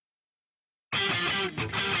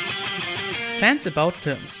Fans About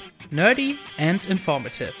Films. Nerdy and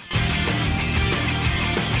informative.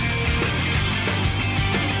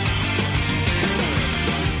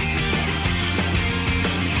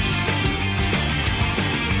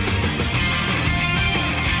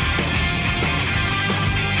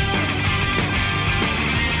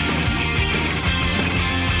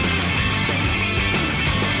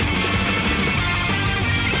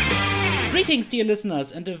 Greetings, dear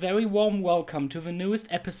listeners, and a very warm welcome to the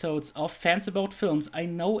newest episodes of Fans About Films. I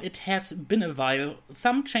know it has been a while.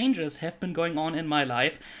 Some changes have been going on in my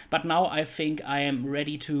life, but now I think I am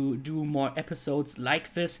ready to do more episodes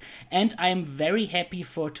like this, and I am very happy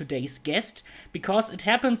for today's guest, because it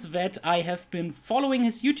happens that I have been following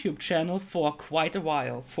his YouTube channel for quite a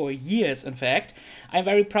while, for years in fact. I'm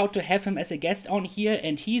very proud to have him as a guest on here,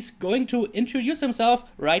 and he's going to introduce himself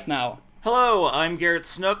right now. Hello, I'm Garrett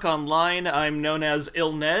Snook online. I'm known as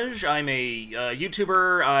Ilnej. I'm a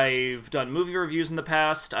YouTuber. I've done movie reviews in the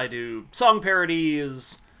past. I do song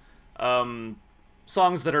parodies,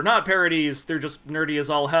 songs that are not parodies. They're just nerdy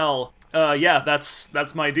as all hell. Yeah,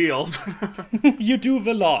 that's my deal. You do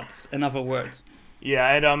the lots, in other words. Yeah,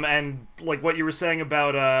 and like what you were saying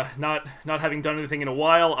about not having done anything in a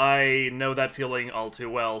while, I know that feeling all too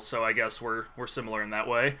well. So I guess we're similar in that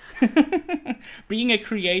way. Being a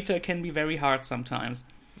creator can be very hard sometimes.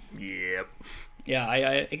 Yep. Yeah,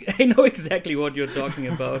 I know exactly what you're talking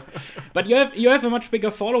about. But you have a much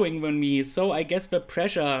bigger following than me, so I guess the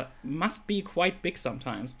pressure must be quite big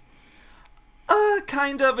sometimes.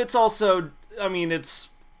 Kind of. It's also, I mean,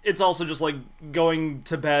 it's also just like going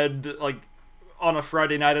to bed like on a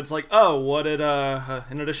Friday night. It's like, oh, what did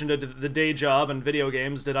in addition to the day job and video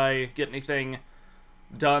games, did I get anything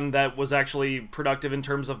done that was actually productive in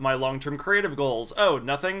terms of my long-term creative goals? Oh,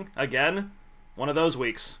 nothing again. One of those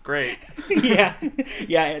weeks. Great. yeah,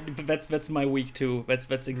 that's my week too.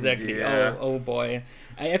 That's exactly. Yeah. Oh boy.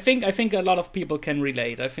 I think a lot of people can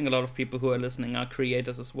relate. I think a lot of people who are listening are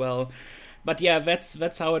creators as well. But yeah,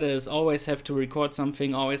 that's how it is. Always have to record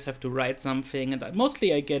something, always have to write something, and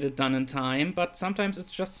mostly I get it done in time, but sometimes it's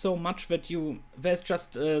just so much that there's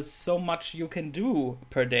just so much you can do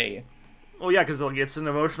per day. Well, yeah, because it's an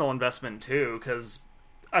emotional investment too, because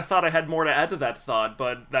I thought I had more to add to that thought,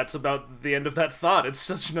 but that's about the end of that thought. It's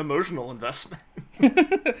such an emotional investment.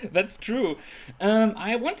 That's true.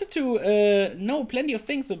 I wanted to know plenty of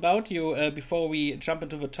things about you before we jump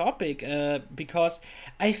into the topic, because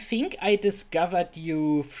I think I discovered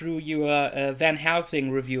you through your Van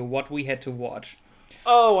Helsing review, What We Had to Watch.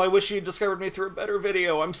 Oh, I wish you discovered me through a better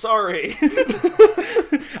video. I'm sorry.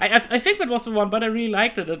 I think that was the one, but I really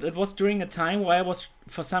liked it. It was during a time where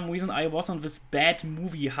for some reason, I was on this bad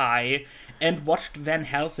movie high and watched Van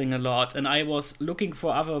Helsing a lot, and I was looking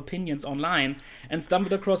for other opinions online and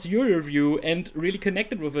stumbled across your review and really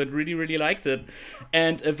connected with it, really, really liked it.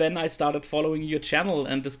 And then I started following your channel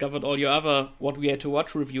and discovered all your other What We Had to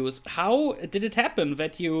Watch reviews. How did it happen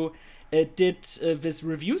that you did this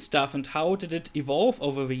review stuff, and how did it evolve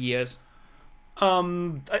over the years?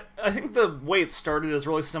 I think the way it started is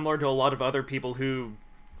really similar to a lot of other people who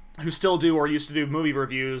still do or used to do movie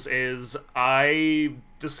reviews. Is I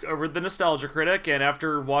discovered the Nostalgia Critic, and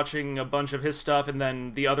after watching a bunch of his stuff and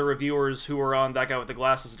then the other reviewers who were on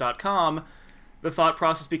ThatGuyWithTheGlasses.com, the thought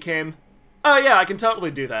process became, oh yeah, I can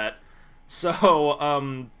totally do that. So,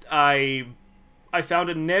 I found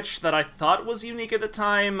a niche that I thought was unique at the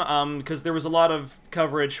time, because there was a lot of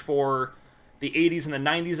coverage for the 80s and the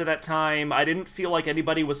 90s at that time. I didn't feel like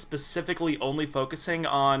anybody was specifically only focusing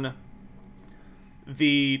on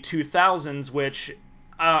the 2000s, which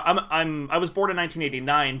I was born in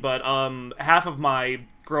 1989, but half of my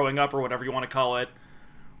growing up, or whatever you want to call it,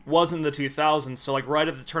 was in the 2000s. So like right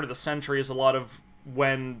at the turn of the century is a lot of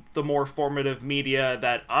when the more formative media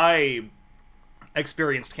that I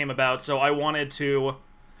experienced came about. So I wanted to,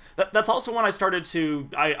 that's also when I started to,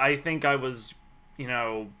 I think I was,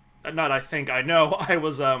 not I think, I know, I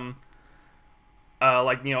was, 11,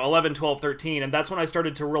 12, 13, and that's when I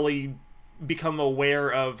started to really become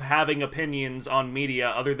aware of having opinions on media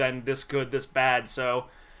other than this good, this bad. So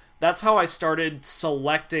that's how I started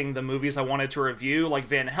selecting the movies I wanted to review. Like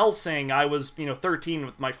Van Helsing, I was, 13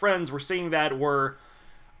 with my friends, we're seeing that, we're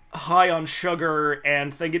high on sugar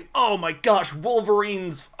and thinking, oh my gosh,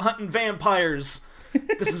 Wolverine's hunting vampires.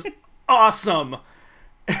 This is awesome.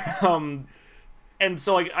 And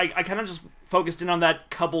so like I kind of just focused in on that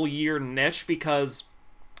couple year niche because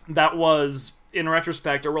that was, in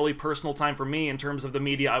retrospect, a really personal time for me in terms of the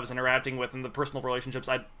media I was interacting with and the personal relationships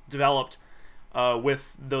I developed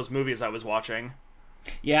with those movies I was watching.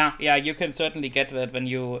 Yeah, yeah, you can certainly get that when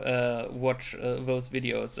you watch those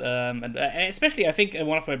videos. And especially, I think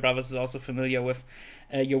one of my brothers is also familiar with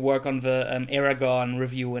your work on the Aragon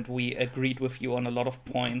review, and we agreed with you on a lot of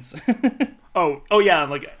points. Oh yeah,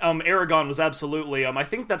 like Aragon was absolutely. I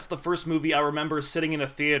think that's the first movie I remember sitting in a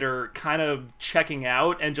theater, kind of checking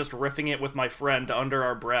out and just riffing it with my friend under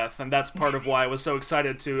our breath, and that's part of why I was so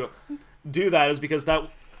excited to do that. Is because that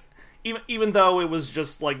even though it was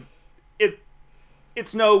just like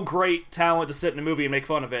it's no great talent to sit in a movie and make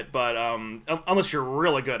fun of it, but unless you're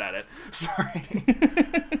really good at it. Sorry.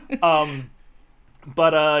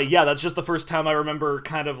 But yeah, that's just the first time I remember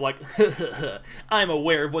kind of like, I'm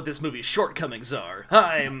aware of what this movie's shortcomings are.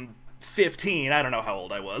 I'm 15. I don't know how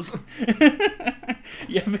old I was.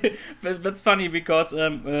 Yeah, but that's funny because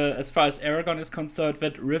as far as Aragon is concerned,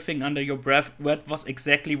 that riffing under your breath, that was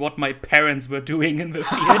exactly what my parents were doing in the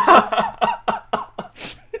theater.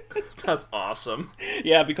 That's awesome.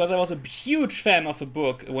 Yeah, because I was a huge fan of the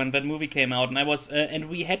book when that movie came out, and I was, and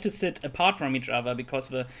we had to sit apart from each other because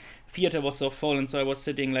the theater was so full, and so I was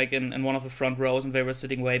sitting like in one of the front rows, and they were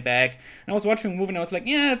sitting way back. And I was watching the movie, and I was like,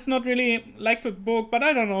 yeah, it's not really like the book, but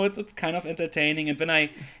I don't know, it's kind of entertaining. And when I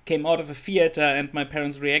came out of the theater, and my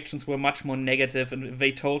parents' reactions were much more negative, and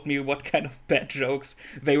they told me what kind of bad jokes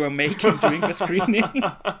they were making during the screening.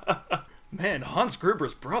 Man, Hans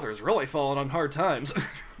Gruber's brother's really fallen on hard times.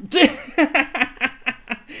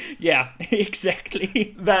 Yeah,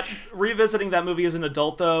 exactly. That revisiting that movie as an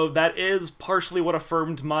adult, though, that is partially what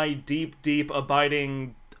affirmed my deep,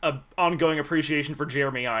 abiding, ongoing appreciation for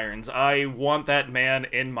Jeremy Irons. I want that man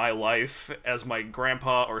in my life as my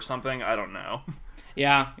grandpa or something. I don't know.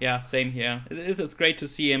 Yeah, same here. It's great to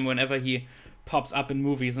see him whenever he pops up in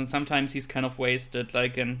movies, and sometimes he's kind of wasted,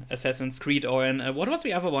 like in Assassin's Creed or in what was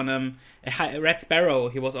the other one? Red Sparrow.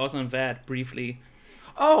 He was also in that briefly.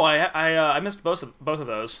 Oh, I missed both of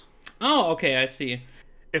those. Oh, okay, I see.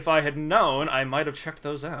 If I had known, I might have checked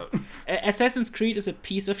those out. Assassin's Creed is a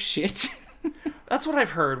piece of shit. That's what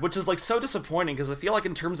I've heard, which is like so disappointing because I feel like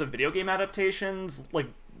in terms of video game adaptations, like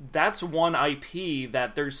that's one IP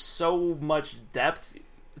that there's so much depth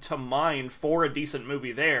to mine for a decent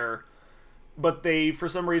movie there. But they, for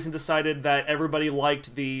some reason, decided that everybody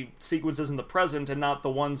liked the sequences in the present and not the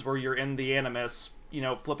ones where you're in the Animus,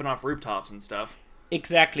 flipping off rooftops and stuff.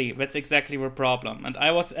 Exactly, that's exactly the problem. And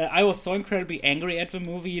I was so incredibly angry at the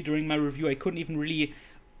movie during my review, I couldn't even really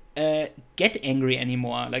get angry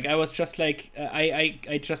anymore. Like, I was just like,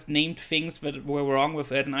 I just named things that were wrong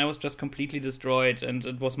with it, and I was just completely destroyed, and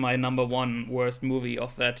it was my number one worst movie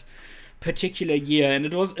of that particular year. And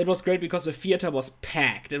it was great because the theater was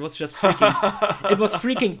packed. It was just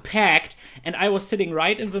freaking packed, and I was sitting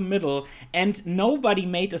right in the middle, and nobody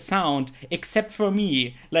made a sound except for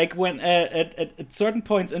me. Like when at certain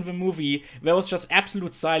points in the movie there was just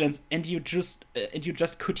absolute silence, and you just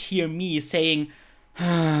could hear me saying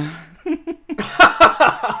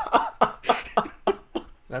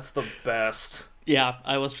That's the best. Yeah,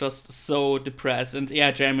 I was just so depressed. And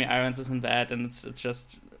yeah, Jeremy Irons is in that, and it's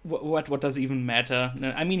just what does it even matter?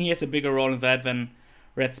 I mean, he has a bigger role in that than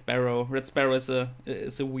Red Sparrow. Red Sparrow is a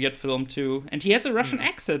weird film too, and he has a Russian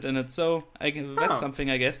accent in it, so that's something,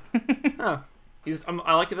 I guess. Huh.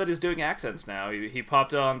 I like it that he's doing accents now. He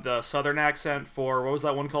popped on the southern accent for, what was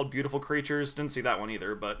that one called? Beautiful Creatures? Didn't see that one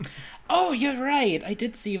either, but... Oh, you're right. I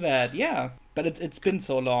did see that, yeah. But it's been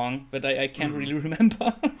so long that I can't really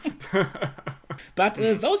remember. But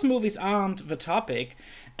those movies aren't the topic.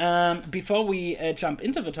 Before we jump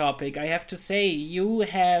into the topic, I have to say you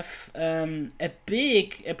have a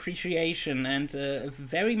big appreciation and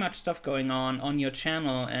very much stuff going on your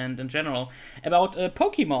channel and in general about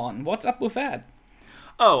Pokemon. What's up with that?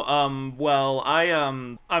 Oh, well,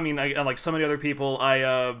 I mean, like so many other people,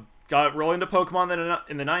 I got really into Pokemon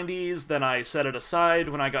in the 90s. Then I set it aside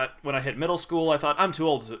when I hit middle school. I thought I'm too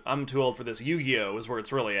old for this. Yu-Gi-Oh is where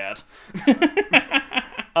it's really at.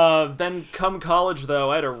 Then come college,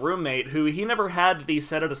 though, I had a roommate who he never had the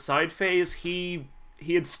set it aside phase. He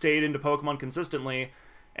had stayed into Pokemon consistently,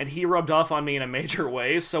 and he rubbed off on me in a major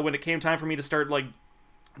way. So when it came time for me to start like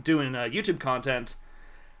doing YouTube content,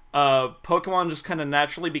 Pokemon just kind of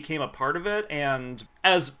naturally became a part of it. And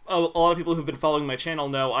as a lot of people who've been following my channel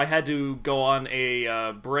know, I had to go on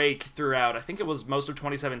a break throughout, I think it was most of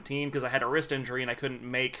 2017, because I had a wrist injury and I couldn't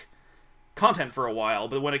make content for a while.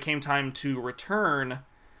 But when it came time to return,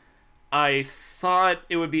 I thought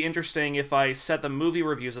it would be interesting if I set the movie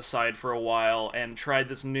reviews aside for a while and tried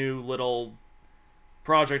this new little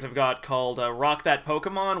project I've got called Rock That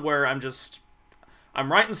Pokemon, where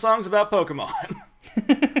I'm writing songs about Pokemon.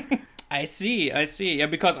 I see, I see. Yeah,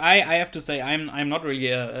 because I have to say I'm not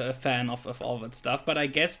really a fan of all that stuff, but I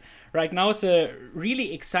guess right now is a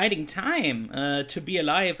really exciting time to be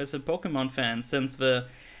alive as a Pokemon fan since the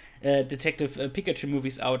Detective Pikachu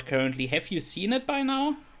movie's out currently. Have you seen it by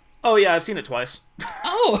now? Oh yeah, I've seen it twice.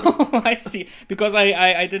 Oh, I see. Because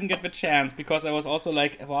I didn't get the chance, because I was also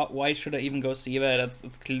like, why should I even go see that?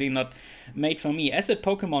 It's clearly not made for me. As a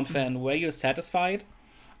Pokemon fan, were you satisfied?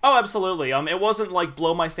 Oh, absolutely. It wasn't like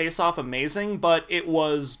blow my face off amazing, but it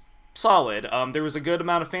was solid. There was a good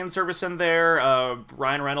amount of fan service in there.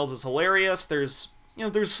 Ryan Reynolds is hilarious. There's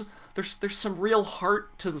some real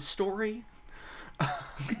heart to the story.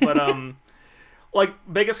 But like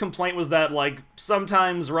biggest complaint was that like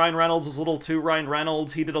sometimes Ryan Reynolds was a little too Ryan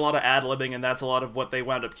Reynolds. He did a lot of ad-libbing, and that's a lot of what they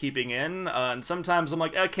wound up keeping in. And sometimes I'm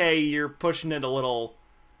like, okay, you're pushing it a little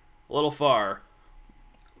far.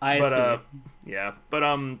 I see. Yeah,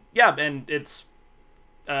 and it's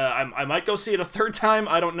I might go see it a third time.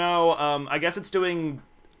 I don't know. I guess it's doing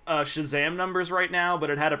Shazam numbers right now, but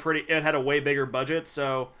it had a way bigger budget,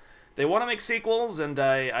 so they want to make sequels, and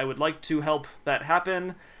I would like to help that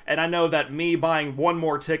happen. And I know that me buying one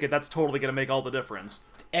more ticket, that's totally going to make all the difference.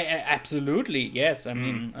 Absolutely, yes. I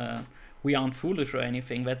mean, we aren't foolish or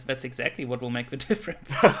anything. That's exactly what will make the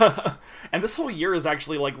difference. And this whole year is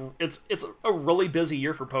actually like it's a really busy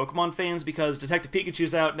year for Pokemon fans because Detective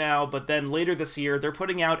Pikachu's out now, but then later this year they're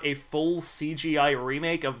putting out a full CGI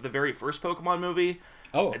remake of the very first Pokemon movie.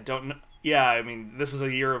 Oh, I don't know. Yeah, I mean, this is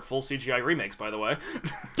a year of full CGI remakes, by the way.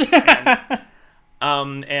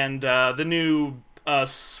 and the new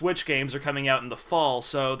Switch games are coming out in the fall,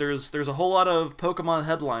 so there's a whole lot of Pokemon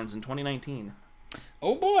headlines in 2019.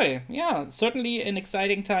 Oh boy, yeah, certainly an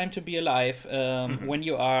exciting time to be alive when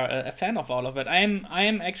you are a fan of all of it. I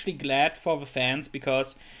am actually glad for the fans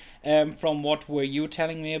because from what were you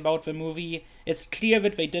telling me about the movie, it's clear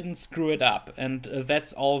that they didn't screw it up, and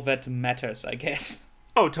that's all that matters, I guess.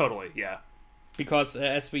 Oh, totally, yeah. Because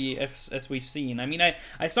as we've seen, I mean,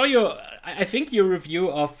 I saw I think your review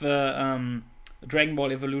of Dragon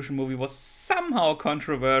Ball Evolution movie was somehow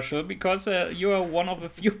controversial because you are one of the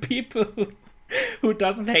few people who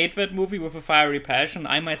doesn't hate that movie with a fiery passion.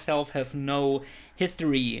 I myself have no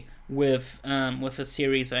history with a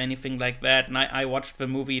series or anything like that, and I watched the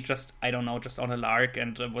movie just on a lark,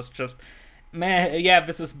 and it was just, man, yeah,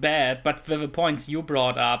 this is bad. But the points you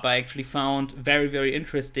brought up, I actually found very, very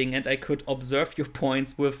interesting, and I could observe your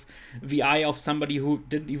points with the eye of somebody who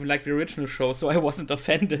didn't even like the original show, so I wasn't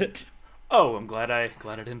offended. Oh, I'm glad I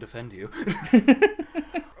didn't defend you.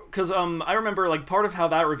 Because I remember like part of how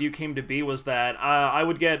that review came to be was that I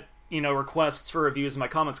would get requests for reviews in my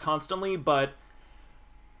comments constantly, but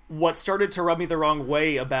what started to rub me the wrong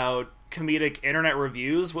way about comedic internet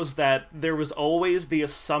reviews was that there was always the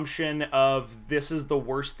assumption of this is the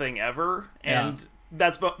worst thing ever, and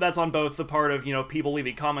that's on both the part of people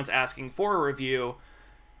leaving comments asking for a review,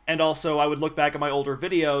 and also I would look back at my older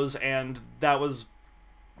videos, and that was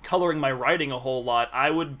coloring my writing a whole lot. I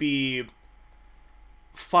would be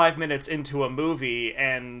 5 minutes into a movie,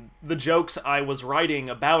 and the jokes I was writing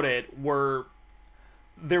about it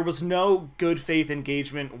there was no good faith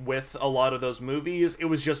engagement with a lot of those movies. It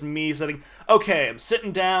was just me saying, okay, I'm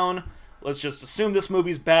sitting down, let's just assume this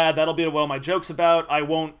movie's bad, that'll be what my joke's about, I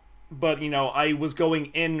won't, but I was going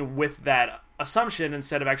in with that assumption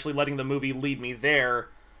instead of actually letting the movie lead me there.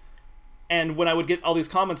 And when I would get all these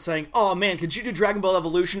comments saying, oh man, could you do Dragon Ball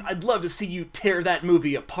Evolution? I'd love to see you tear that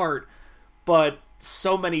movie apart. But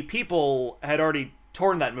so many people had already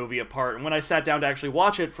torn that movie apart, and when I sat down to actually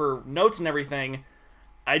watch it for notes and everything,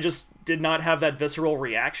 I just did not have that visceral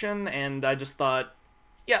reaction, and I just thought,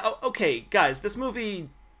 yeah, okay, guys, this movie,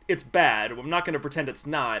 it's bad. I'm not going to pretend it's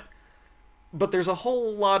not. But there's a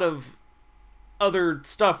whole lot of other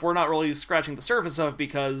stuff we're not really scratching the surface of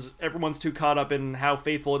because everyone's too caught up in how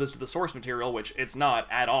faithful it is to the source material, which it's not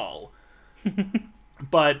at all.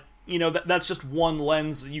 But that's just one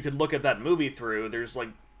lens you could look at that movie through. There's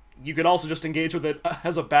you could also just engage with it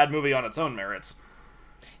as a bad movie on its own merits.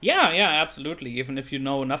 Yeah, absolutely. Even if you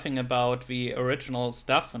know nothing about the original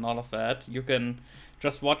stuff and all of that, you can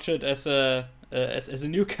just watch it as a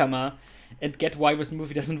newcomer and get why this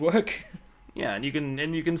movie doesn't work. Yeah, and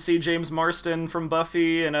you can see James Marsden from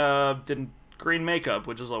Buffy in green makeup,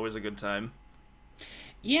 which is always a good time.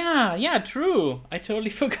 Yeah, true. I totally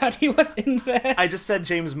forgot he was in there. I just said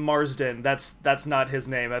James Marsden. That's not his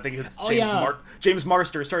name. I think it's James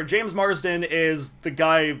Marster. Sorry, James Marsden is the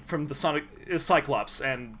guy from is Cyclops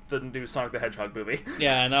and the new Sonic the Hedgehog movie.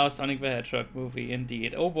 Yeah, now Sonic the Hedgehog movie,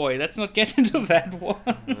 indeed. Oh boy, let's not get into that one.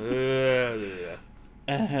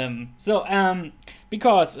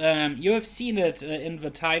 Because you have seen it in the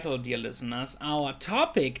title, dear listeners, our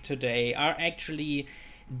topic today are actually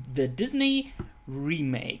the Disney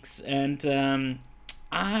remakes. And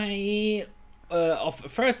I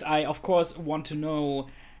of course want to know,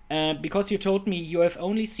 because you told me you have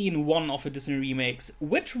only seen one of the Disney remakes.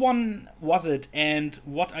 Which one was it, and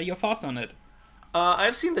what are your thoughts on it?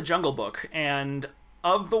 I've seen The Jungle Book, and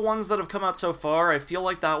of the ones that have come out so far, I feel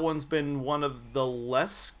like that one's been one of the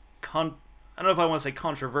less I don't know if I want to say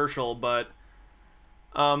controversial, but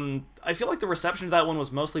I feel like the reception to that one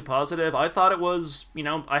was mostly positive. I thought it was,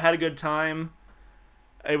 I had a good time.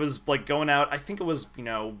 It was like going out, I think it was, I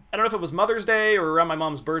don't know if it was Mother's Day or around my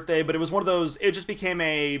mom's birthday, but it was one of those, it just became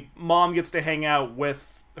a mom gets to hang out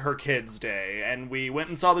with her kids day. And we went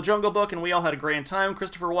and saw The Jungle Book, and we all had a grand time.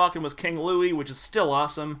 Christopher Walken was King Louie, which is still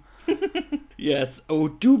awesome. Yes, oh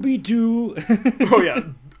doobie-doo. Oh yeah.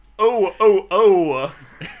 Oh.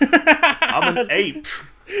 I'm an ape.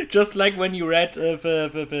 Just like when you read the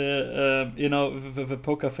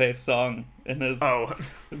Poker Face song in his. Oh,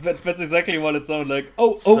 that's exactly what it sounded like.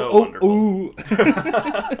 Wonderful.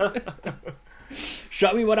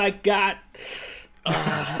 Show me what I got.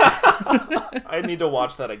 I need to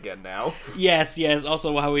watch that again now. Yes.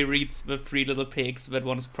 Also, how he reads the Three Little Pigs. That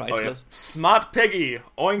one is priceless. Oh, yeah. Smart piggy,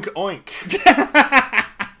 oink oink.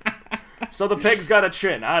 So the pig's got a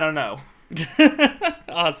chin. I don't know.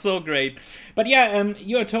 So great. But yeah,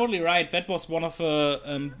 you are totally right. That was one of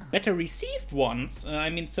the better received ones. I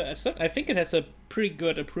think it has a pretty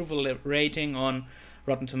good approval rating on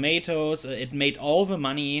Rotten Tomatoes. It made all the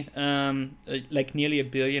money, like nearly $1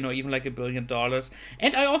 billion or even like $1 billion.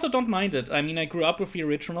 And I also don't mind it. I mean, I grew up with the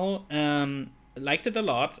original, liked it a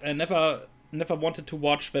lot. I never wanted to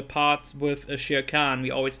watch the parts with Shere Khan.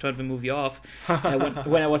 We always turned the movie off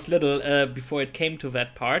when I was little, before it came to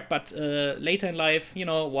that part. But later in life,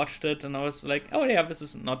 watched it, and I was like, oh yeah, this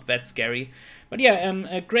is not that scary. But yeah,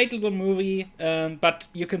 a great little movie, but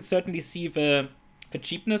you can certainly see the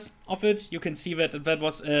cheapness of it. You can see that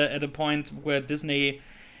was at a point where Disney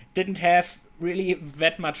didn't have really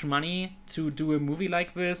that much money to do a movie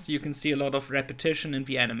like this. You can see a lot of repetition in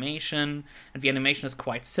the animation, and the animation is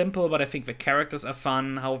quite simple, but I think the characters are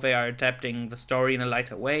fun. How they are adapting the story in a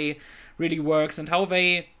lighter way really works, and how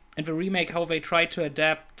they, in the remake, how they try to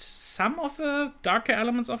adapt some of the darker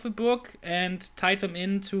elements of the book and tie them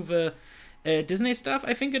into the Disney stuff.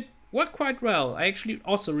 I think it worked quite well. I actually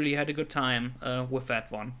also really had a good time with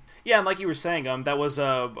that one. Yeah, and like you were saying, that was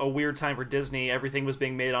a weird time for Disney. Everything was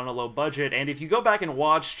being made on a low budget, and if you go back and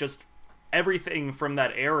watch just everything from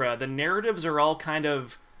that era, the narratives are all kind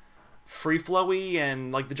of free-flowy,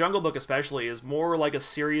 and like The Jungle Book especially is more like a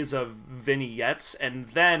series of vignettes, and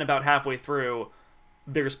then about halfway through,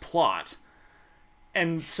 there's plot.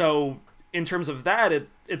 And so, in terms of that,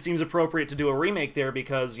 it seems appropriate to do a remake there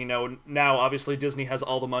because, now obviously Disney has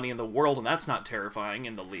all the money in the world, and that's not terrifying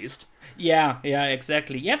in the least. Yeah,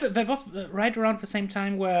 exactly. Yeah, that was right around the same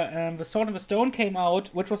time where The Sword and the Stone came out,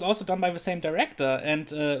 which was also done by the same director, and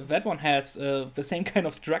that one has the same kind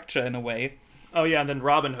of structure in a way. Oh yeah, and then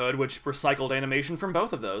Robin Hood, which recycled animation from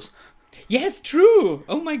both of those. Yes, true!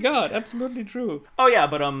 Oh my god, absolutely true. Oh yeah,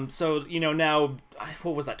 but so, now,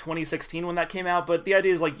 what was that, 2016 when that came out? But the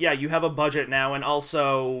idea is, like, yeah, you have a budget now, and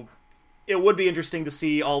also, it would be interesting to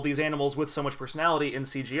see all these animals with so much personality in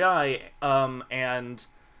CGI, and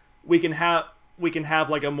we can have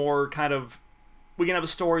like a more kind of, we can have a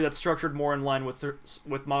story that's structured more in line with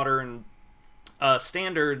modern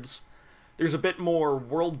standards. There's a bit more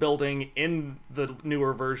world building in the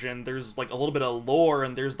newer version. There's like a little bit of lore,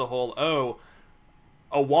 and there's the whole,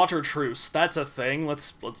 a water truce, that's a thing.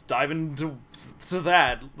 Let's dive into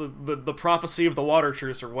that. The prophecy of the water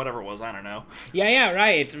truce, or whatever it was, I don't know. Yeah,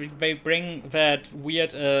 right. They bring that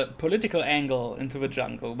weird political angle into the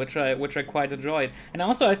jungle, which I quite enjoyed. And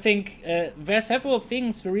also I think there are several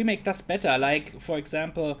things the remake does better. Like, for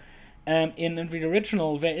example, in the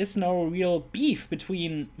original, there is no real beef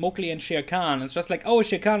between Mowgli and Shere Khan. It's just like, oh,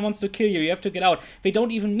 Shere Khan wants to kill you, you have to get out. They don't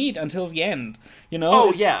even meet until the end,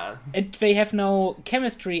 Oh, yeah. And they have no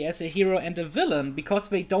chemistry as a hero and a villain, because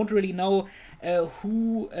they don't really know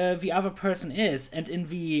who the other person is. And in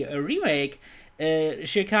the remake,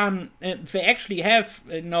 Shere Khan, they actually have,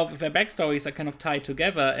 their backstories are kind of tied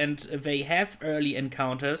together, and they have early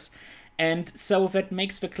encounters. And so that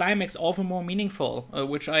makes the climax all the more meaningful,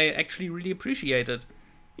 which I actually really appreciated.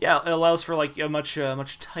 Yeah, it allows for like a much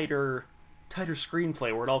tighter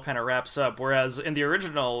screenplay where it all kind of wraps up. Whereas in the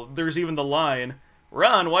original, there's even the line,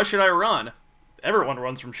 "Run, why should I run? Everyone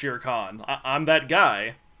runs from Shere Khan. I'm that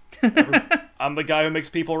guy. I'm the guy who makes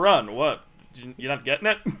people run. What? You're not getting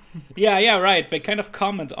it? Yeah, right. They kind of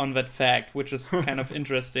comment on that fact, which is kind of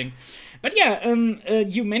interesting. But yeah,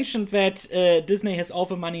 you mentioned that Disney has all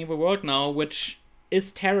the money in the world now, which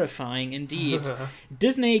is terrifying indeed.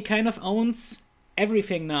 Disney kind of owns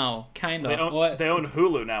everything now, kind of. They own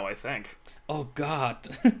Hulu now, I think. Oh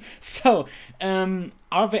God. So,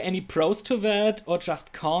 are there any pros to that or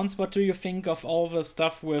just cons? What do you think of all the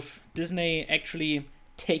stuff with Disney actually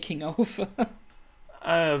taking over?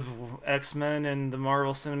 X-Men and the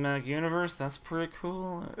Marvel Cinematic Universe, that's pretty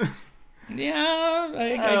cool. Yeah,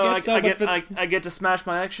 I guess so. I get to smash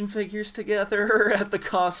my action figures together at the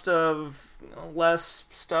cost of less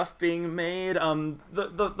stuff being made.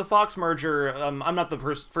 The Fox merger, I'm not the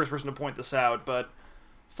first person to point this out, but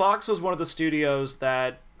Fox was one of the studios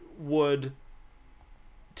that would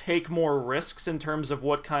take more risks in terms of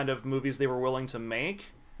what kind of movies they were willing to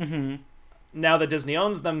make. Mm-hmm. Now that Disney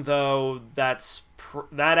owns them, though, that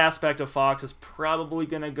aspect of Fox is probably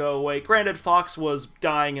going to go away. Granted, Fox was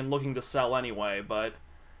dying and looking to sell anyway, but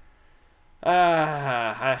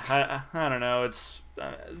I don't know.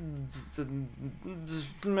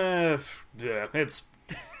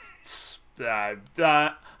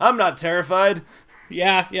 I'm not terrified.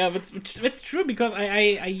 Yeah, that's true, because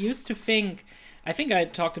I used to think, I think I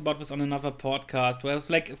talked about this on another podcast, where I was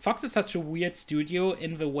like, Fox is such a weird studio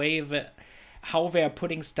in the way that how they are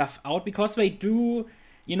putting stuff out, because they do,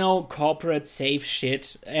 corporate safe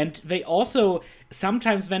shit, and they also,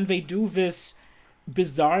 sometimes when they do this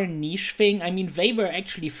bizarre niche thing, I mean, they were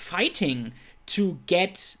actually fighting to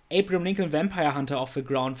get Abraham Lincoln Vampire Hunter off the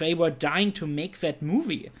ground. They were dying to make that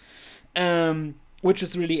movie. Which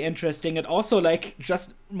is really interesting. And also,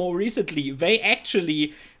 just more recently, they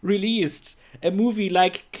actually released a movie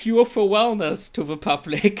like Cure for Wellness to the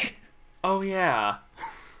public. Oh, yeah.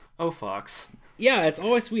 Oh, Fox. Yeah, it's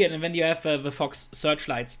always weird. And then you have the Fox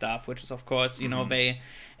Searchlight stuff, which is, of course,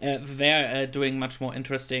 they're doing much more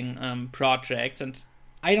interesting projects. And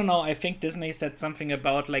I don't know, I think Disney said something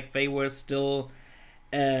about, they were still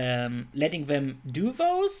letting them do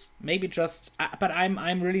those, maybe just, but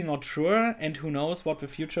I'm really not sure, and who knows what the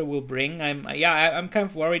future will bring. I'm kind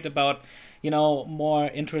of worried about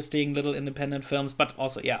more interesting little independent films, but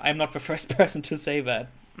also I'm not the first person to say that.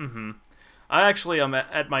 Mm-hmm. I actually am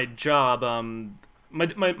at my job.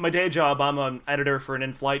 My day job, I'm an editor for an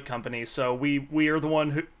in-flight company, so we're the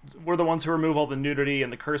ones who remove all the nudity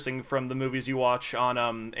and the cursing from the movies you watch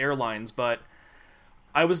on airlines, but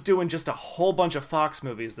I was doing just a whole bunch of Fox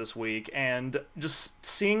movies this week, and just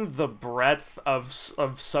seeing the breadth of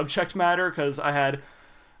subject matter, because I had,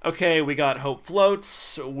 we got Hope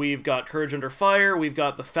Floats, we've got Courage Under Fire, we've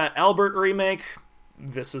got the Fat Albert remake,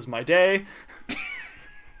 This Is My Day.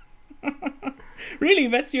 Really,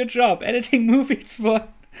 that's your job, editing movies for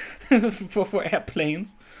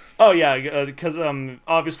airplanes? Oh yeah, because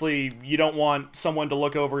obviously you don't want someone to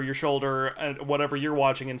look over your shoulder at whatever you're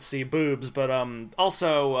watching and see boobs, but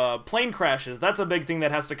also plane crashes. That's a big thing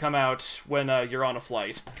that has to come out when you're on a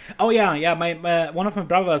flight. Oh yeah. My one of my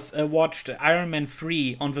brothers watched Iron Man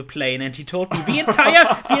 3 on the plane, and he told me the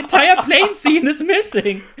entire plane scene is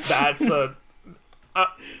missing. That's I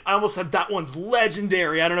almost said that one's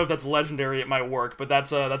legendary. I don't know if that's legendary at my work, but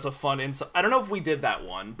that's a fun insight. I don't know if we did that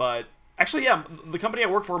one, but actually, yeah, the company I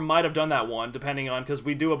work for might have done that one, depending on, because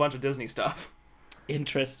we do a bunch of Disney stuff.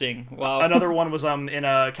 Interesting. Wow. Another one was in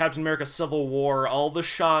Captain America Civil War. All the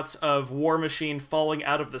shots of War Machine falling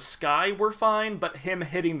out of the sky were fine, but him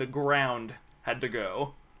hitting the ground had to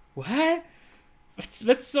go. What?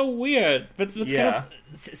 That's so weird. That's kind of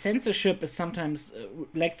censorship is sometimes,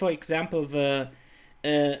 for example, the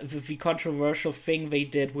controversial thing they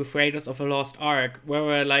did with Raiders of the Lost Ark, where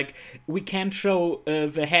we're we can't show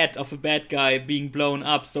the head of a bad guy being blown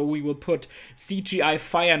up, so we will put CGI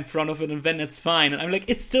fire in front of it, and then it's fine. And I'm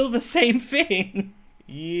it's still the same thing.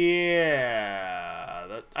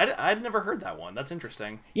 Yeah, I'd never heard that one. That's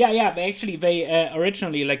interesting. Yeah. They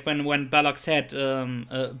originally, when Balog's head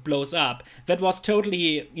blows up, that was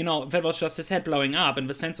totally, that was just his head blowing up, and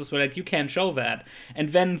the censors were you can't show that. And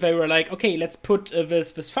then they were okay, let's put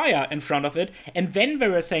this fire in front of it, and then they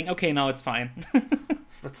were saying, okay, now it's fine.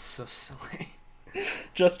 That's so silly.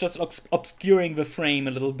 just obscuring the frame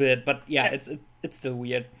a little bit, but yeah, it's still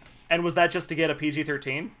weird. And was that just to get a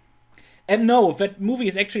PG-13? And no, that movie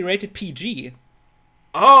is actually rated PG.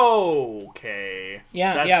 Oh, okay.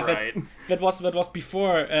 Yeah, that's right. That was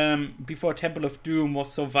before Temple of Doom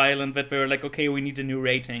was so violent that they were okay, we need a new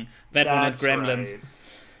rating. That one at Gremlins. Right.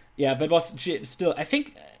 Yeah, that was still, I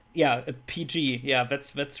think, a PG. Yeah,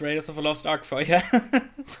 that's Raiders of the Lost Ark for you.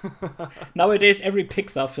 Nowadays, every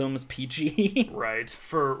Pixar film is PG. Right,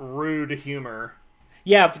 for rude humor.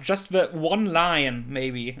 Yeah, just the one line,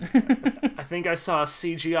 maybe. I think I saw a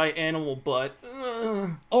CGI animal butt.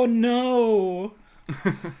 Oh no!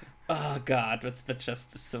 Oh god, that's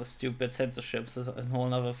just so stupid. Censorship's a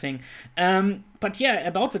whole other thing. But yeah,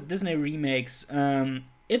 about the Disney remakes,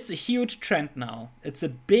 it's a huge trend now. It's a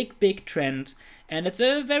big, big trend, and it's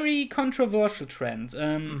a very controversial trend.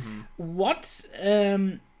 What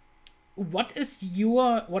are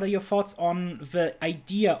your thoughts on the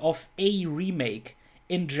idea of a remake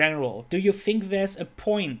in general? Do you think there's a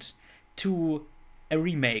point to a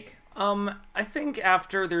remake? I think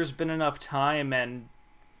after there's been enough time and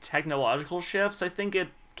technological shifts, I think it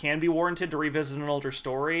can be warranted to revisit an older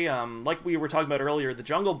story. Like we were talking about earlier, The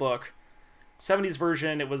Jungle Book, 70s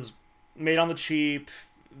version, it was made on the cheap,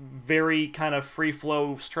 very kind of free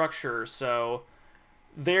flow structure, so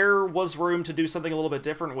there was room to do something a little bit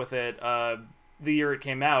different with it the year it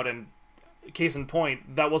came out, and case in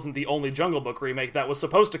point, that wasn't the only Jungle Book remake that was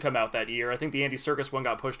supposed to come out that year. I think the Andy Serkis one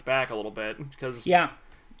got pushed back a little bit because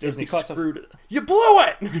Disney screwed it. You blew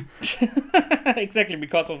it! Exactly,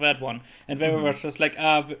 because of that one. And they were just like,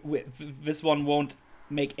 this one won't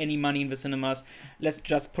make any money in the cinemas. Let's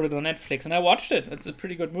just put it on Netflix. And I watched it. It's a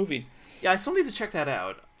pretty good movie. Yeah, I still need to check that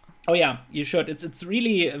out. Oh yeah, you should. It's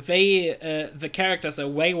really the characters are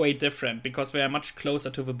way different because they are much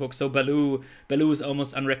closer to the book. So Baloo is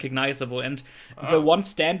almost unrecognizable, and the one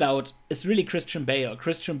standout is really Christian Bale.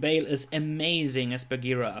 Christian Bale is amazing as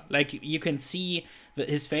Bagheera. Like you can see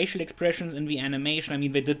his facial expressions in the animation. I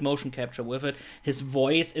mean, they did motion capture with it. His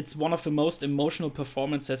voice, it's one of the most emotional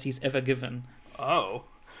performances he's ever given. Oh.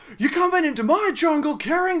 You coming into my jungle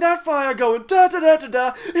carrying that fire going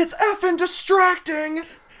da-da-da-da-da. It's effing distracting.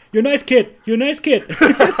 You're a nice kid. You're a nice kid.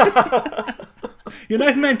 You're a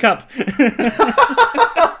nice man cub.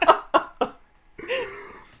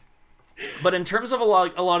 But in terms of a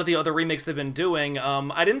lot of the other remakes they've been doing,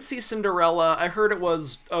 I didn't see Cinderella. I heard it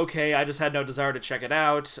was okay. I just had no desire to check it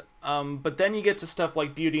out. But then you get to stuff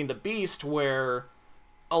like Beauty and the Beast, where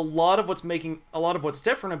a lot of what's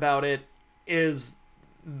different about it is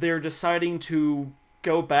they're deciding to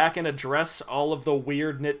go back and address all of the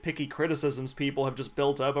weird nitpicky criticisms people have just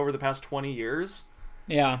built up over the past 20 years.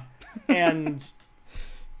 Yeah. And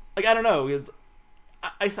like, I don't know,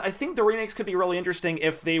 I think the remakes could be really interesting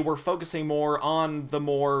if they were focusing more on the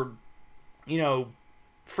more,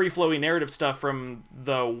 free-flowing narrative stuff from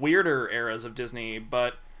the weirder eras of Disney,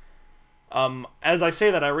 but as I say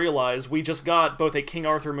that, I realize we just got both a King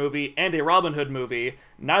Arthur movie and a Robin Hood movie,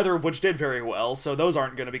 neither of which did very well, so those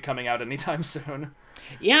aren't going to be coming out anytime soon.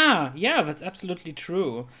 Yeah, that's absolutely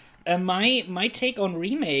true. My take on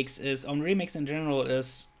remakes in general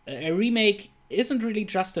is a remake isn't really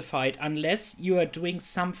justified unless you are doing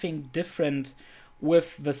something different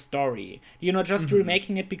with the story. Just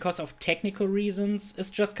remaking it because of technical reasons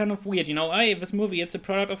is just kind of weird. Hey, this movie, it's a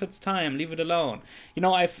product of its time, leave it alone.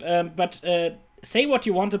 Say what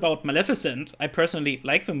you want about Maleficent. I personally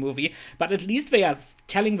like the movie, but at least they are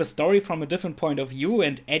telling the story from a different point of view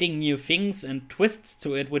and adding new things and twists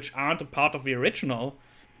to it which aren't a part of the original.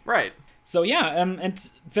 Right. So yeah, and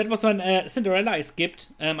that was when Cinderella I skipped.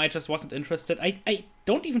 I just wasn't interested. I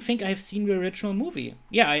don't even think I've seen the original movie.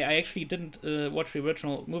 Yeah, I actually didn't watch the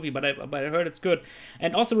original movie, but I heard it's good.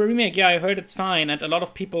 And also the remake, yeah, I heard it's fine, and a lot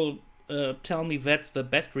of people tell me that's the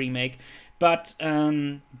best remake. But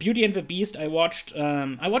Beauty and the Beast, I watched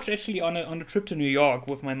actually on a trip to New York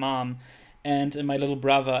with my mom and my little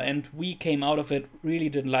brother, and we came out of it, really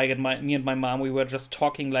didn't like it. Me and my mom, we were just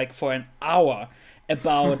talking like for an hour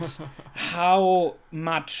about how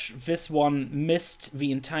much this one missed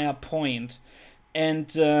the entire point. And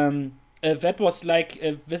that was like,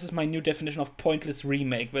 this is my new definition of pointless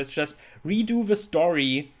remake, where it's just redo the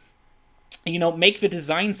story, make the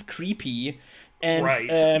designs creepy, and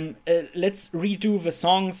right. Let's redo the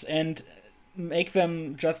songs and make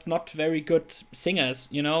them just not very good singers.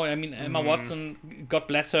 I mean, Emma Watson, God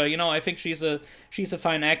bless her. I think she's a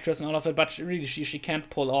fine actress and all of it, but she can't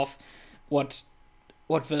pull off what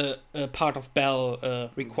the part of Belle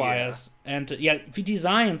requires. Yeah. And the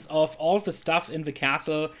designs of all the stuff in the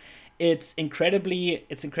castle, it's incredibly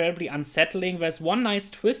unsettling. There's one nice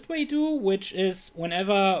twist they do, which is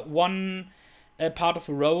whenever one part of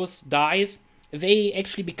a rose dies, they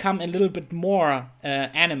actually become a little bit more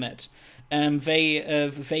animate.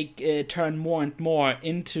 They turn more and more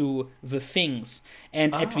into the things.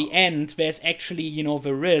 And at the end, there's actually,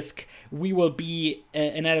 the risk we will be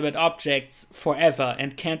inanimate objects forever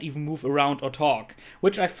and can't even move around or talk,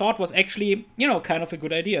 which I thought was actually, kind of a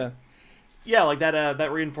good idea. Yeah, like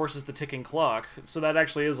that reinforces the ticking clock. So that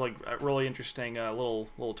actually is like a really interesting little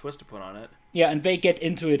twist to put on it. Yeah, and they get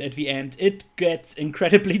into it at the end. It gets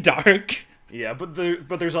incredibly dark. Yeah, but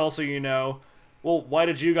there's also, well, why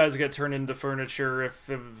did you guys get turned into furniture if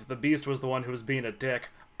the Beast was the one who was being a dick?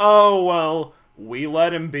 Oh, well, we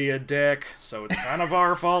let him be a dick, so it's kind of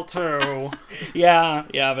our fault too. Yeah,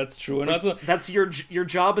 that's true. And also, that's your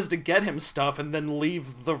job is to get him stuff and then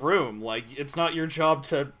leave the room. Like, it's not your job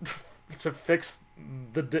to fix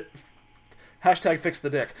the hashtag fix the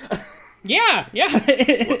dick. Yeah.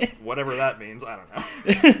 Whatever that means, I don't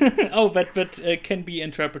know. Oh, that can be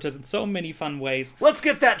interpreted in so many fun ways. Let's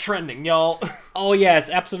get that trending, y'all. Oh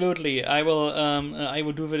yes, absolutely. I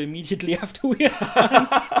will do that immediately after we are done.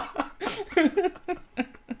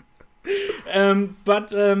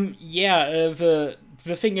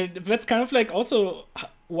 The thing that's kind of like also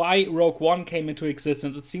why Rogue One came into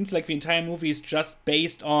existence. It seems like the entire movie is just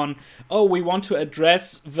based on, we want to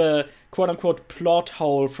address the quote-unquote plot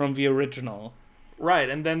hole from the original. Right,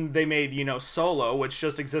 and then they made, Solo, which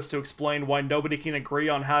just exists to explain why nobody can agree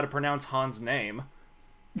on how to pronounce Han's name.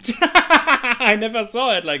 I never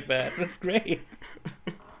saw it like that. That's great.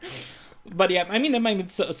 But yeah, I mean,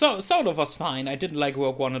 Solo was fine. I didn't like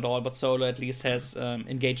Rogue One at all, but Solo at least has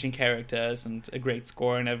engaging characters and a great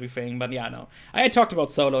score and everything. But yeah, no, I had talked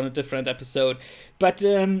about Solo in a different episode. But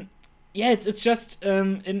it's just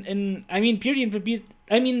Beauty and the Beast.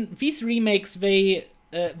 I mean, these remakes,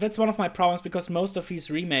 that's one of my problems, because most of these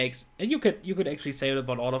remakes, and you could actually say it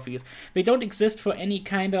about all of these, they don't exist for any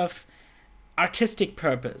kind of artistic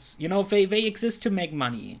purpose. They exist to make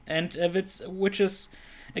money, and which is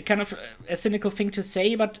a kind of a cynical thing to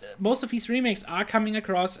say, but most of these remakes are coming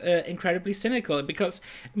across incredibly cynical, because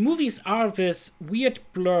movies are this weird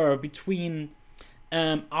blur between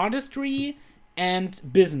artistry and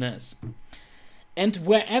business. And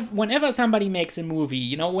whenever somebody makes a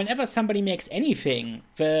movie, whenever somebody makes anything,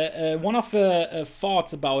 one of the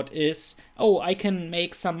thoughts about is, I can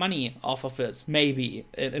make some money off of this, maybe,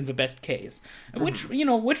 in the best case. Which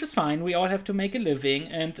is fine. We all have to make a living,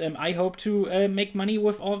 and I hope to make money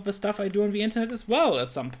with all the stuff I do on the internet as well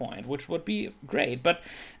at some point, which would be great. But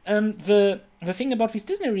the thing about these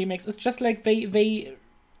Disney remakes is just like they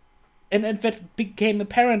and that became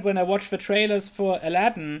apparent when I watched the trailers for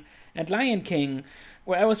Aladdin and Lion King,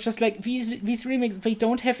 where I was just like, these remakes, they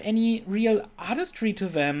don't have any real artistry to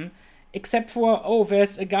them, except for,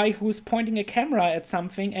 there's a guy who's pointing a camera at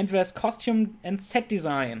something, and there's costume and set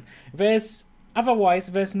design. Otherwise,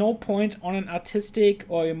 there's no point on an artistic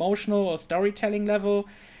or emotional or storytelling level,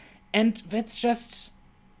 and that's just,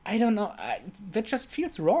 I don't know, that just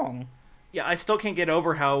feels wrong. Yeah, I still can't get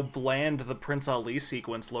over how bland the Prince Ali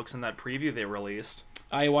sequence looks in that preview they released.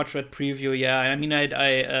 I watched that preview, yeah. I mean,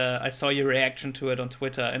 I saw your reaction to it on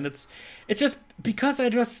Twitter, and it's just because I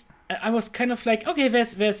was kind of like, okay,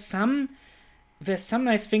 there's some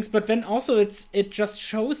nice things, but then also it just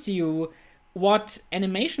shows you what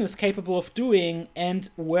animation is capable of doing, and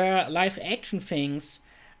where live action things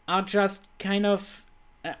are just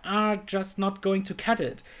not going to cut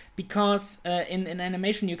it, because in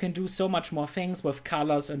animation you can do so much more things with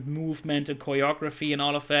colors and movement and choreography and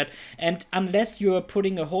all of that, and unless you're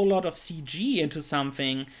putting a whole lot of CG into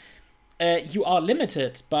something, you are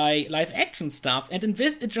limited by live action stuff. And in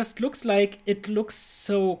this, it just looks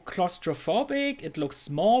so claustrophobic, it looks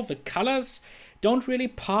small, the colors don't really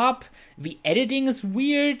pop, the editing is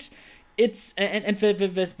weird. It's and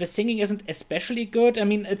the singing isn't especially good. I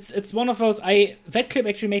mean, it's one of those. That clip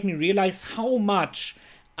actually made me realize how much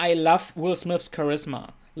I love Will Smith's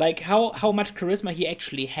charisma. Like how much charisma he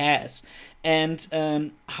actually has, and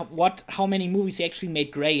how many movies he actually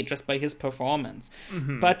made great just by his performance.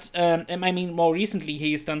 Mm-hmm. But I mean, more recently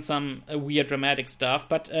he's done some weird dramatic stuff.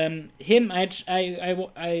 But him,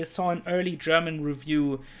 I saw an early German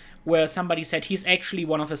review where somebody said he's actually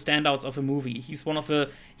one of the standouts of a movie. He's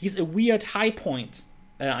a weird high point.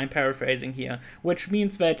 I'm paraphrasing here, which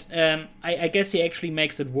means that I guess he actually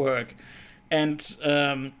makes it work. And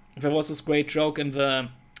there was this great joke in the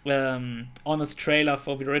honest trailer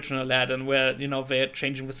for the original Aladdin where, they're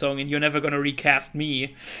changing the song and "You're Never Gonna Recast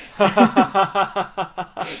Me."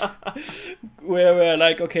 Where we're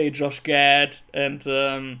like, okay, Josh Gad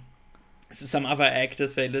and some other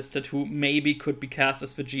actors they listed who maybe could be cast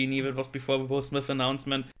as the genie. That was before the Will Smith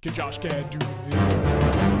announcement. Can Josh Gad do this?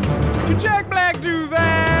 Can Jack Black do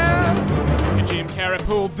that? Can Jim Carrey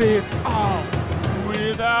pull this off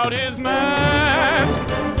without his mask?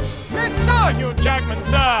 Mr. Hugh Jackman's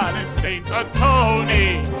son is Saint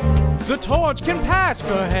Tony. The torch can pass,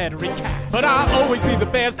 go ahead, recast. But I'll always be the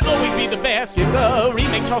best, always be the best. If the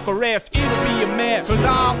remake talk or rest, it'll be a mess. 'Cause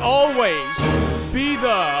I'll always be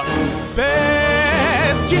the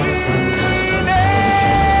best genie.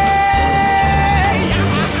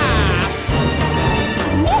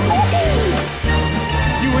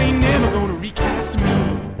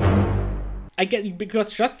 I get,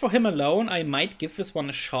 because just for him alone, I might give this one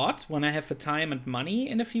a shot when I have the time and money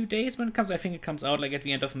in a few days when it comes. I think it comes out like at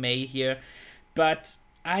the end of May here, but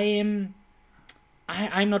I'm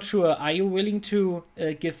not sure. Are you willing to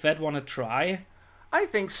give that one a try? I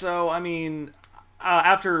think so. I mean,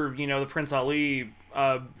 after, the Prince Ali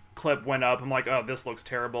clip went up, I'm like, oh, this looks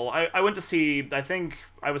terrible. I went to see, I think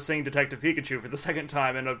I was seeing Detective Pikachu for the second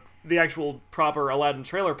time, and the actual proper Aladdin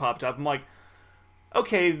trailer popped up. I'm like,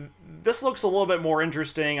 okay, this looks a little bit more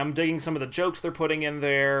interesting. I'm digging some of the jokes they're putting in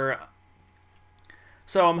there.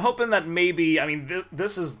 So I'm hoping that maybe, I mean,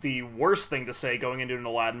 this is the worst thing to say going into an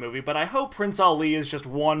Aladdin movie, but I hope Prince Ali is just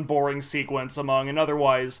one boring sequence among an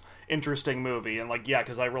otherwise interesting movie. And like, yeah,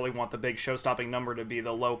 because I really want the big show-stopping number to be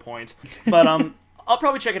the low point. But I'll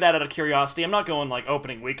probably check it out of curiosity. I'm not going like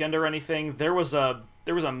opening weekend or anything. There was a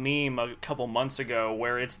meme a couple months ago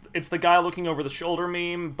where it's the guy looking over the shoulder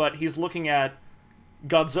meme, but he's looking at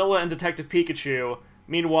Godzilla and Detective Pikachu.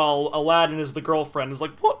 Meanwhile, Aladdin is the girlfriend. Is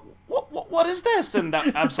like, what is this? And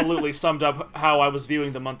that absolutely summed up how I was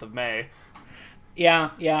viewing the month of May. Yeah,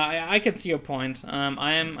 I can see your point.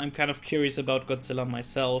 I'm kind of curious about Godzilla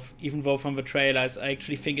myself, even though from the trailers I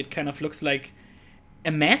actually think it kind of looks like a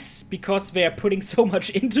mess because they are putting so much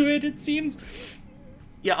into it. It seems.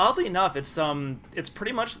 Yeah, oddly enough, it's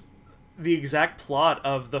pretty much the exact plot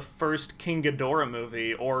of the first King Ghidorah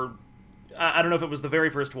movie, or I don't know if it was the very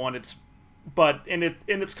first one. But in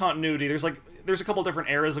its continuity, there's a couple different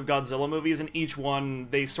eras of Godzilla movies, and each one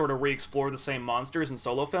they sort of re-explore the same monsters in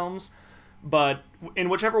solo films. But in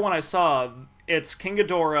whichever one I saw, it's King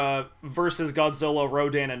Ghidorah versus Godzilla,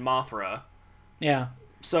 Rodan, and Mothra. Yeah.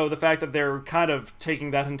 So the fact that they're kind of taking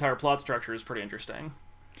that entire plot structure is pretty interesting.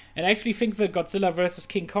 And I actually think the Godzilla versus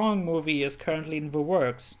King Kong movie is currently in the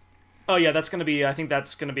works. Oh yeah, I think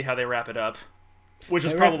that's gonna be how they wrap it up. Which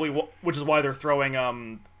is why they're throwing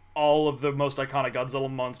all of the most iconic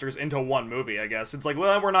Godzilla monsters into one movie, I guess. It's like,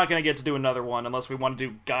 well, we're not going to get to do another one unless we want to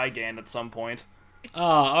do Gigan at some point.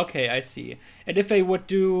 Ah, okay, I see. And if they would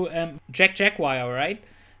do Jaguar, right?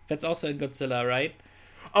 That's also in Godzilla, right?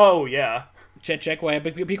 Oh, yeah. Jaguar,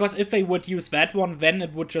 because if they would use that one, then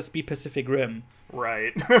it would just be Pacific Rim.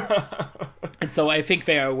 Right. And so I think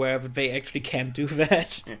they are aware that they actually can't do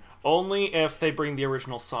that. Yeah. Only if they bring the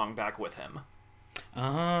original song back with him.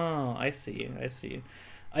 Oh, I see.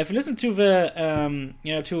 I've listened to the,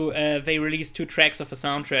 they released 2 tracks of a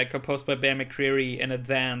soundtrack composed by Bear McCreary in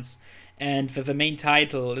advance, and the main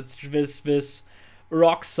title, it's this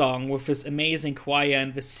rock song with this amazing choir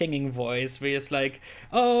and this singing voice, where it's like,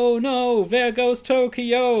 oh no, there goes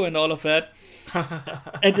Tokyo, and all of that.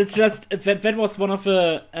 And it's just, that was one of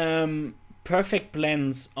the perfect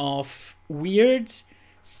blends of weird,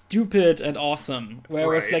 stupid, and awesome,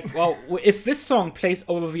 where it was like, wow, if this song plays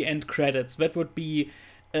over the end credits, that would be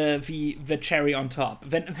the cherry on top.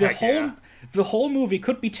 Then the whole movie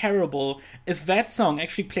could be terrible. If that song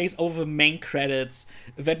actually plays over the main credits,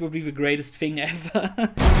 that would be the greatest thing ever.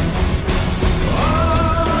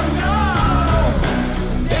 Oh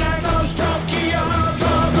no, there goes Tokyo.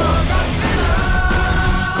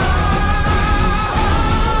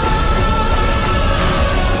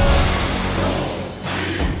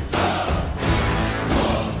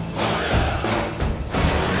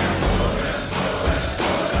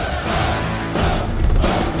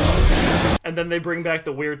 And then they bring back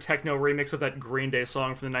the weird techno remix of that Green Day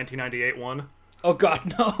song from the 1998 one. Oh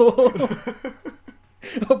god, no.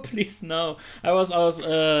 Oh please, no. I was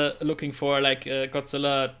looking for like a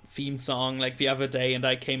Godzilla theme song like the other day, and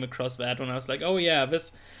I came across that one. I was like, oh yeah,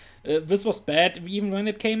 this was bad even when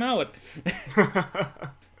it came out.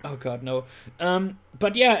 Oh god, no.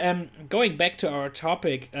 But yeah, going back to our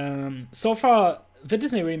topic, so far the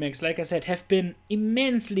Disney remakes, like I said, have been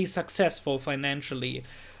immensely successful financially.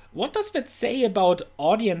 What does that say about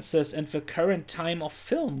audiences and the current time of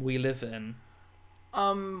film we live in?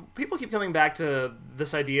 People keep coming back to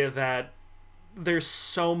this idea that there's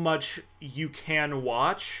so much you can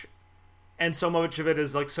watch, and so much of it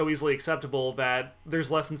is like so easily acceptable that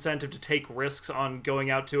there's less incentive to take risks on going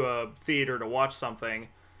out to a theater to watch something,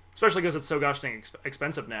 especially because it's so gosh dang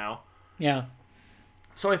expensive now. Yeah.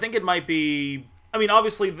 So I think it might be, I mean,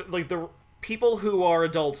 obviously, the people who are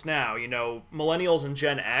adults now, millennials and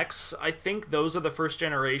Gen X, I think those are the first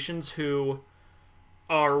generations who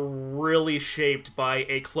are really shaped by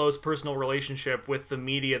a close personal relationship with the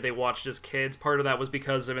media they watched as kids. Part of that was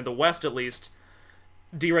because, in the West at least,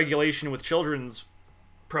 deregulation with children's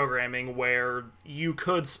programming, where you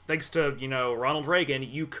could, thanks to, Ronald Reagan,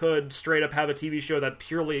 you could straight up have a TV show that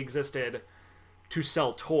purely existed to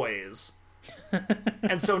sell toys.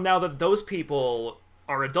 And so now that those people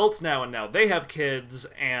are adults now, and now they have kids,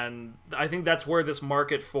 and I think that's where this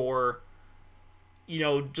market for,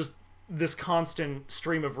 just this constant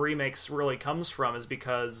stream of remakes really comes from, is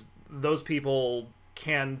because those people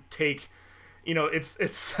can take,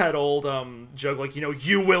 it's that old joke, like,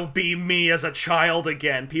 you will be me as a child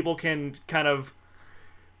again. People can kind of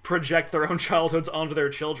project their own childhoods onto their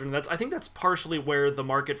children. I think that's partially where the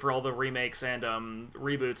market for all the remakes and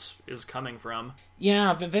reboots is coming from.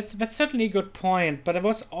 Yeah, that's certainly a good point. But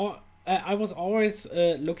I was always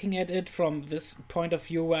looking at it from this point of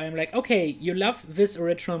view, where I'm like, okay, you love this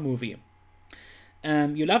original movie.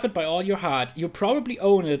 You love it by all your heart. You probably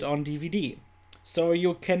own it on DVD, so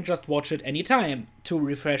you can just watch it anytime to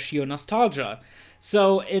refresh your nostalgia.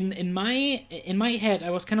 So in my head, I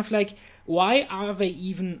was kind of like, why are they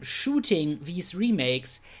even shooting these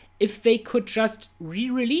remakes if they could just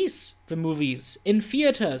re-release the movies in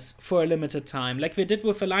theaters for a limited time, like they did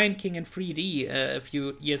with The Lion King in 3D a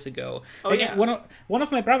few years ago? One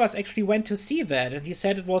of my brothers actually went to see that, and he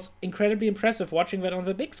said it was incredibly impressive watching that on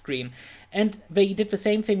the big screen. And they did the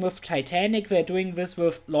same thing with Titanic. They're doing this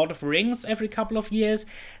with Lord of the Rings every couple of years.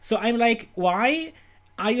 So I'm like, why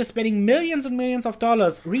are you spending millions and millions of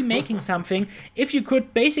dollars remaking something if you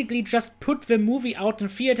could basically just put the movie out in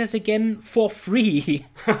theaters again for free?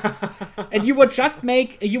 And you would just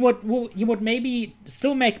you would maybe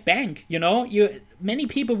still make bank, many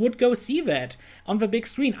people would go see that on the big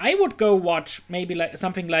screen. I would go watch maybe like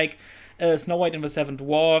something like Snow White and the Seven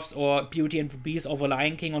Dwarfs or Beauty and the Beast or The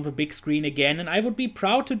Lion King on the big screen again, and I would be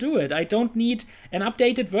proud to do it. I don't need an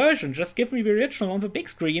updated version. Just give me the original on the big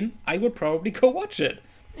screen. I would probably go watch it.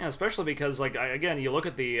 Yeah, especially because, again, you look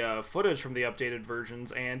at the footage from the updated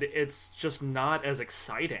versions, and it's just not as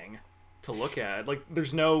exciting to look at. Like,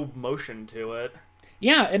 there's no motion to it.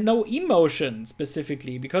 Yeah, and no emotion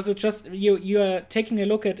specifically, because it's just, you're taking a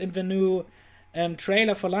look at in the new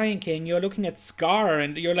trailer for Lion King, you're looking at Scar,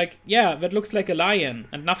 and you're like, yeah, that looks like a lion,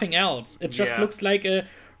 and nothing else. It just looks like a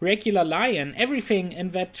regular lion. Everything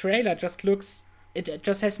in that trailer just looks, it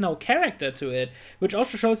just has no character to it, which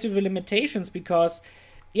also shows you the limitations, because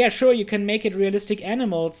yeah, sure, you can make it realistic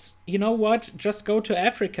animals. You know what? Just go to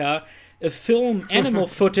Africa, film animal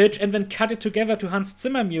footage, and then cut it together to Hans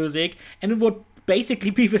Zimmer music, and it would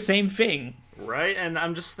basically be the same thing. Right? And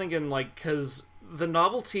I'm just thinking, because the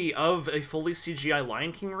novelty of a fully CGI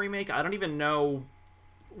Lion King remake, I don't even know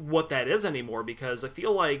what that is anymore, because I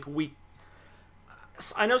feel like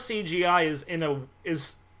I know CGI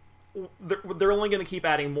is they're only going to keep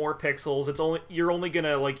adding more pixels. You're only going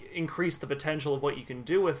to increase the potential of what you can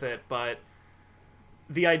do with it, but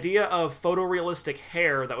the idea of photorealistic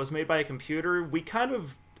hair that was made by a computer, we kind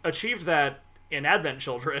of achieved that in Advent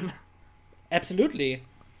Children. Absolutely.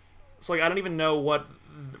 So I don't even know what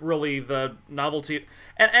really the novelty,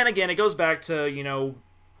 and again, it goes back to,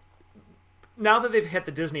 now that they've hit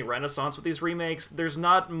the Disney Renaissance with these remakes, there's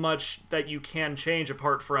not much that you can change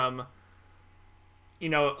apart from,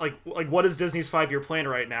 what is Disney's 5-year plan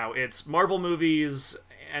right now? It's Marvel movies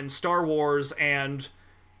and Star Wars, and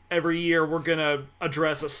every year we're gonna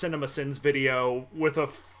address a CinemaSins video with a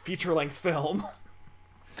feature-length film.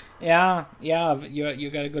 Yeah, you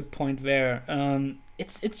got a good point there.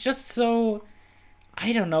 It's just so,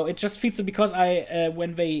 I don't know, it just feels so, because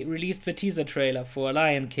when they released the teaser trailer for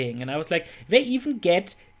Lion King, and I was like, they even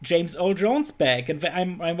get James Earl Jones back, and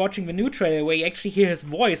I'm watching the new trailer where you actually hear his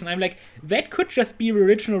voice, and I'm like, that could just be the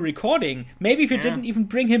original recording. Maybe if you didn't even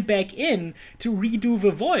bring him back in to redo the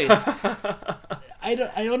voice. I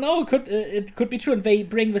don't know. It could be true. And they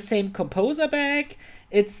bring the same composer back.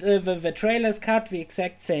 It's the trailer's cut the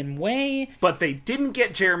exact same way. But they didn't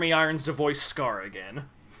get Jeremy Irons to voice Scar again.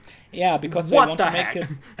 Yeah, because they want to make it.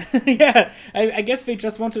 Yeah, I guess they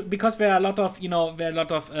just want to, because there are a lot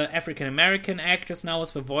of African American actors now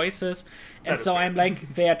as the voices, and so I'm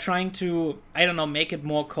like, they are trying to, I don't know, make it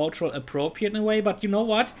more cultural appropriate in a way. But you know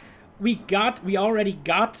what? We already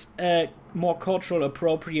got a more cultural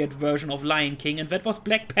appropriate version of Lion King, and that was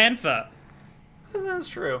Black Panther. That's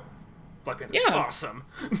true. Black Panther's awesome.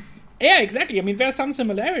 Yeah, exactly. I mean, there are some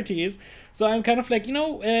similarities. So I'm kind of like,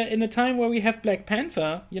 in a time where we have Black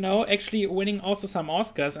Panther, actually winning also some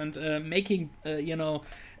Oscars and making,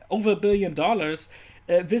 over $1 billion,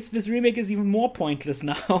 this remake is even more pointless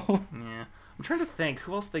now. Yeah. I'm trying to think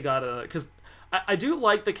who else they got, because I do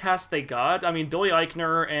like the cast they got. I mean, Billy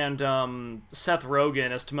Eichner and Seth Rogen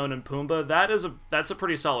as Timon and Pumbaa, that's a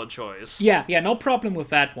pretty solid choice. Yeah, no problem with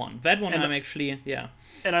that one. That one I'm actually, yeah.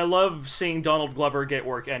 And I love seeing Donald Glover get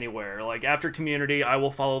work anywhere. After Community, I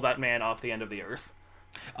will follow that man off the end of the earth.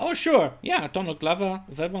 Oh, sure. Yeah, Donald Glover.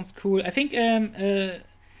 That one's cool. I think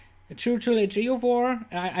Chiwetel Ejiofor.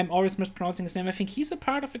 I'm always mispronouncing his name. I think he's a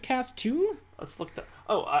part of the cast too. Let's look that.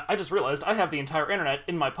 Oh, I just realized I have the entire internet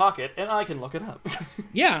in my pocket, and I can look it up.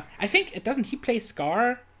 Yeah, I think doesn't he play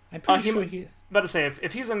Scar? I'm pretty sure he. About to say,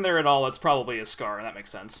 if he's in there at all, it's probably a Scar, and that makes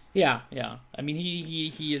sense. Yeah. I mean,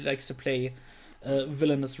 he likes to play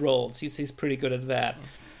villainous roles. He's pretty good at that.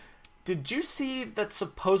 Did you see that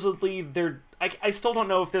supposedly they're... I still don't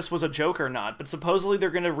know if this was a joke or not, but supposedly they're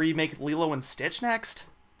going to remake Lilo and Stitch next?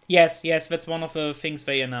 Yes, that's one of the things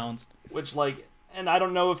they announced. Which, like... And I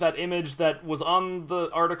don't know if that image that was on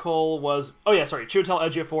the article was... Oh, yeah, sorry. Chiwetel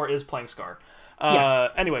Ejiofor is playing Scar.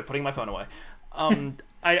 Anyway, putting my phone away.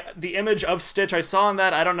 The image of Stitch I saw in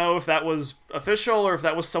that, I don't know if that was official or if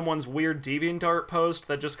that was someone's weird DeviantArt post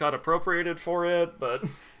that just got appropriated for it, but...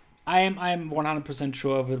 I'm 100%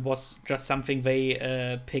 sure it was just something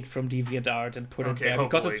they picked from DeviantArt and put it there.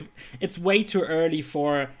 Hopefully. Because it's way too early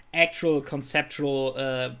for actual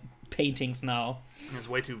conceptual paintings now. It's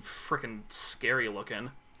way too freaking scary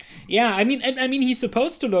looking. Yeah, I mean he's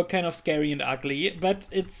supposed to look kind of scary and ugly, but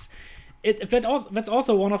that's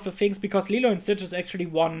also one of the things, because Lilo and Stitch is actually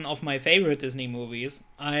one of my favorite Disney movies.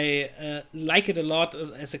 I like it a lot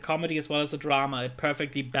as a comedy as well as a drama. It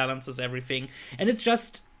perfectly balances everything, and it's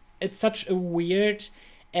such a weird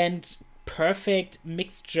and perfect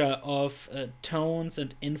mixture of tones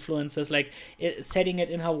and influences, like setting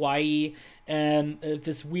it in Hawaii,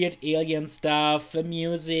 this weird alien stuff, the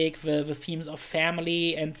music, the themes of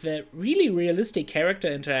family, and the really realistic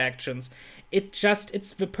character interactions.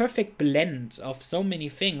 It's the perfect blend of so many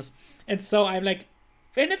things. And so I'm like,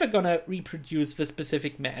 they're never gonna reproduce the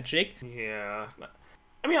specific magic. Yeah.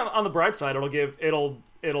 I mean, on the bright side,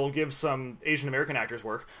 it'll give some Asian American actors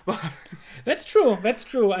work. That's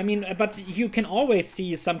true. I mean, but you can always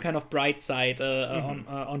see some kind of bright side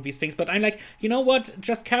on these things. But I'm like, you know what?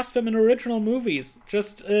 Just cast them in original movies,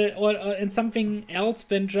 just or in something else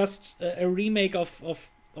than just a remake of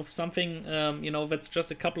something that's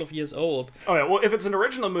just a couple of years old. Oh yeah, well, if it's an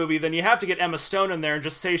original movie, then you have to get Emma Stone in there and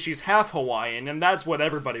just say she's half Hawaiian, and that's what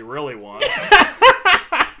everybody really wants.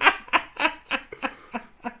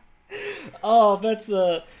 Oh, that's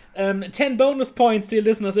 10 bonus points, dear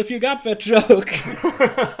listeners, if you got that joke.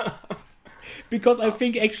 Because I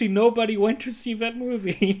think actually nobody went to see that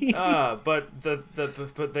movie. But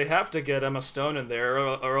they have to get Emma Stone in there,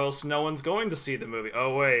 or else no one's going to see the movie.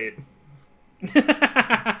 Oh wait.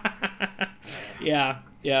 Yeah,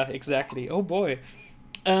 exactly. Oh boy.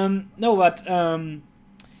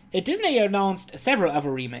 Disney announced several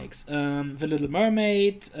other remakes. The Little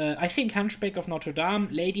Mermaid, I think Hunchback of Notre Dame,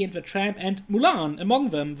 Lady and the Tramp, and Mulan among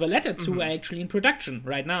them. The latter two are actually in production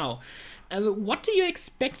right now. What do you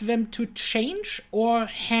expect them to change or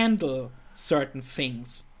handle certain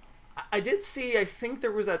things? I did see, I think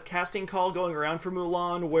there was that casting call going around for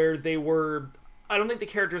Mulan where they were... I don't think the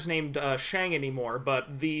character's named Shang anymore,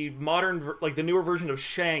 but the the newer version of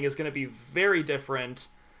Shang is going to be very different.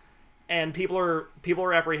 And people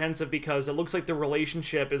are apprehensive because it looks like the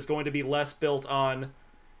relationship is going to be less built on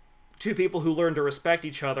two people who learn to respect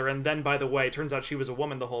each other, and then, by the way, it turns out she was a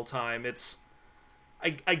woman the whole time.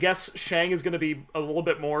 I guess Shang is going to be a little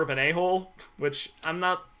bit more of an a-hole, which I'm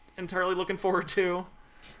not entirely looking forward to.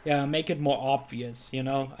 Yeah, make it more obvious,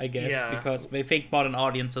 I guess, because they think modern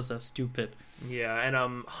audiences are stupid. Yeah,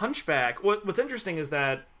 and Hunchback, what's interesting is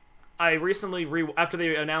that I recently, after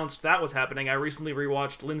they announced that was happening, I recently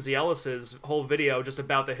rewatched Lindsay Ellis's whole video just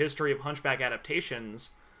about the history of Hunchback adaptations.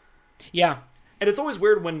 Yeah. And it's always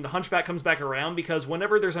weird when Hunchback comes back around, because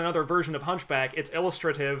whenever there's another version of Hunchback, it's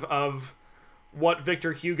illustrative of what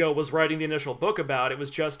Victor Hugo was writing the initial book about. It was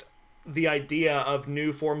just the idea of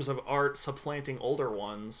new forms of art supplanting older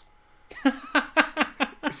ones.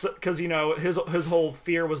 Because, his whole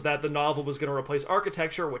fear was that the novel was going to replace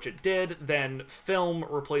architecture, which it did, then film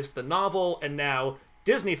replaced the novel, and now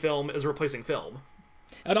Disney film is replacing film.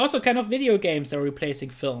 And also kind of video games are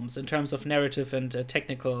replacing films in terms of narrative and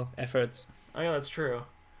technical efforts. Oh yeah, that's true.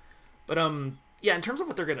 But, yeah, in terms of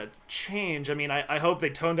what they're going to change, I mean, I hope they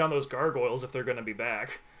tone down those gargoyles if they're going to be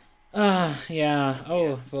back. Yeah.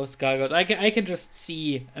 Oh, those gargoyles. I can just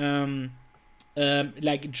see...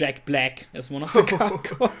 like Jack Black as one of the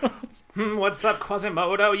gargoyles. What's up,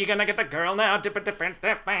 Quasimodo? You gonna get the girl now?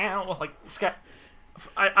 Like,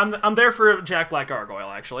 I'm there for a Jack Black gargoyle.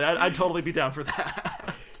 Actually, I'd totally be down for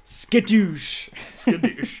that. Skadoosh.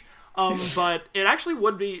 But it actually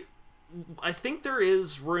would be. I think there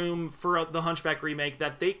is room for the Hunchback remake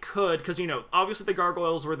that they could, because obviously the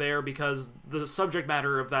gargoyles were there because the subject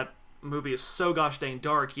matter of that movie is so gosh dang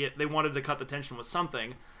dark. Yet they wanted to cut the tension with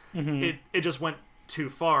something. Mm-hmm. It just went too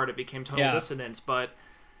far and it became total dissonance. But,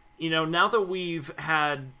 now that we've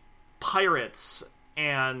had Pirates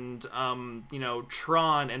and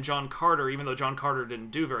Tron and John Carter, even though John Carter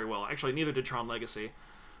didn't do very well. Actually, neither did Tron Legacy.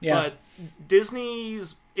 Yeah. But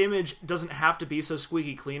Disney's image doesn't have to be so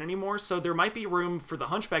squeaky clean anymore, so there might be room for the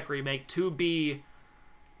Hunchback remake to be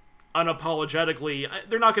unapologetically...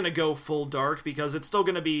 They're not going to go full dark, because it's still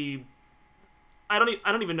going to be... I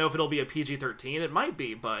don't even know if it'll be a PG-13. It might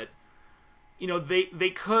be, but... they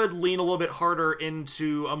could lean a little bit harder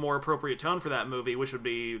into a more appropriate tone for that movie, which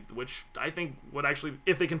I think would actually...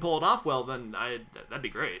 If they can pull it off well, then that'd be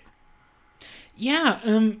great. Yeah,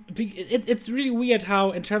 it's really weird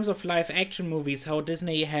how, in terms of live action movies, how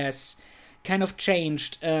Disney has kind of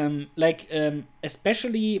changed.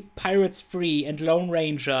 Especially Pirates 3 and Lone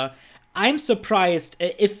Ranger. I'm surprised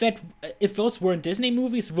if those weren't Disney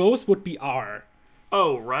movies, those would be R.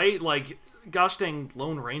 Oh, right? Like, gosh dang,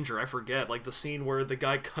 Lone Ranger, I forget. Like the scene where the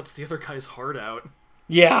guy cuts the other guy's heart out.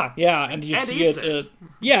 Yeah, and you see eats it.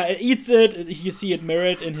 It eats it. You see it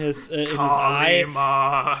mirrored in his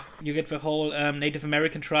eye. You get the whole Native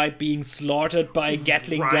American tribe being slaughtered by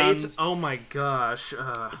Gatling guns. Oh my gosh!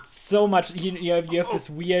 So much. You have this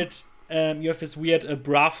weird. You have this weird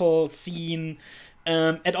brothel scene.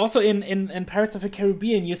 And also in Pirates of the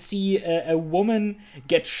Caribbean, you see a woman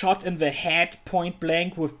get shot in the head point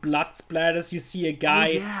blank with blood splatters. You see a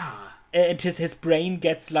guy, and his brain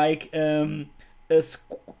gets like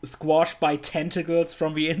squashed by tentacles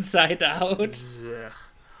from the inside out.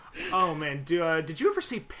 Oh man, did you ever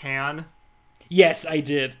see Pan? Yes, I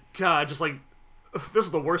did. God, just like, this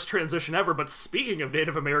is the worst transition ever, but speaking of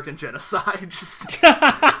Native American genocide, just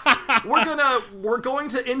we're going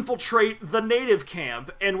to infiltrate the native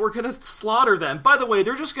camp, and we're gonna slaughter them. By the way,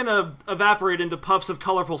 they're just gonna evaporate into puffs of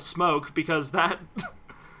colorful smoke, because that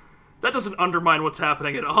doesn't undermine what's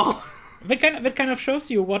happening at all. That kind of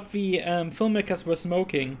shows you what the filmmakers were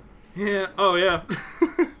smoking. Yeah. Oh yeah.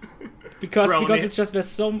 because it's just there's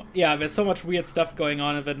so much weird stuff going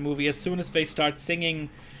on in that movie. As soon as they start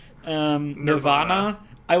singing Nirvana,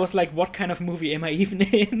 I was like, what kind of movie am I even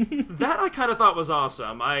in? That I kind of thought was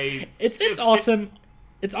awesome. It's awesome.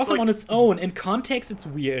 It's awesome on its own. In context, it's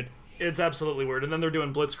weird. It's absolutely weird. And then they're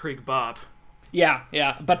doing Blitzkrieg Bop. Yeah.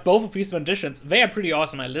 But both of these renditions, they are pretty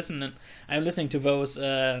awesome. I'm listening to those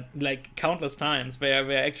like countless times.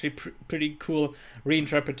 They're actually pretty cool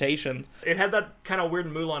reinterpretations. It had that kind of weird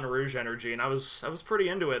Moulin Rouge energy, and I was pretty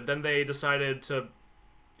into it. Then they decided to,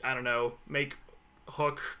 I don't know, make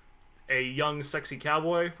Hook a young, sexy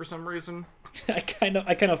cowboy for some reason. I kind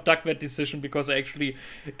of dug that decision because I actually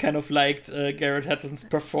kind of liked Garrett Hedlund's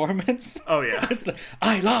performance. Oh yeah, it's like,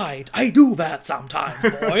 I lied. I do that sometimes,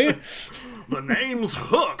 boy. The name's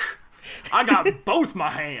Hook. I got both my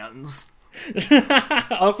hands.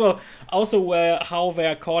 also, how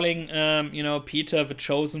they're calling, Peter the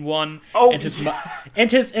Chosen One. Oh, and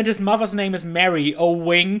his mother's name is Mary. Oh,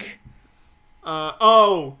 wink.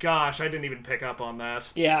 Oh gosh, I didn't even pick up on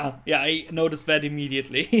that. Yeah, I noticed that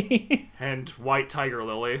immediately. And White Tiger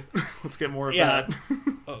Lily. Let's get more of that.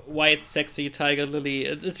 White, sexy Tiger Lily.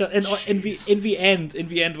 In the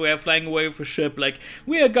end, we're flying away with a ship. Like,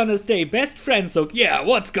 we are gonna stay best friends. So yeah,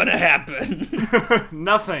 what's gonna happen?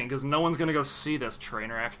 Nothing, because no one's gonna go see this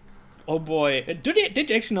train wreck. Oh boy, did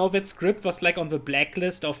you actually know that script was like on the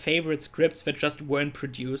blacklist of favorite scripts that just weren't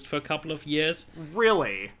produced for a couple of years?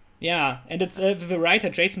 Really? Yeah, and it's the writer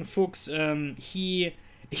Jason Fuchs. He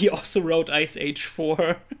also wrote Ice Age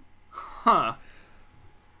 4. Huh.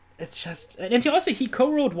 It's just, and he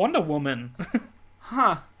co-wrote Wonder Woman.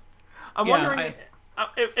 Huh. I'm wondering.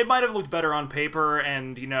 It might have looked better on paper,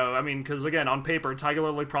 and because again, on paper, Tiger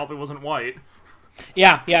Lily probably wasn't white.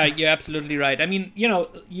 Yeah, you're absolutely right. I mean,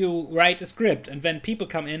 you write a script, and then people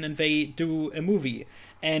come in and they do a movie,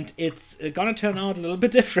 and it's gonna turn out a little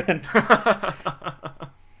bit different.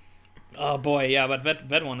 Oh boy, yeah, but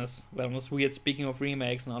that one is weird. Speaking of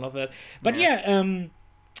remakes and all of that, but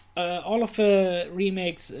all of the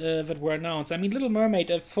remakes that were announced. I mean, Little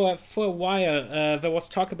Mermaid for a while there was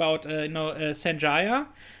talk about Sanjaya,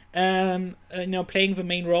 playing the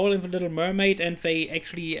main role in the Little Mermaid, and they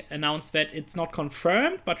actually announced that it's not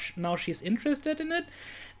confirmed, but now she's interested in it.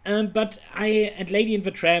 But and Lady and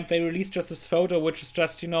the Tramp, they released just this photo, which is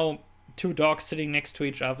just two dogs sitting next to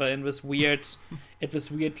each other in this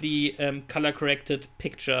weirdly color corrected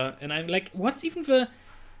picture, and I'm like, what's even the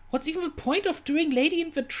point of doing Lady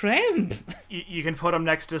and the Tramp? You can put them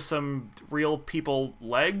next to some real people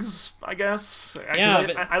legs, I guess.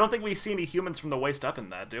 Yeah, I don't think we see any humans from the waist up in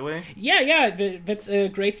that, do we? Yeah, that's a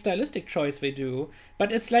great stylistic choice they do.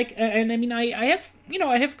 But it's like, and I mean, I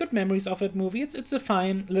have good memories of that movie. It's a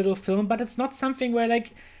fine little film, but it's not something where,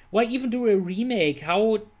 like, why even do a remake?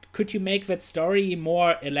 How could you make that story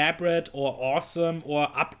more elaborate or awesome or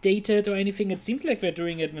updated or anything? It seems like they're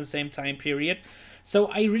doing it in the same time period. So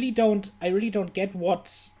I really don't get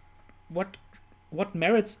what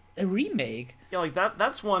merits a remake. Yeah, like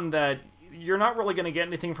that's one that you're not really going to get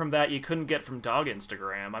anything from that you couldn't get from dog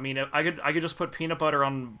Instagram. I mean, I could just put peanut butter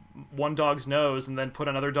on one dog's nose and then put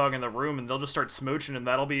another dog in the room and they'll just start smooching and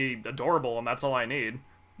that'll be adorable and that's all I need.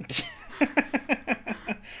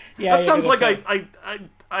 Yeah, that sounds like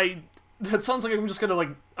that sounds like I'm just gonna like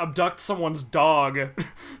abduct someone's dog,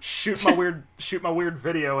 shoot my weird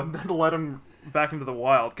video, and then let him back into the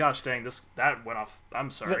wild. Gosh dang, that went off.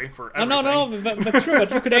 I'm sorry for everything. No, that's true.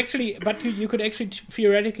 But you could actually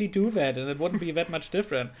theoretically do that, and it wouldn't be that much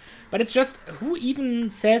different. But it's just, who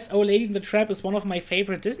even says "Oh, Lady and the Tramp" is one of my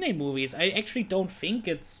favorite Disney movies? I actually don't think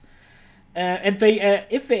it's. And they,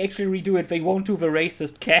 if they actually redo it, they won't do the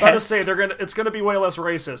racist cast. I was say it's gonna be way less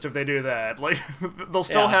racist if they do that. Like they'll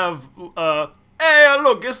still have. Hey,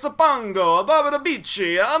 look, it's a Pongo, a Baba da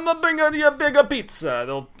Bici. I'm gonna bring you a bigger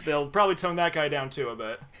pizza. They'll probably tone that guy down too a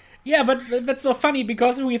bit. Yeah, but that's so funny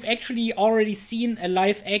because we've actually already seen a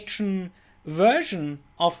live action version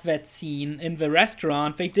of that scene in the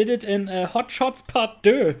restaurant. They did it in Hot Shots Part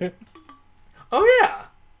 2. Oh yeah.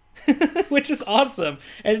 Which is awesome.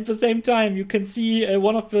 And at the same time, you can see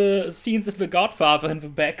one of the scenes of The Godfather in the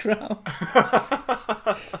background.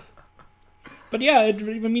 But yeah,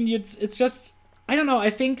 it's just, I don't know.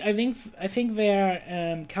 I think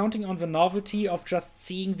they're counting on the novelty of just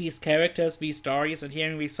seeing these characters, these stories, and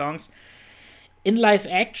hearing these songs in live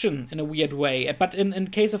action in a weird way. But in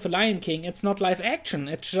case of The Lion King, it's not live action.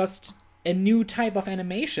 It's just a new type of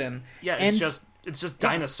animation. Yeah, it's just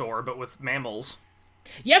dinosaur, but with mammals.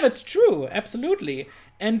 Yeah, that's true. Absolutely.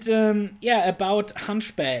 And about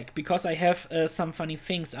Hunchback, because I have some funny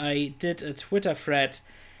things. I did a Twitter thread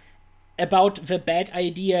about the bad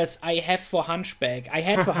ideas I have for Hunchback. I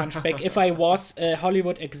had for Hunchback if I was a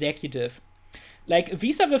Hollywood executive. Like,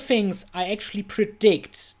 these are the things I actually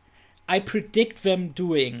predict. I predict them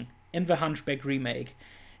doing in the Hunchback remake.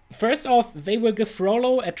 First off, they will give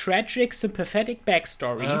Frollo a tragic, sympathetic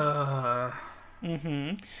backstory.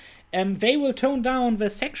 They will tone down the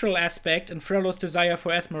sexual aspect and Frollo's desire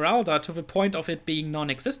for Esmeralda to the point of it being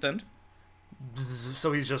non-existent.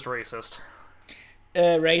 So he's just racist.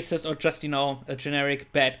 Racist or just, a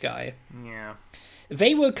generic bad guy. Yeah.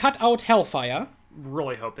 They will cut out Hellfire.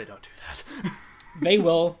 Really hope they don't do that. They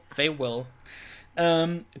will.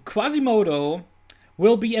 Quasimodo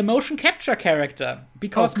will be a motion capture character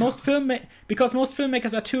because most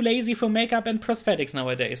filmmakers are too lazy for makeup and prosthetics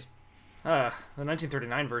nowadays. The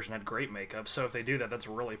 1939 version had great makeup, so if they do that, that's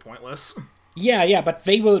really pointless. Yeah, but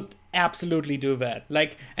they will absolutely do that.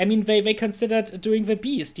 Like, I mean, they considered doing the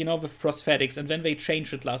Beast, with prosthetics, and then they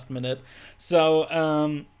changed it last minute.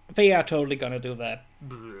 So, they are totally gonna do that.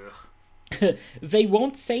 They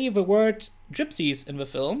won't say the word gypsies in the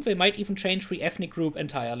film. They might even change the ethnic group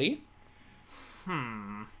entirely.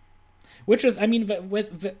 Which is, I mean,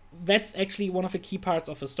 that's actually one of the key parts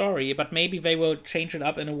of the story, but maybe they will change it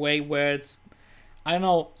up in a way where it's, I don't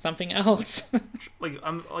know, something else.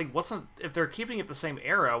 If they're keeping it the same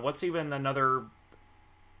era, what's even another,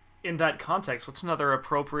 in that context, what's another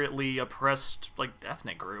appropriately oppressed,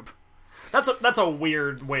 ethnic group? That's a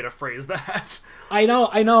weird way to phrase that. I know,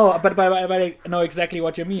 but I know exactly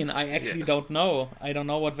what you mean. I actually don't know. I don't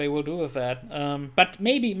know what they will do with that. But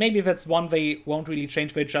maybe that's one they won't really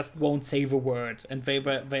change. They just won't say the word, and they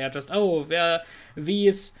are just they're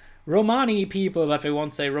these Romani people, but they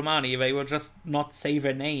won't say Romani. They will just not say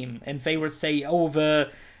their name, and they will say the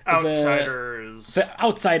outsiders, the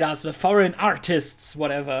outsiders, the foreign artists,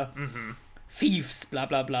 whatever. Mm-hmm. Thieves, blah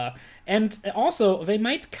blah blah. And also, they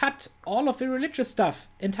might cut all of the religious stuff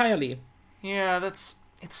entirely. Yeah, it's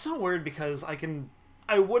so weird because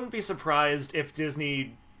I wouldn't be surprised if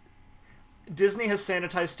Disney has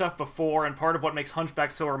sanitized stuff before, and part of what makes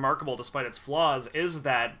Hunchback so remarkable despite its flaws is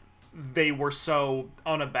that they were so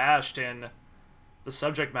unabashed in the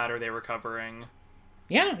subject matter they were covering.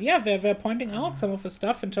 Yeah, they're pointing out some of the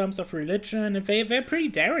stuff in terms of religion, and they're pretty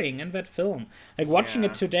daring in that film. Like, watching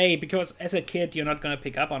it today, because as a kid, you're not going to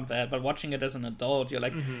pick up on that, but watching it as an adult, you're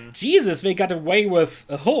like, Jesus, they got away with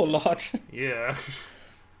a whole lot. Yeah.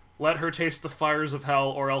 Let her taste the fires of hell,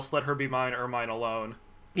 or else let her be mine or mine alone.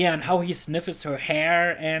 Yeah, and how he sniffs her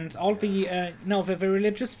hair, and all the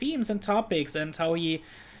religious themes and topics, and how he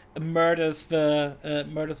murders the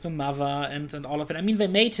mother and all of it. I mean, they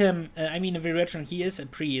made him. In the original, he is a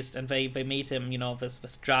priest, and they made him,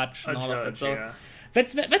 this judge and all of it. So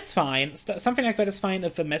that's fine. Something like that is fine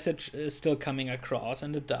if the message is still coming across,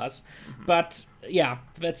 and it does. Mm-hmm. But yeah,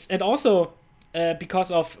 and also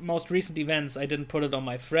because of most recent events, I didn't put it on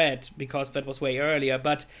my thread because that was way earlier,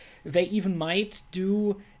 but they even might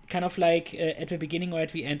do kind of like at the beginning or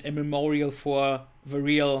at the end a memorial for the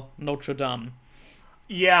real Notre Dame.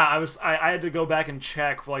 Yeah, I had to go back and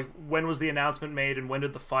check, like, when was the announcement made and when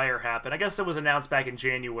did the fire happen. I guess it was announced back in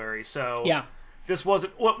January, so... Yeah. This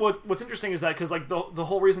wasn't... What's interesting is that, because, like, the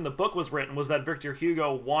whole reason the book was written was that Victor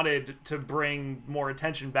Hugo wanted to bring more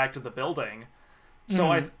attention back to the building.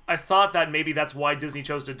 So I thought that maybe that's why Disney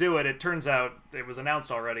chose to do it. It turns out it was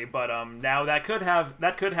announced already, but now that could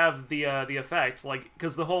have the effect, like,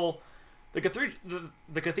 because the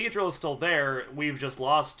cathedral is still there. We've just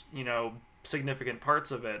lost, significant parts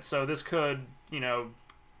of it. So this could,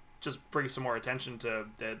 just bring some more attention to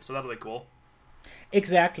it. So that'll be cool.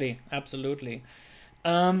 Exactly, absolutely.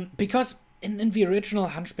 Because in the original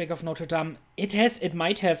Hunchback of Notre Dame, it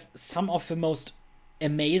might have some of the most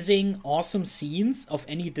amazing, awesome scenes of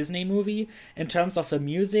any Disney movie in terms of the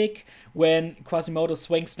music. When Quasimodo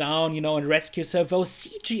swings down, and rescues her, those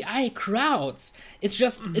CGI crowds. It's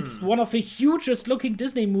just, it's one of the hugest looking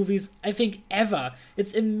Disney movies, I think, ever.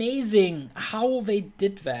 It's amazing how they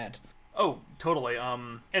did that. Oh, totally.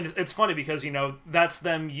 And it's funny because, that's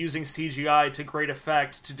them using CGI to great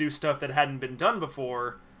effect to do stuff that hadn't been done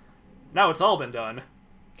before. Now it's all been done.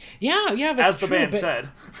 Yeah, that's true. As the band said.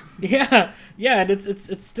 Yeah, and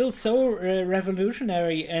it's still so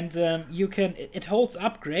revolutionary, and it holds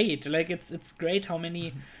up great. Like, it's great how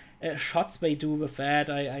many shots they do with that.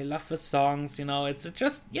 I love the songs, it's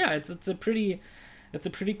a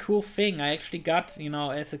pretty cool thing. I actually got,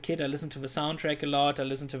 as a kid, I listened to the soundtrack a lot, I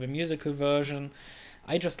listened to the musical version.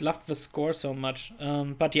 I just loved the score so much.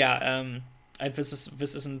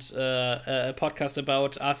 This isn't a podcast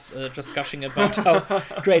about us just gushing about how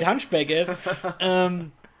great Hunchback is.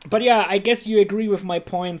 But yeah, I guess you agree with my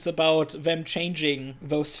points about them changing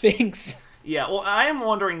those things. Yeah, well, I am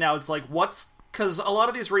wondering now, it's like, because a lot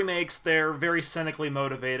of these remakes, they're very cynically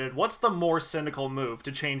motivated. What's the more cynical move?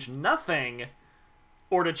 To change nothing,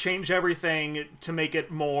 or to change everything to make it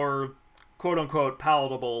more, quote-unquote,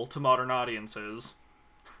 palatable to modern audiences?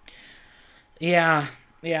 Yeah,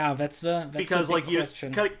 that's the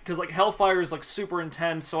question. Because like Hellfire is like super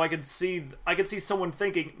intense, so I could see someone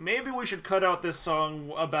thinking maybe we should cut out this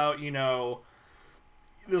song about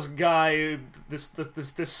this guy, this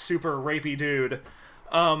super rapey dude.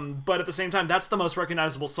 But at the same time, that's the most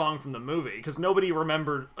recognizable song from the movie because nobody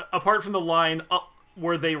remembered apart from the line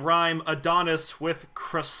where they rhyme Adonis with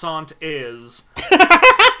croissant is.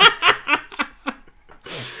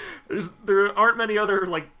 There aren't many other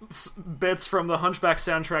bits from the Hunchback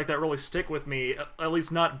soundtrack that really stick with me. At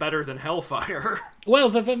least not better than Hellfire. Well,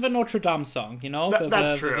 the Notre Dame song,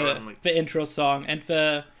 that's true. The intro song and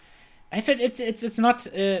I think it's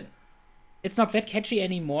not that catchy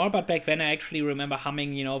anymore. But back then, I actually remember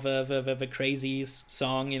humming, the Crazies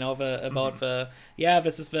song, about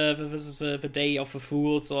this is the Day of the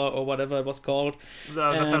Fools or whatever it was called.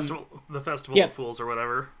 The Festival of Fools or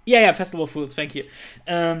whatever. Yeah, Festival of Fools. Thank you.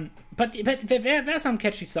 But there are some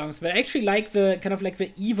catchy songs. But I actually like the kind of like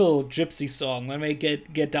the evil gypsy song when they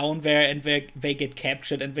get down there and they get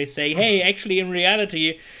captured and they say, "Hey, actually, in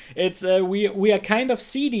reality, it's we are kind of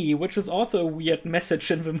seedy," which is also a weird message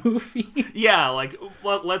in the movie. Yeah, like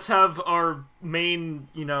let's have our main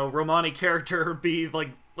Romani character be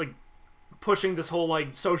like pushing this whole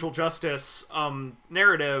social justice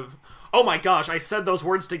narrative. Oh my gosh, I said those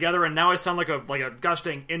words together and now I sound like a gosh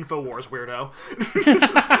dang InfoWars weirdo.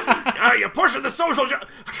 You're pushing the social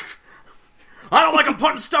I don't like them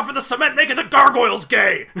putting stuff in the cement making the gargoyles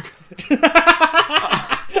gay!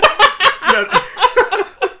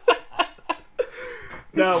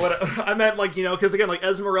 No, what I meant, because again,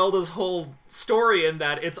 Esmeralda's whole story in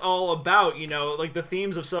that it's all about, the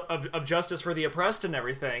themes of justice for the oppressed and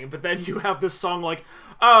everything. But then you have this song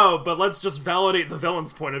but let's just validate the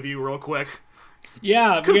villain's point of view real quick.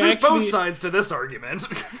 Yeah, because there's both sides to this argument.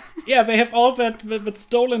 Yeah, they have all that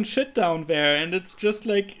stolen shit down there, and it's just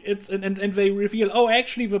and they reveal,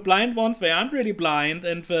 actually the blind ones, they aren't really blind,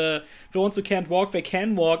 and the ones who can't walk, they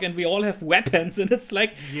can walk, and we all have weapons, and it's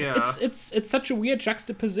it's such a weird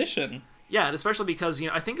juxtaposition. Yeah, and especially because,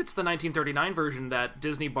 I think it's the 1939 version that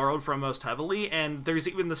Disney borrowed from most heavily, and there's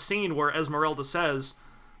even the scene where Esmeralda says,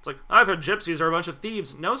 it's like, I've heard gypsies are a bunch of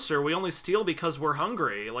thieves. No, sir, we only steal because we're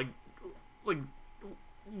hungry.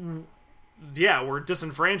 Yeah, we're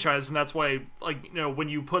disenfranchised, and that's why, when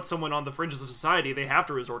you put someone on the fringes of society, they have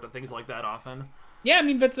to resort to things like that often. Yeah, I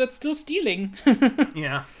mean, that's still stealing.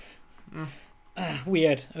 Yeah.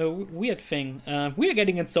 Weird. Weird thing. We are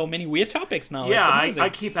getting in so many weird topics now. Yeah, I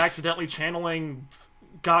keep accidentally channeling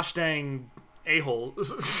gosh dang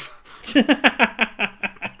a-holes.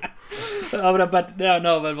 But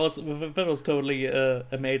no, that was totally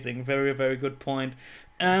amazing. Very, very good point.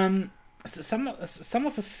 Some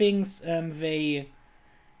of the things I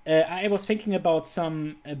was thinking about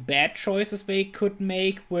some bad choices they could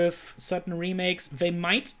make with certain remakes. They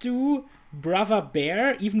might do Brother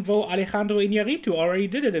Bear, even though Alejandro Iñárritu already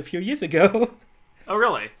did it a few years ago. Oh,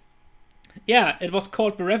 really? Yeah, it was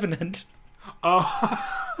called The Revenant. Oh.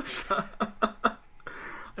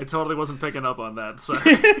 I totally wasn't picking up on that, so...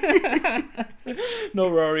 No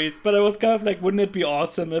worries. But I was kind of like, wouldn't it be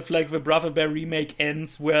awesome if like the Brother Bear remake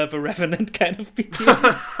ends where The Revenant kind of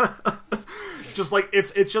begins? Just like,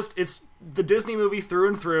 it's the Disney movie through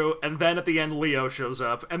and through, and then at the end Leo shows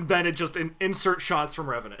up, and then it just insert shots from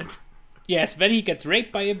Revenant. Yes, then he gets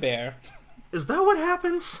raped by a bear. Is that what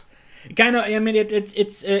happens? Kind of. I mean,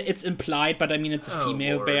 it's implied, but I mean, it's a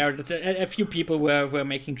female Lord. bear. A few people were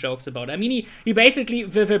making jokes about it. I mean, he basically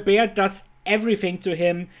the bear does everything to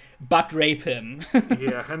him but rape him.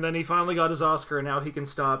 Yeah, and then he finally got his Oscar, and now he can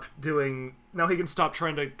stop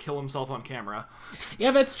trying to kill himself on camera.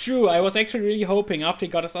 Yeah, that's true. I was actually really hoping after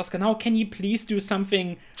he got his Oscar, now can he please do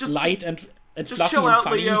something light and just fluffy chill and out,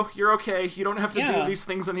 funny? Leo. You're okay. You don't have to Yeah. do these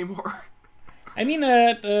things anymore. I mean,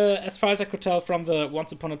 as far as I could tell from the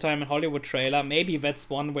Once Upon a Time in Hollywood trailer, maybe that's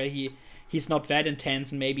one where he's not that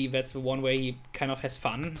intense, and maybe that's the one where he kind of has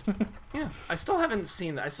fun. Yeah, I still haven't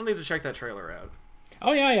seen that. I still need to check that trailer out.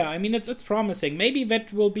 Oh yeah. I mean, it's promising. Maybe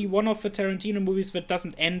that will be one of the Tarantino movies that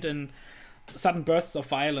doesn't end in sudden bursts of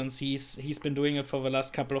violence. He's been doing it for the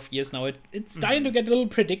last couple of years now. It's starting to get a little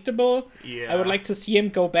predictable. Yeah. I would like to see him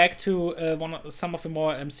go back to some of the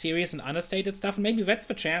more serious and understated stuff, and maybe that's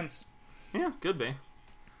the chance. Yeah, could be.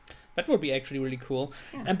 That would be actually really cool.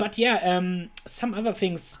 But some other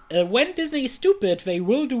things. When Disney is stupid, they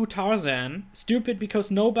will do Tarzan. Stupid because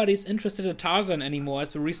nobody's interested in Tarzan anymore,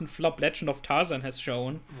 as the recent flop Legend of Tarzan has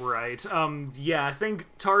shown. Right. Yeah, I think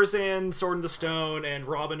Tarzan, Sword in the Stone, and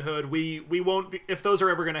Robin Hood, we won't be... If those are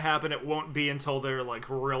ever going to happen, it won't be until they're, like,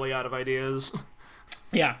 really out of ideas.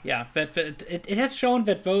 Yeah. It has shown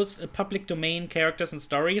that those public domain characters and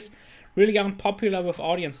stories really aren't popular with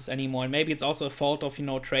audiences anymore, and maybe it's also a fault of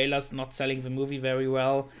trailers not selling the movie very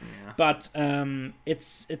well. Yeah. But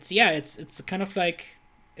it's kind of like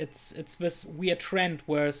it's this weird trend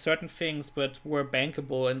where certain things that were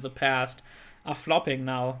bankable in the past are flopping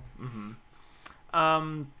now.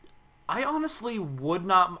 I honestly would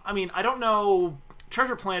not... I mean, I don't know...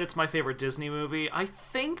 Treasure Planet's my favorite Disney movie. I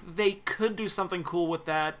think they could do something cool with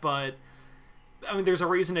that, but... I mean, there's a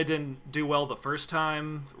reason it didn't do well the first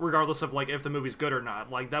time, regardless of, like, if the movie's good or not.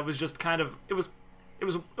 Like, that was just kind of... It was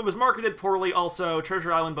marketed poorly, also.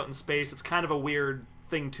 Treasure Island, but in space. It's kind of a weird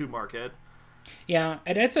thing to market. Yeah,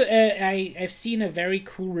 and that's I've seen a very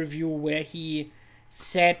cool review where he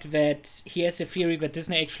said that he has a theory that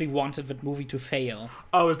Disney actually wanted that movie to fail.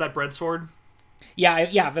 Oh, is that Bread Sword?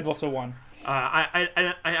 Yeah, that was the one. I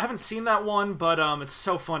haven't seen that one, but it's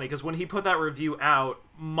so funny because when he put that review out,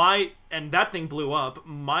 and that thing blew up.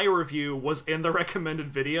 My review was in the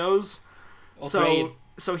recommended videos. Oh, great.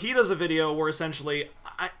 So he does a video where essentially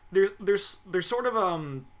there's sort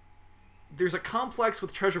of there's a complex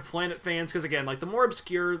with Treasure Planet fans because again, like the more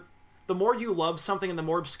you love something and the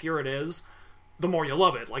more obscure it is, the more you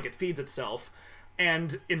love it. Like it feeds itself.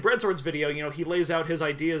 And in Breadsword's video, he lays out his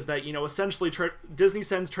ideas that, essentially Disney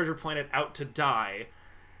sends Treasure Planet out to die.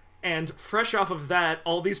 And fresh off of that,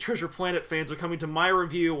 all these Treasure Planet fans are coming to my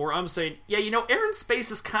review where I'm saying, yeah, Air and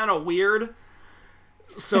Space is kind of weird.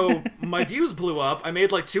 So my views blew up. I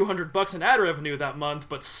made like $200 in ad revenue that month,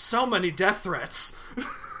 but so many death threats.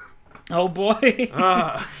 Oh boy.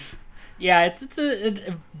 Yeah,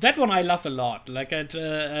 that one I love a lot. Like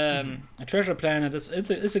Treasure Planet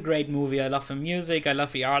is a great movie. I love the music. I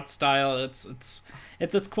love the art style. It's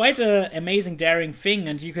quite an amazing, daring thing,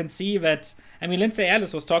 and you can see that. I mean, Lindsay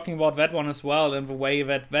Ellis was talking about that one as well, in the way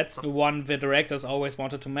that that's the one the directors always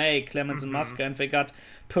wanted to make, Clements and Musker, and they got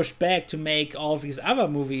pushed back to make all these other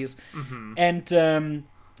movies. And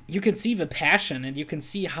you can see the passion, and you can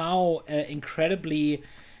see how incredibly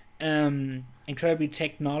technology,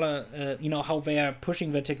 how they are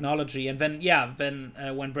pushing the technology. And then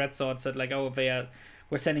when Brett Sword said like, oh,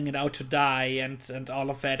 we're sending it out to die and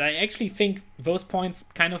all of that, I actually think those points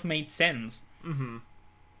kind of made sense.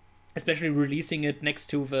 Especially releasing it next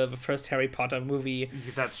to the first Harry Potter movie.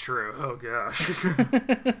 That's true. Oh gosh.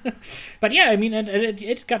 But yeah, I mean,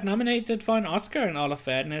 it got nominated for an Oscar and all of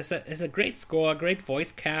that, and it's a great score, great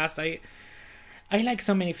voice cast. I like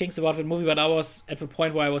so many things about the movie, but I was at the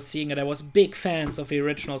point where I was seeing it, I was big fans of the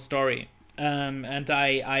original story. And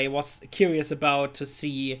I was curious to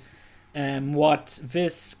see what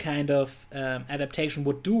this kind of adaptation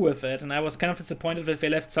would do with it, and I was kind of disappointed that they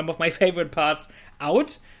left some of my favorite parts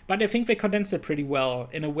out, but I think they condensed it pretty well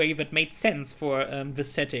in a way that made sense for the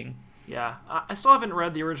setting. Yeah, I still haven't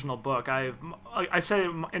read the original book. I said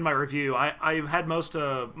it in my review. I've had most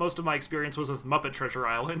of my experience was with Muppet Treasure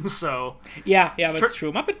Island, so yeah, that's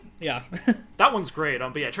true. Muppet, yeah, that one's great.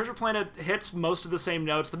 But yeah, Treasure Planet hits most of the same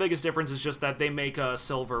notes. The biggest difference is just that they make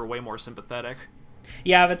Silver way more sympathetic.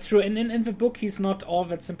 Yeah, that's true. And in the book, he's not all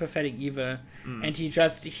that sympathetic either, and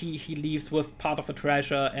he leaves with part of the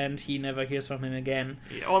treasure, and he never hears from him again.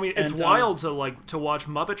 Yeah, well, I mean, it's wild to watch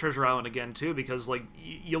Muppet Treasure Island again too, because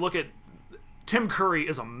you look at Tim Curry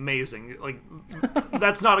is amazing.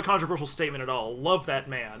 That's not a controversial statement at all. Love that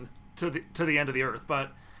man to the end of the earth.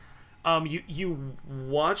 But you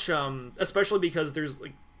watch especially because there's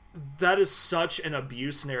that is such an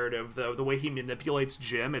abuse narrative, though. The way he manipulates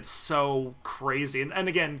Jim, it's so crazy. And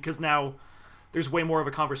again, because now there's way more of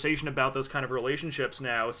a conversation about those kind of relationships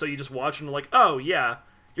now. So you just watch and oh yeah,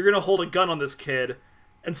 you're gonna hold a gun on this kid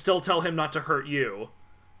and still tell him not to hurt you.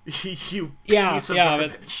 You piece of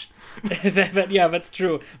garbage. That's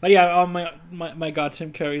true. But yeah, oh my god,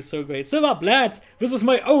 Tim Curry is so great. Silver Bloods, this is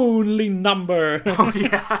my only number. Oh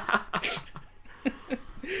yeah.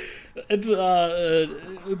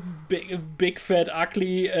 Big fat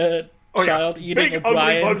ugly child eating big,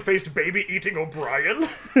 O'Brien. Ugly bug-faced baby eating O'Brien.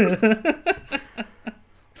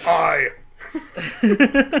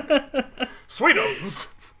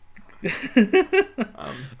 Sweetums.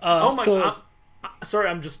 Oh my god. Sorry,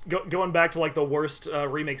 I'm just going back to the worst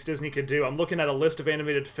remakes Disney could do. I'm looking at a list of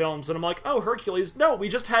animated films, and I'm like, oh, Hercules. No, we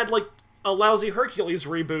just had a lousy Hercules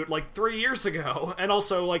reboot 3 years ago, and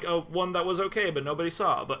also one that was okay but nobody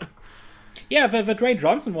saw. But yeah, the Dwayne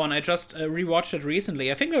Johnson one, I just rewatched it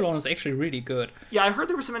recently. I think that one is actually really good. Yeah, I heard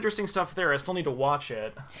there was some interesting stuff there. I still need to watch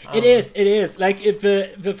it. It is.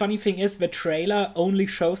 The funny thing is, the trailer only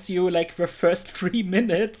shows you the first 3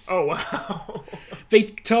 minutes. Oh wow.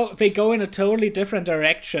 They go in a totally different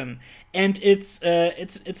direction. And it's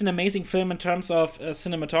an amazing film in terms of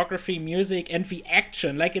cinematography, music, and the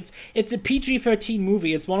action. It's a PG-13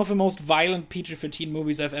 movie. It's one of the most violent PG-13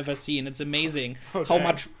 movies I've ever seen. It's amazing how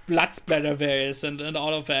much blood splatter there is and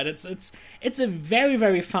all of that. It's a very,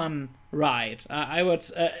 very fun ride. I would.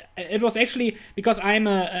 It was actually because I'm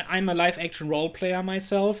a live action role player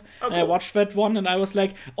myself. Oh, cool. And I watched that one and I was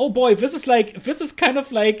like, oh boy, this is kind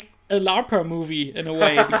of like a LARPer movie in a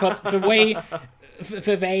way, because the way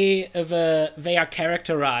they are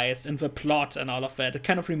characterized and the plot and all of that, it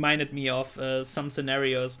kind of reminded me of some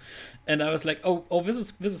scenarios, and I was like, oh,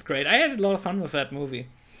 this is great. I had a lot of fun with that movie.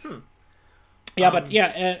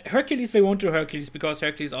 Hercules, they won't do Hercules because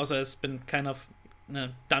Hercules also has been kind of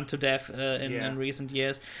done to death in recent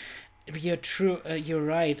years. You're true. You're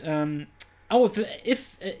right.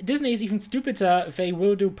 If Disney is even stupider, they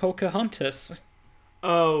will do Pocahontas.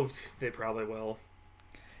 Oh, they probably will.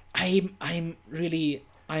 I'm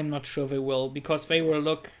not sure they will, because they will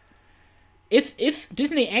look. If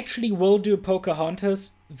Disney actually will do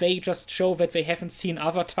Pocahontas, they just show that they haven't seen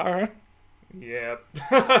Avatar. Yep.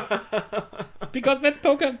 Because that's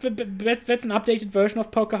an updated version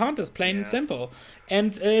of Pocahontas, plain and simple.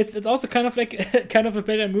 And it's also kind of a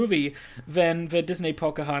better movie than the Disney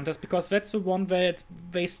Pocahontas, because that's the one where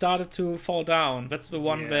they started to fall down. That's the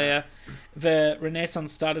one where the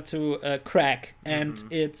Renaissance started to crack, and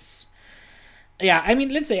it's. Yeah, I mean,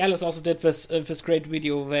 Lindsay Ellis also did this great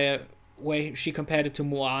video where she compared it to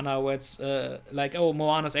Moana, where it's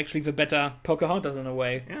Moana's actually the better Pocahontas in a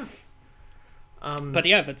way. Yeah. But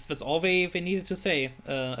yeah, that's all they needed to say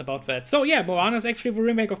about that. So yeah, Moana's actually the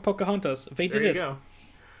remake of Pocahontas. They did it. There you go.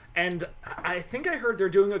 And I think I heard they're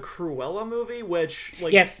doing a Cruella movie, which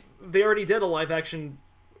yes, they already did a live action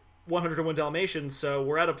 101 Dalmatians, so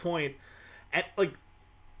we're at a point at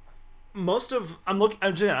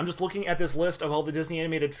I'm just looking at this list of all the Disney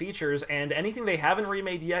animated features, and anything they haven't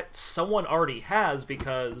remade yet, someone already has,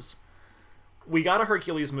 because we got a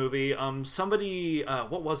Hercules movie. Somebody,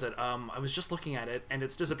 what was it? I was just looking at it, and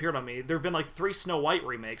it's disappeared on me. There have been 3 Snow White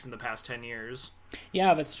remakes in the past 10 years.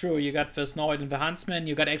 Yeah, that's true. You got the Snow White and the Huntsman.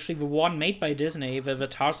 You got actually the one made by Disney, the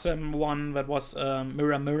Tarsem one that was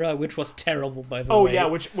Mirror Mirror, which was terrible, by the way. Oh yeah,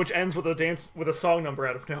 which ends with a song number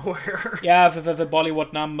out of nowhere. Yeah, the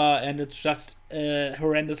Bollywood number, and it's just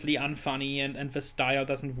horrendously unfunny, and the style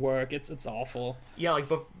doesn't work. It's awful. Yeah,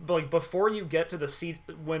 before you get to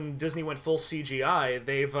when Disney went full CGI,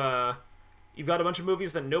 You've got a bunch of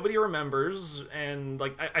movies that nobody remembers, and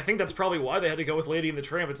like I think that's probably why they had to go with Lady and the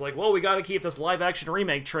Tramp. It's like, well, we got to keep this live-action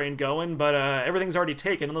remake train going, but everything's already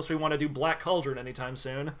taken unless we want to do Black Cauldron anytime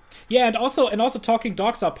soon. Yeah, and also talking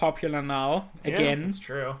dogs are popular now again. Yeah, that's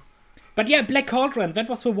true. But yeah, Black Cauldron, that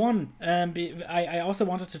was the one I also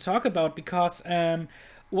wanted to talk about, because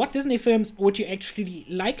what Disney films would you actually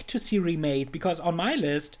like to see remade? Because on my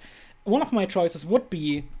list, one of my choices would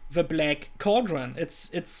be the Black Cauldron.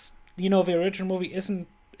 It's the original movie isn't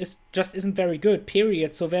very good,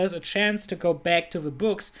 period. So there's a chance to go back to the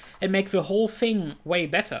books and make the whole thing way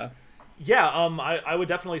better. Yeah, I would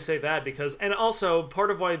definitely say that, because, and also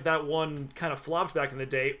part of why that one kind of flopped back in the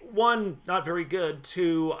day, one, not very good,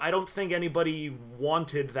 two, I don't think anybody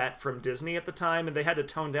wanted that from Disney at the time, and they had to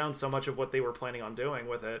tone down so much of what they were planning on doing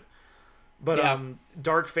with it. But yeah.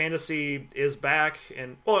 Dark Fantasy is back,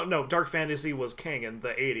 and Dark Fantasy was king in the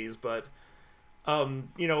 80s, but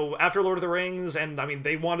after Lord of the Rings, and I mean,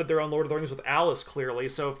 they wanted their own Lord of the Rings with Alice, clearly,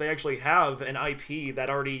 so if they actually have an IP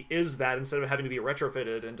that already is that, instead of having to be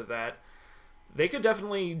retrofitted into that, they could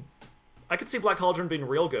definitely, I could see Black Cauldron being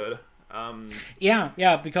real good.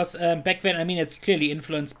 Yeah, because back then, I mean, it's clearly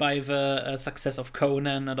influenced by the success of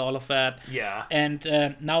Conan and all of that. Yeah.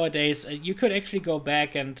 And nowadays, you could actually go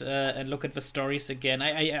back and look at the stories again.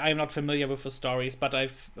 I'm not familiar with the stories, but I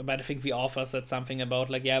think the author said something about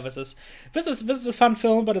like, yeah, this is a fun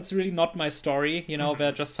film, but it's really not my story. There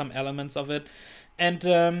are just some elements of it,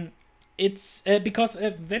 and it's because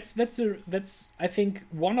that's I think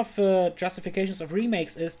one of the justifications of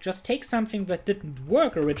remakes is just take something that didn't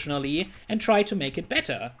work originally and try to make it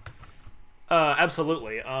better.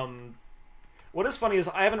 Absolutely. What is funny is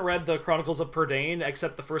I haven't read the Chronicles of Prydain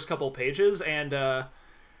except the first couple pages, and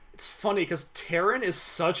it's funny because Taran is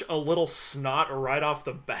such a little snot right off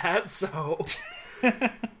the bat, so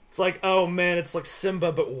it's like, oh man, it's like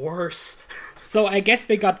Simba but worse. So I guess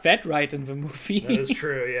they got that right in the movie. That is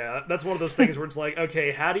true, yeah. That's one of those things where it's like,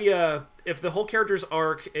 okay, how do you... If the whole character's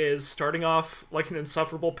arc is starting off like an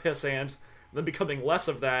insufferable pissant, then becoming less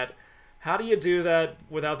of that, how do you do that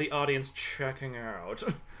without the audience checking out?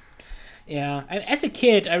 Yeah, as a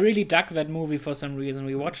kid, I really dug that movie for some reason.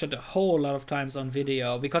 We watched it a whole lot of times on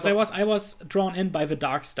video, because I was drawn in by the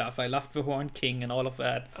dark stuff. I loved the Horned King and all of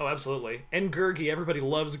that. Oh, absolutely. And Gurgi, everybody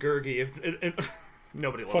loves Gurgi.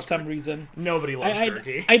 Nobody loves for some Gurgi. reason. Nobody loves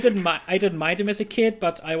Gurgi. I didn't mind him as a kid,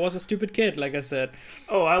 but I was a stupid kid, like I said.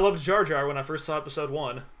 Oh, I loved Jar Jar when I first saw episode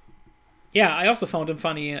 1. Yeah, I also found him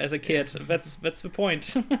funny as a kid. That's the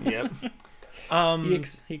point. Yep.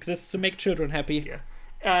 He exists to make children happy. Yeah.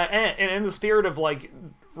 And in the spirit of like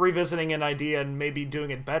revisiting an idea and maybe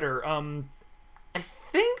doing it better, I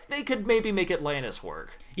think they could maybe make Atlantis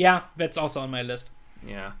work. Yeah, that's also on my list.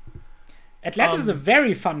 Yeah. Atlantis is a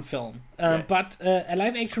very fun film, yeah. but a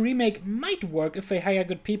live-action remake might work if they hire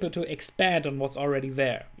good people to expand on what's already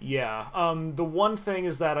there. Yeah. The one thing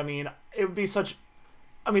is that, I mean, it would be such...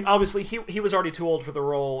 I mean, obviously, he was already too old for the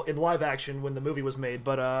role in live action when the movie was made,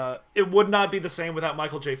 but it would not be the same without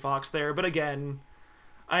Michael J. Fox there. But again,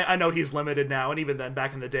 I know he's limited now, and even then,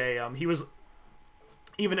 back in the day, he was...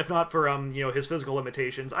 Even if not for his physical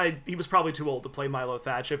limitations, he was probably too old to play Milo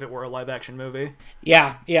Thatch if it were a live action movie.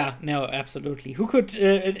 Yeah, no, absolutely. Who could?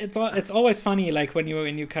 It's always funny, like when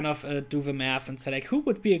you kind of do the math and say like, who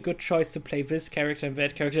would be a good choice to play this character and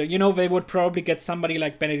that character? They would probably get somebody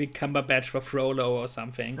like Benedict Cumberbatch for Frollo or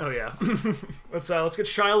something. Oh yeah, let's get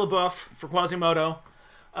Shia LaBeouf for Quasimodo.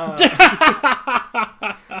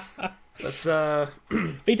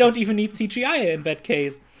 They don't even need CGI in that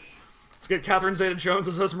case. Let's get Catherine Zeta-Jones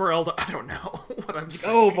as Esmeralda. I don't know what I'm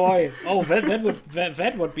saying. Oh boy! Oh,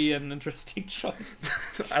 that would be an interesting choice.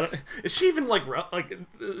 Is she even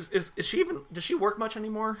is she even? Does she work much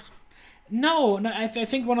anymore? No. I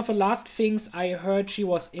think one of the last things I heard she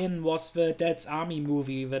was in was the Dad's Army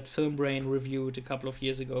movie that Film Brain reviewed a couple of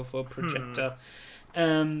years ago for Projector.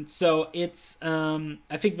 So it's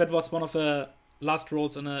I think that was one of the last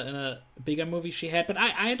roles in a bigger movie she had. But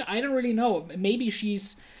I don't really know. Maybe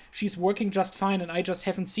she's working just fine, and I just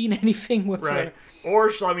haven't seen anything with her.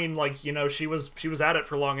 Or I mean, she was at it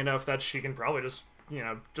for long enough that she can probably just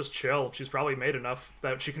chill. She's probably made enough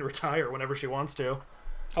that she can retire whenever she wants to.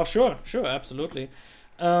 Oh, sure, absolutely.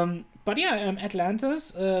 But yeah,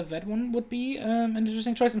 Atlantis, that one would be an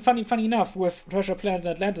interesting choice. And funny enough, with Treasure Planet and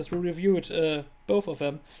Atlantis, we reviewed both of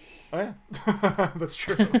them. Oh yeah, that's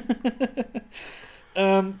true.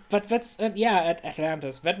 But that's at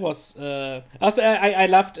Atlantis. That was also I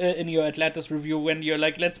loved in your Atlantis review when you're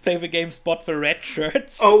like, let's play the game Spot the Red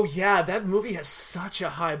Shirts. Oh yeah, that movie has such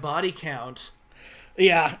a high body count.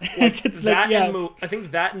 Yeah, it's I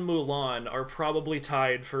think that and Mulan are probably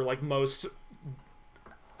tied for like most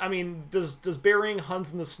I mean, does burying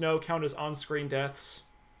Huns in the snow count as on-screen deaths?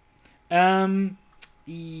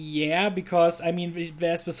 Yeah, because I mean,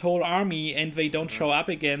 there's this whole army, and they don't show up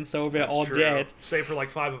again, so they're all True. dead. Save for like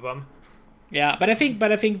 5 of them. Yeah, but I think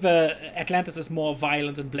the Atlantis is more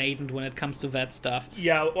violent and blatant when it comes to that stuff.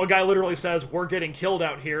 Yeah, a guy literally says, "We're getting killed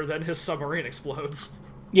out here," then his submarine explodes.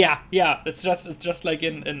 Yeah, it's just like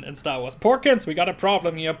in Star Wars. Porkins, we got a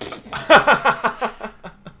problem here.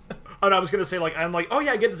 Oh, no, I was gonna say, like, I'm like, oh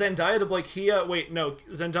yeah, get Zendaya to play Kia. Wait, no,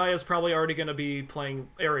 Zendaya's probably already gonna be playing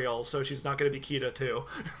Ariel, so she's not gonna be Kita too.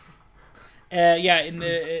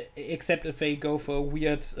 Except if they go for a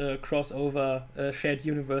weird crossover shared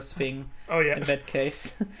universe thing. Oh yeah. In that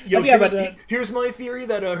case. Yo, here's my theory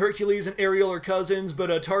that Hercules and Ariel are cousins,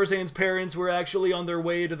 but Tarzan's parents were actually on their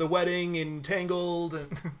way to the wedding in Tangled.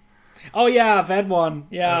 And oh yeah, that one.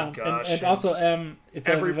 Yeah, oh, gosh, and also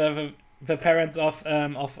the parents of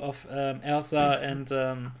Elsa and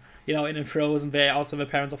in Frozen, they're also the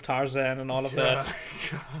parents of Tarzan and all of that.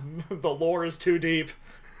 The lore is too deep.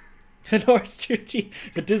 The lore is too deep.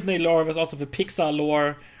 The Disney lore was also the Pixar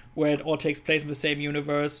lore, where it all takes place in the same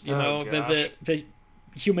universe. The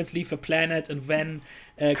humans leave the planet, and then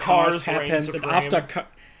Cars happens, and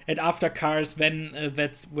after Cars, then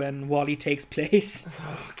that's when WALL-E takes place.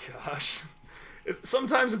 Oh gosh,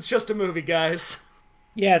 sometimes it's just a movie, guys.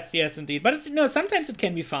 Yes, indeed. But sometimes it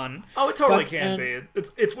can be fun. Oh, it totally can be.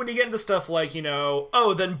 It's when you get into stuff like,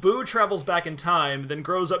 then Boo travels back in time, then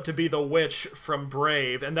grows up to be the witch from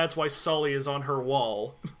Brave, and that's why Sully is on her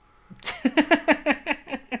wall.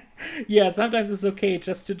 Yeah, sometimes it's okay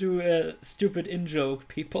just to do a stupid in-joke,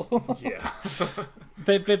 people. Yeah.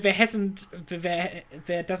 There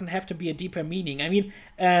doesn't have to be a deeper meaning. I mean,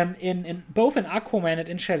 in both in Aquaman and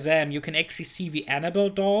in Shazam, you can actually see the Annabelle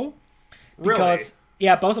doll. Because... Really?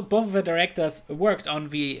 Yeah, both of the directors worked on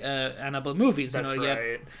the Annabelle movies. That's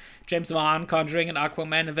right. James Wan, Conjuring, and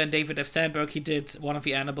Aquaman, and then David F. Sandberg, he did one of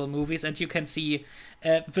the Annabelle movies, and you can see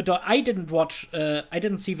the doll. I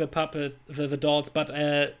didn't see the puppet, the dolls, but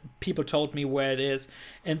people told me where it is,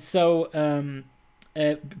 and so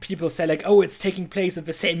people say like, "Oh, it's taking place in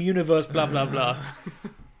the same universe," blah blah blah.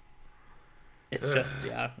 It's just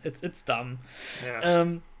it's dumb.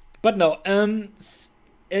 Yeah. But no.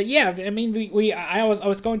 I mean, I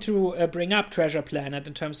was going to bring up Treasure Planet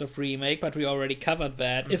in terms of remake, but we already covered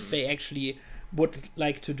that. If they actually would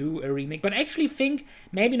like to do a remake, but I actually think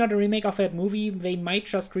maybe not a remake of that movie. They might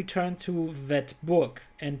just return to that book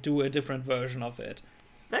and do a different version of it.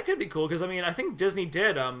 That could be cool because I mean, I think Disney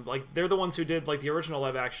did they're the ones who did like the original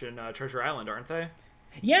live action Treasure Island, aren't they?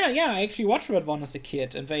 Yeah, I actually watched that one as a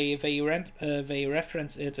kid, and they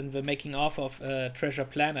reference it in the making of Treasure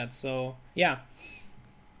Planet. So yeah.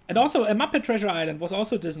 And also, a Muppet Treasure Island was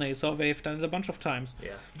also Disney, so they've done it a bunch of times.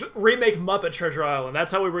 Yeah. Remake Muppet Treasure Island.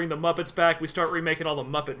 That's how we bring the Muppets back. We start remaking all the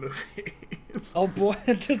Muppet movies. Oh boy,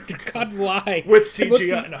 God, why? With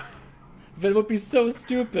CGI. That would be so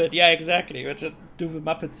stupid. Yeah, exactly. We should do the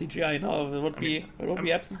Muppet CGI now. It would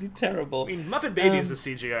be absolutely terrible. I mean, Muppet Baby is the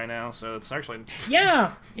CGI now, so it's actually...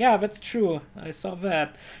 Yeah, that's true. I saw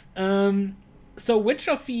that. So which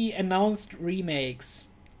of the announced remakes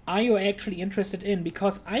are you actually interested in?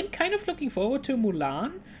 Because I'm kind of looking forward to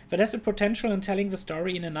Mulan, that has the potential in telling the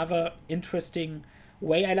story in another interesting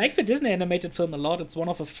way. I like the Disney animated film a lot. It's one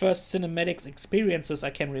of the first cinematic experiences I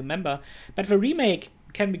can remember. But the remake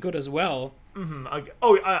can be good as well. Mm-hmm.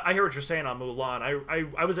 I hear what you're saying on Mulan.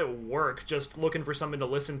 I was at work just looking for something to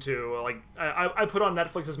listen to. Like I put on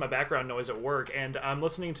Netflix as my background noise at work, and I'm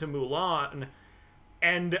listening to Mulan,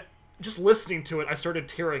 and just listening to it, I started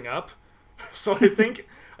tearing up. So I think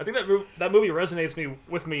that movie resonates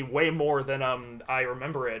with me way more than I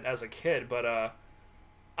remember it as a kid. But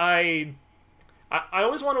I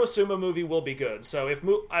always want to assume a movie will be good. So if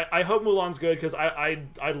I hope Mulan's good because I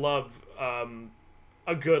love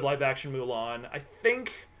a good live action Mulan. I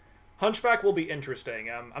think Hunchback will be interesting.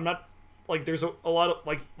 I'm not like there's a lot of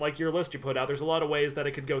like your list you put out. There's a lot of ways that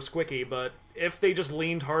it could go squicky, but if they just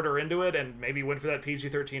leaned harder into it and maybe went for that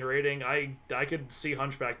PG-13 rating, I could see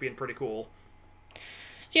Hunchback being pretty cool.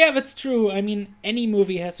 Yeah, that's true. I mean, any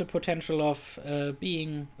movie has the potential of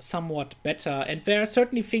being somewhat better, and there are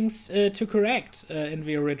certainly things to correct in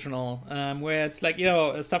the original, where it's like,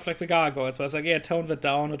 stuff like the gargoyles, where it's like, tone that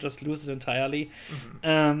down or just lose it entirely.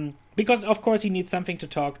 Mm-hmm. Because, of course, he needs something to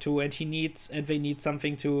talk to, and they need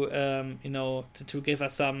something to, to give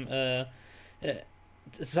us some...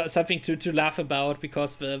 something to laugh about,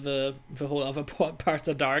 because the whole other parts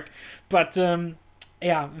are dark. But...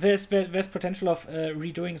 there's potential of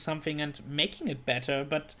redoing something and making it better,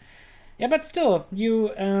 but Yeah, but still,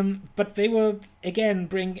 but they would again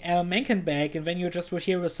bring Al Menken back, and then you just would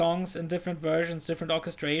hear the songs in different versions, different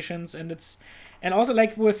orchestrations, and also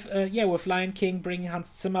like with Lion King bringing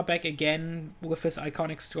Hans Zimmer back again with his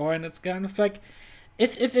iconic score, and it's kind of like,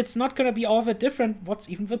 if it's not gonna be all that different, what's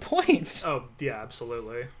even the point? Oh yeah,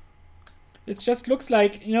 absolutely. It just looks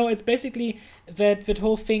like, it's basically that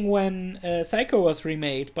whole thing when Psycho was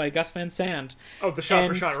remade by Gus Van Sant. Oh, the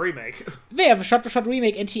shot-for-shot remake. Yeah, the shot-for-shot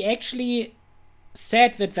remake, and he actually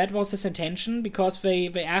said that was his intention, because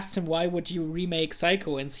they asked him, why would you remake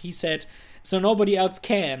Psycho? And he said, so nobody else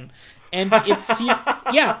can. And it's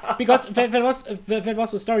because that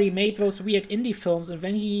was the story. He made those weird indie films, and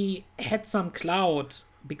then he had some clout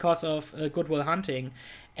because of Good Will Hunting.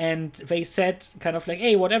 And they said kind of like,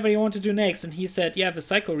 hey, whatever you want to do next. And he said, yeah, the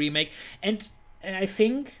Psycho remake. And I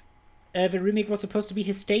think the remake was supposed to be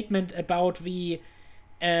his statement about the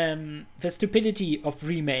stupidity of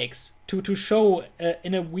remakes. To show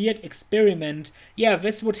in a weird experiment,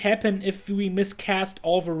 this would happen if we miscast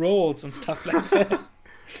all the roles and stuff like that.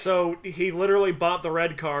 So he literally bought the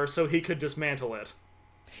red car so he could dismantle it.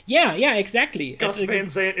 Yeah, exactly. Gus Van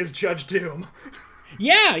Sant is Judge Doom.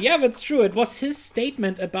 Yeah, that's true. It was his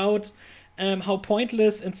statement about how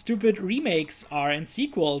pointless and stupid remakes are and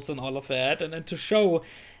sequels and all of that, and to show,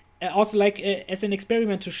 also like as an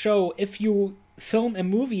experiment to show if you film a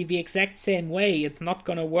movie the exact same way, it's not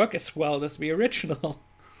gonna work as well as the original.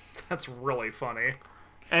 That's really funny.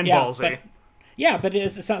 And ballsy. But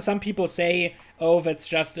some people say, oh, that's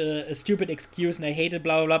just a stupid excuse and I hate it,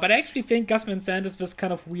 blah, blah, blah. But I actually think Gus Van Sant is this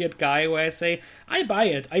kind of weird guy where I say, I buy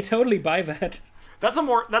it. I totally buy that. That's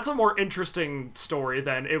a more interesting story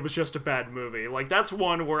than it was just a bad movie. Like, that's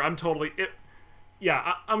one where I'm totally...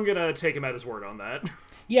 I'm gonna take him at his word on that.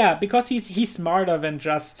 Yeah, because he's smarter than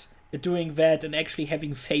just doing that and actually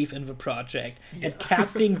having faith in the project. Yeah. And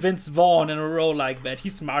casting Vince Vaughn in a role like that.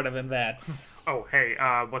 He's smarter than that. Oh, hey,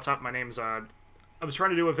 what's up? My name's... I was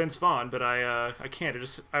trying to do a Vince Vaughn, but I can't.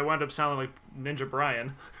 I wound up sounding like Ninja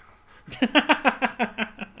Brian.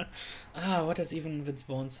 What does even Vince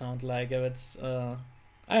Vaughn sound like? It's I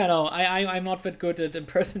don't know. I'm not that good at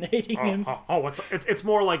impersonating him. It's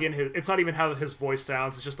more like in his. It's not even how his voice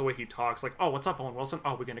sounds. It's just the way he talks. Like, what's up, Owen Wilson?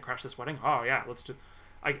 Oh, we're gonna crash this wedding. Oh yeah, let's do.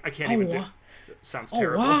 I can't even do. It sounds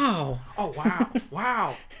terrible. Wow. Oh wow,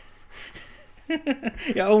 wow.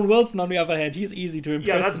 Yeah, Owen Wilson on the other hand, he's easy to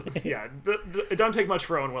impersonate. It don't take much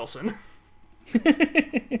for Owen Wilson.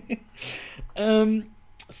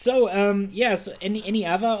 So any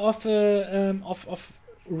other of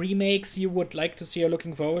remakes you would like to see or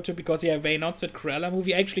looking forward to? Because they announced that Cruella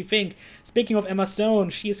movie. I actually think, speaking of Emma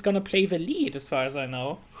Stone, she is gonna play the lead, as far as I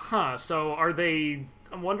know. So are they?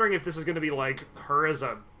 I'm wondering if this is gonna be like her as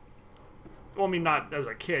a. Well, I mean, not as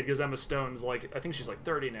a kid, because Emma Stone's I think she's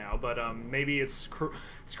 30 now, but maybe it's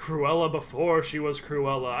Cruella before she was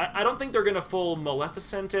Cruella. I don't think they're gonna full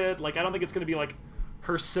Maleficent it. I don't think it's gonna be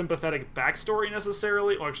her sympathetic backstory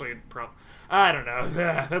necessarily. Well, actually, I don't know.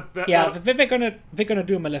 They're gonna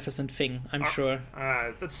do a Maleficent thing, I'm sure.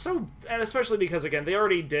 That's so, and especially because again, they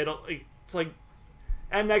already did. It's like,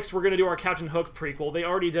 and next we're gonna do our Captain Hook prequel. They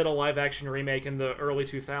already did a live action remake in the early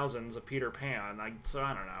 2000s of Peter Pan. So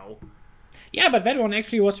I don't know. Yeah, but that one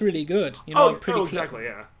actually was really good. Exactly,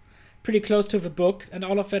 yeah. Pretty close to the book and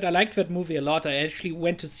all of that. I liked that movie a lot. I actually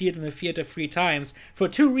went to see it in the theater 3 times for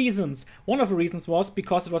 2 reasons. One of the reasons was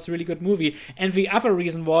because it was a really good movie, and the other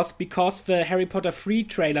reason was because the Harry Potter 3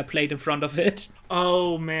 trailer played in front of it.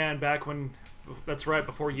 Oh man, back when... That's right,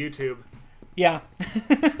 before YouTube. Yeah.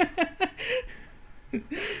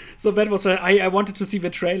 So that was I wanted to see the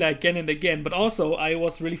trailer again and again, but also I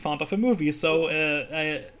was really fond of the movie,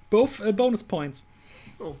 so both bonus points.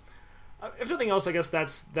 Cool. If nothing else, I guess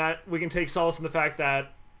that we can take solace in the fact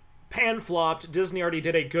that Pan flopped. Disney already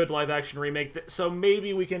did a good live-action remake, so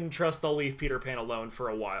maybe we can trust they'll leave Peter Pan alone for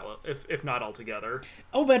a while, if not altogether.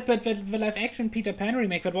 Oh, but the live-action Peter Pan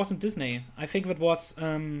remake, that wasn't Disney. I think that was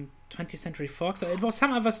 20th Century Fox. It was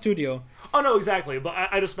some other studio. Oh, no, exactly. But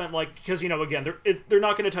I just meant, because, again, they're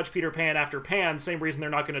not going to touch Peter Pan after Pan, same reason they're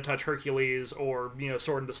not going to touch Hercules or,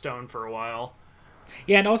 Sword in the Stone for a while.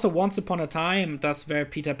 Yeah, and also Once Upon a Time does their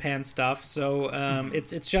Peter Pan stuff, so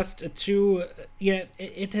it's just too...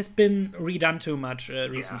 it has been redone too much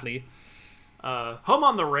recently. Yeah. Home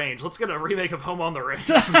on the Range. Let's get a remake of Home on the Range.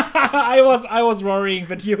 I was worrying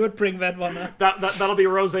that you would bring that one up. That'll be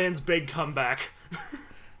Roseanne's big comeback.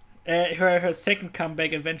 Her second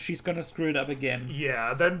comeback, and then she's gonna screw it up again.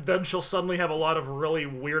 Yeah, then she'll suddenly have a lot of really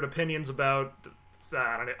weird opinions about...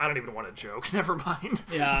 I don't even want to joke. Never mind.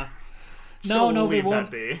 Yeah. No, they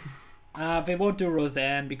won't. They won't do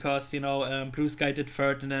Roseanne because, Blue Sky did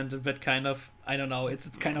Ferdinand, and that kind of, I don't know, it's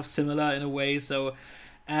kind of similar in a way, so,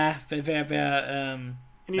 And it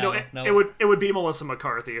would be Melissa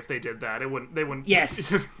McCarthy if they did that. They wouldn't.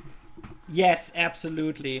 Yes. Yes,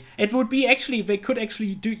 absolutely. It would be actually, they could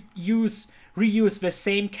actually reuse the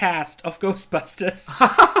same cast of Ghostbusters.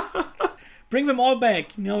 Bring them all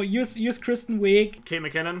back. Use Kristen Wiig, Kate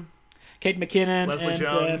McKinnon, Leslie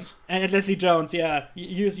Jones, and Leslie Jones. Yeah,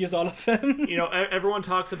 use all of them. Everyone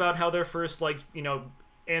talks about how their first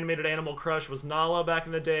animated animal crush was Nala back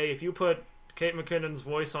in the day. If you put Kate McKinnon's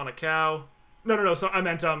voice on a cow, no. So I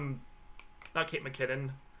meant not Kate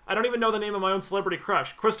McKinnon. I don't even know the name of my own celebrity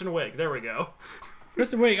crush. Kristen Wiig. There we go.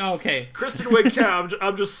 Kristen Wiig. Oh, okay. Kristen Wiig cow.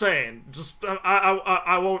 I'm just saying.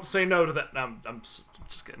 I won't say no to that. I'm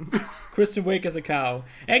just kidding. Kristen Wiig as a cow.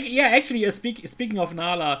 Yeah, actually, speaking of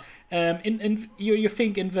Nala, you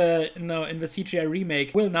think in the CGI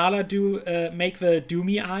remake, will Nala make the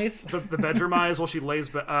Doomy eyes? The bedroom eyes while she lays.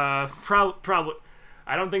 Probably.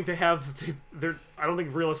 I don't think they have. I don't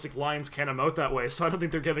think realistic lions can emote that way, so I don't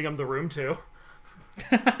think they're giving them the room to.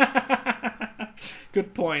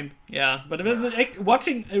 Good point. Yeah, but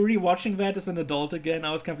rewatching that as an adult again,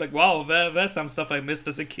 I was kind of like, wow, there's some stuff I missed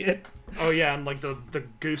as a kid. Oh yeah, and the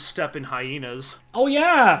goose step in Hyenas. Oh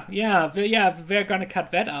yeah, they're gonna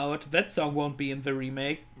cut that out. That song won't be in the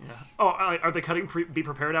remake. Yeah. Oh, are they cutting Be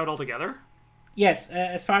Prepared out altogether? Yes,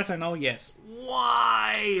 as far as I know, yes.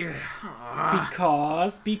 Why?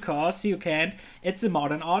 Because you can't. It's a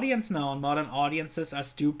modern audience now, and modern audiences are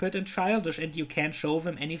stupid and childish, and you can't show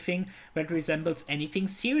them anything that resembles anything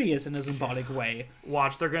serious in a symbolic way.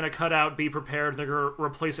 Watch, they're gonna cut out Be Prepared, they're gonna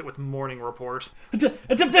replace it with Morning Report.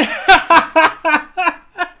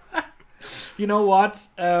 You know what?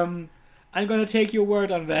 I'm gonna take your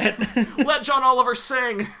word on that. Let John Oliver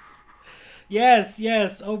sing!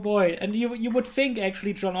 Yes, oh boy. And you would think,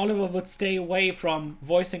 actually, John Oliver would stay away from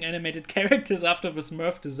voicing animated characters after the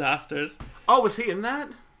Smurf disasters. Oh, was he in that?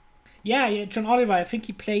 Yeah, John Oliver, I think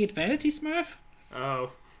he played Vanity Smurf.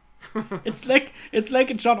 Oh. It's like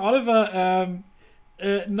John Oliver,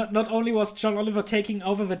 not only was John Oliver taking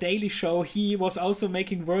over The Daily Show, he was also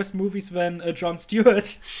making worse movies than Jon Stewart.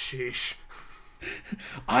 Sheesh.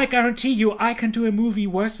 I guarantee you, I can do a movie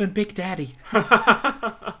worse than Big Daddy.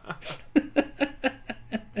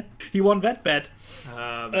 He won that bet.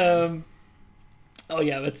 Oh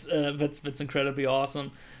yeah, that's incredibly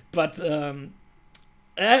awesome. But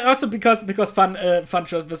also because fun.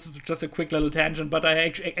 This is just a quick little tangent. But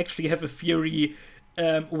I actually have a theory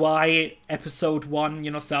why Episode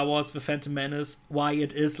 1, Star Wars: The Phantom Menace, why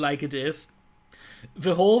it is like it is.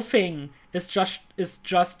 The whole thing is just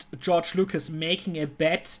George Lucas making a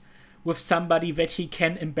bet with somebody that he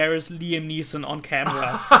can embarrass Liam Neeson on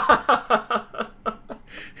camera.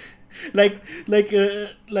 like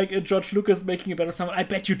George Lucas making a bet with someone. I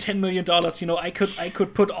bet you $10 million. I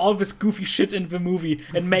could put all this goofy shit in the movie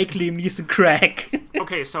and make Liam Neeson crack.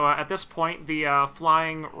 Okay, so at this point, the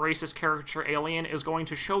flying racist caricature alien is going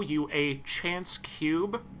to show you a chance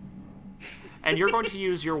cube, and you're going to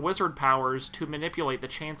use your wizard powers to manipulate the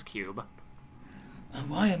chance cube.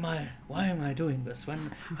 Why am I doing this?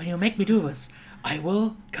 When you make me do this, I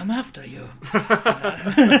will come after you.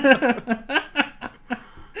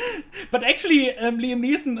 But actually, Liam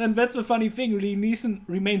Neeson, and that's the funny thing, Liam Neeson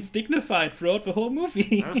remains dignified throughout the whole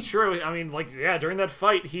movie. That's true. I mean, during that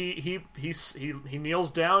fight, he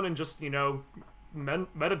kneels down and just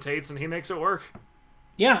meditates, and he makes it work.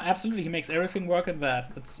 Yeah, absolutely. He makes everything work in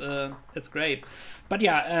that. It's great. But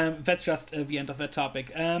yeah, that's just the end of that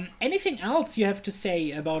topic. Anything else you have to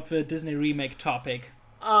say about the Disney remake topic?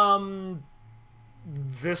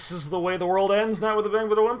 This is the way the world ends, not with a bang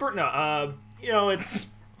but a whimper. No,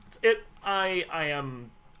 I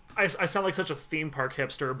sound like such a theme park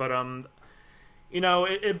hipster, but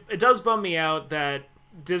it does bum me out that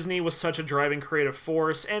Disney was such a driving creative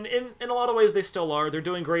force, and in a lot of ways they still are. They're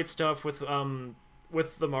doing great stuff with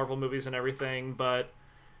the Marvel movies and everything, but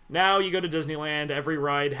now you go to Disneyland, every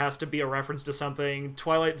ride has to be a reference to something.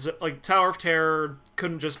 Tower of Terror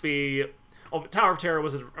couldn't just be... Oh, Tower of Terror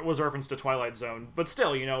was a reference to Twilight Zone, but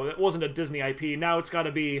still, it wasn't a Disney IP. Now it's got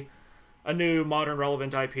to be a new, modern,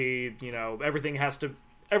 relevant IP.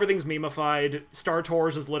 Everything's memeified. Star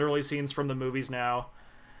Tours is literally scenes from the movies now.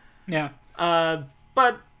 Yeah.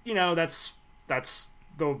 But, that's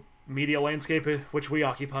the media landscape which we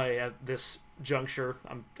occupy at this juncture.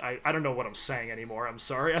 I don't know what I'm saying anymore. I'm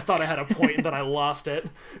sorry. I thought I had a point and then I lost it.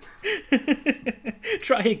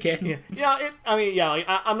 Try again.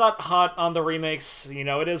 I'm not hot on the remakes.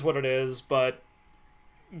 It is what it is, but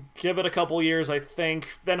give it a couple years, I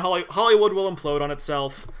think. Then Hollywood will implode on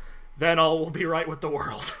itself. then all will be right with the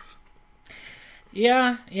world.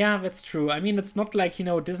 Yeah, that's true. I mean, it's not like,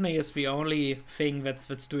 Disney is the only thing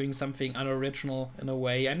that's doing something unoriginal in a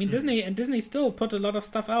way. I mean, Disney still put a lot of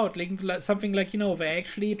stuff out, like something like, they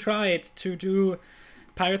actually tried to do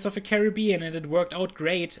Pirates of the Caribbean and it worked out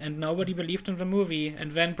great and nobody believed in the movie.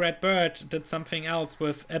 And then Brad Bird did something else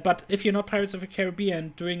with, but if you're not Pirates of the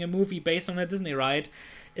Caribbean, doing a movie based on a Disney ride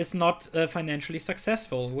is not financially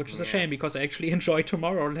successful, which is a shame because I actually enjoy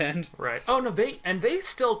Tomorrowland. Right. Oh, no, they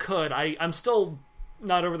still could. I'm still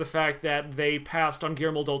not over the fact that they passed on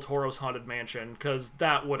Guillermo del Toro's Haunted Mansion, because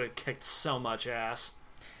that would have kicked so much ass.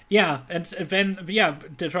 Yeah, and then,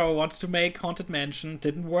 Del Toro wanted to make Haunted Mansion,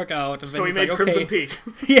 didn't work out. And So then he made Crimson Peak.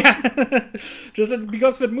 Yeah.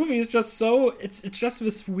 Because that movie is just so... It's just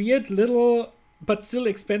this weird little... but still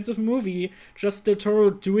expensive movie, just Del Toro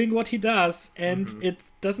doing what he does, and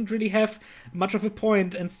it doesn't really have much of a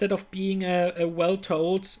point instead of being a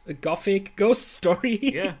well-told, gothic ghost story.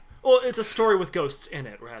 Yeah. Well, it's a story with ghosts in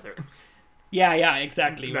it, rather. Yeah,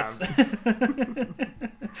 exactly. No.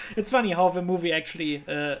 It's funny how the movie actually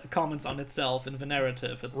comments on itself in the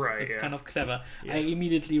narrative. It's kind of clever. Yeah. I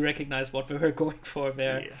immediately recognize what they were going for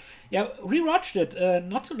there. Yeah. Yeah, rewatched it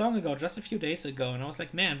not too long ago, just a few days ago, and I was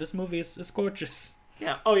like, man, this movie is gorgeous.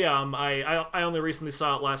 Yeah. Oh, yeah. I only recently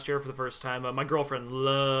saw it last year for the first time. My girlfriend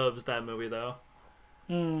loves that movie, though.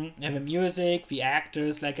 And the music, the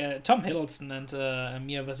actors, like Tom Hiddleston and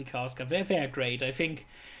Mia Wasikowska, they're great. I think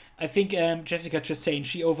Jessica Chastain,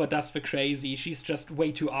 she overdoes the crazy. She's just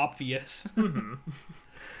way too obvious.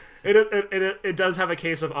 It does have a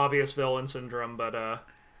case of obvious villain syndrome, but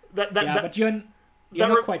but you're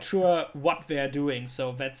not quite sure what they're doing,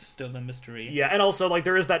 so that's still the mystery. Yeah, and also like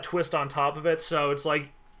there is that twist on top of it, so it's like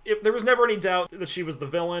there was never any doubt that she was the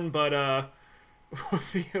villain, but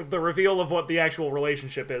the reveal of what the actual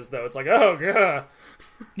relationship is, though, it's like, oh god,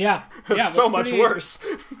 yeah, it's so much worse.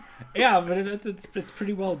 Yeah, but it's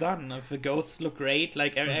pretty well done. The ghosts look great,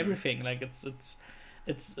 like everything. Like it's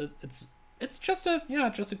just a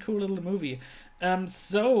cool little movie. And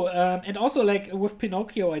also like with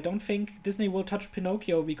Pinocchio, I don't think Disney will touch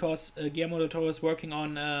Pinocchio because Guillermo del Toro is working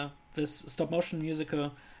on this stop motion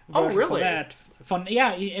musical version for that.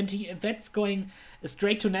 That's going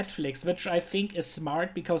straight to Netflix, which I think is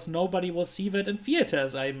smart because nobody will see that in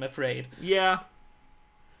theaters, I'm afraid. Yeah.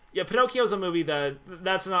 Yeah, Pinocchio's a movie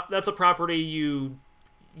that's a property you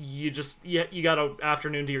got an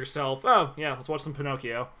afternoon to yourself. Oh, yeah, let's watch some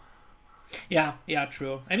Pinocchio. Yeah,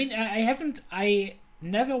 true. I mean, I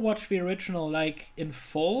never watched the original like in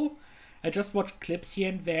full. I just watched clips here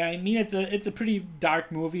and there. I mean, it's a pretty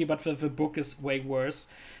dark movie, but the book is way worse.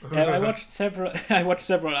 I watched several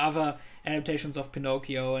other adaptations of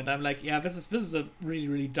Pinocchio, and I'm like, yeah, this is a really,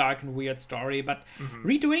 really dark and weird story. But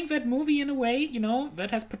redoing that movie in a way,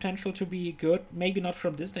 that has potential to be good. Maybe not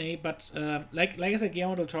from Disney, but like I said,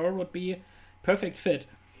 Guillermo del Toro would be perfect fit.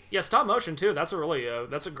 Yeah, stop motion too. That's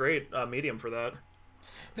a great medium for that.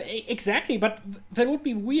 Exactly, but that would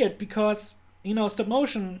be weird because stop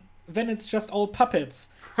motion. Then it's just all puppets,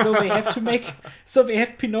 so they have to make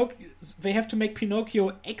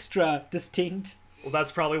Pinocchio extra distinct. Well,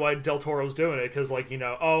 that's probably why Del Toro's doing it, because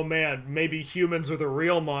oh man, maybe humans are the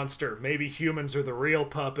real monster. Maybe humans are the real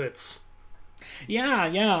puppets.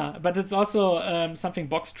 Yeah, but it's also something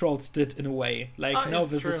Box Trolls did in a way. Like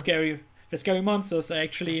the scary monsters are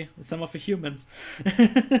actually some of the humans.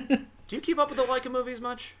 Do you keep up with the Laika movies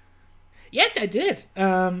much? Yes, I did.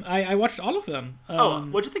 I watched all of them.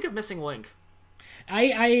 What'd you think of Missing Link?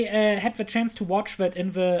 I had the chance to watch that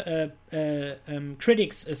in the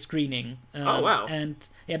critics screening. Oh, wow. And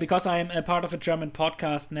yeah, because I'm a part of a German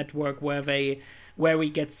podcast network where we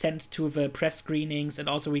get sent to the press screenings, and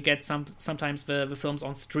also we get sometimes the films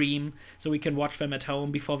on stream, so we can watch them at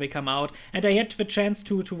home before they come out. And I had the chance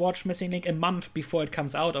to watch Missing Link a month before it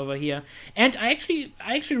comes out over here, and I actually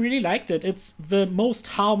really liked it. It's the most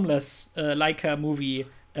harmless Laika movie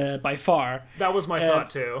by far. That was my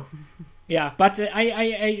thought too. Yeah, but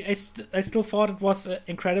I still thought it was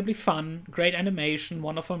incredibly fun, great animation,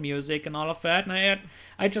 wonderful music, and all of that. And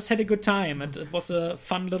I just had a good time. It was a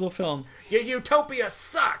fun little film. Your utopia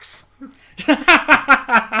sucks.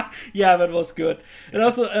 Yeah, that was good. And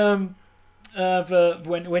also,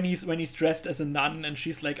 when he's dressed as a nun, and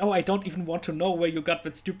she's like, "Oh, I don't even want to know where you got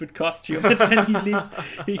that stupid costume." And then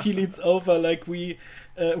he leans over like we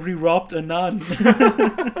robbed a nun.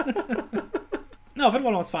 No, that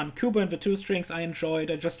one was fun. Kubo and the Two Strings I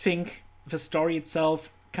enjoyed. I just think the story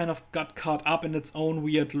itself kind of got caught up in its own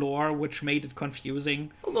weird lore, which made it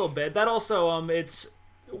confusing. A little bit. That also, it's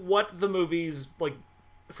what the movie's, like,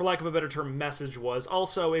 for lack of a better term, message was.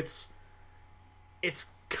 Also, it's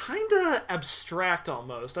kind of abstract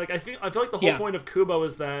almost. Like I feel like the whole Yeah. point of Kubo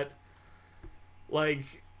is that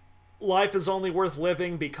like life is only worth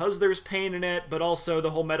living because there's pain in it, but also the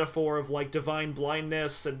whole metaphor of like divine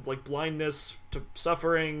blindness and like blindness to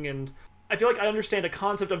suffering. And I feel like I understand a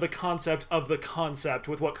concept of the concept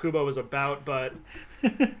with what Kubo is about, but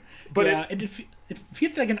yeah, it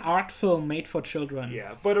feels like an art film made for children.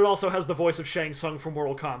 but it also has the voice of Shang Tsung from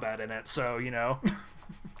Mortal Kombat in it, so you know.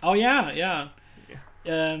 Oh yeah.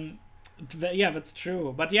 Yeah, that's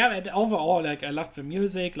true. But yeah, overall, like I loved the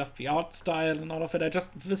music, loved the art style, and all of it.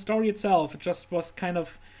 The story itself, it just was kind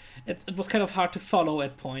of, it was kind of hard to follow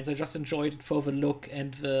at points. I just enjoyed it for the look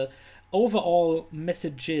and the overall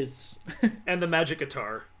messages. And the magic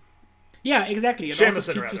guitar. Yeah, exactly. It Shamisen,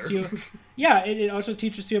 also teaches rather. you. Yeah, it also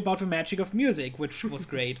teaches you about the magic of music, which was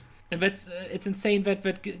great. And that's it's insane that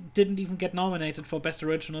didn't even get nominated for Best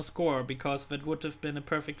Original Score, because that would have been a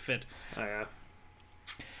perfect fit. Oh yeah.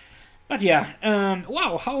 But yeah,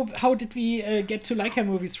 wow, how did we get to Leica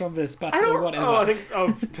movies from this? But whatever. I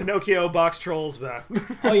think Pinocchio, Box Trolls, that.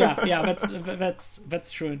 Oh yeah,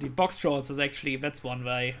 that's true indeed. Box Trolls is actually, that's one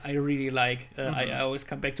that I really like. I always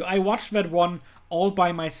come back to. I watched that one all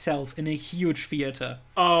by myself in a huge theater.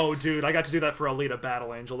 Oh, dude, I got to do that for Alita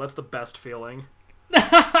Battle Angel. That's the best feeling.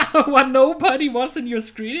 When nobody was in your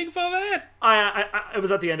screening for that? It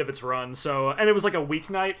was at the end of its run, so, and it was like a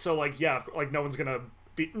weeknight, so like yeah, like no one's going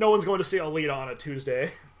to see Alita on a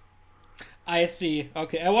Tuesday. I see.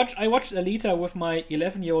 Okay, I watched Alita with my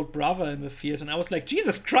 11-year-old brother in the theater, and I was like,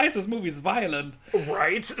 Jesus Christ, this movie's violent.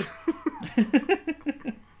 Right?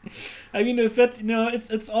 I mean, with that,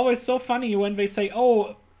 it's always so funny when they say,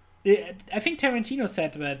 "Oh," I think Tarantino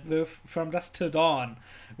said that with From Dusk Till Dawn,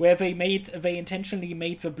 where they intentionally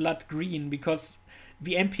made the blood green because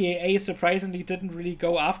the MPAA surprisingly didn't really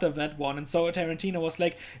go after that one, and so Tarantino was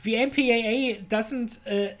like, the MPAA doesn't.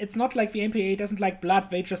 It's not like the MPAA doesn't like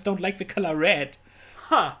blood; they just don't like the color red.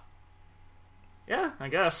 Huh. Yeah, I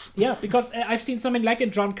guess. Yeah, because I've seen something like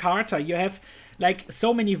in John Carter, you have like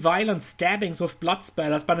so many violent stabbings with blood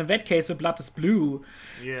spatters, but in that case the blood is blue.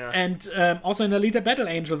 Yeah. And also in Alita Battle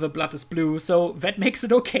Angel the blood is blue, so that makes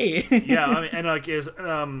it okay. Yeah, I mean, and like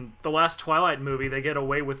the last Twilight movie, they get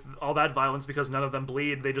away with all that violence because none of them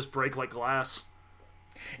bleed; they just break like glass.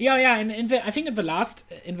 Yeah, and I think in the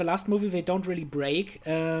last movie they don't really break.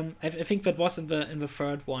 I think that was in the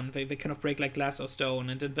third one. They kind of break like glass or stone,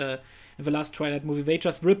 and in the last Twilight movie they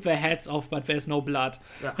just rip their heads off, but there's no blood.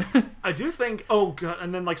 Yeah. I do think. Oh god!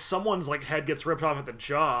 And then like someone's like head gets ripped off at the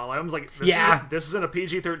jaw. I was like, this isn't a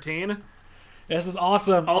PG-13. This is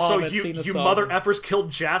awesome. Also, that you scene is so mother awesome. effers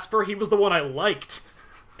killed Jasper. He was the one I liked.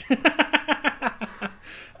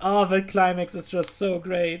 Oh, the climax is just so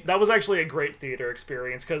great. That was actually a great theater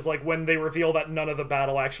experience, because like when they reveal that none of the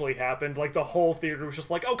battle actually happened, like the whole theater was just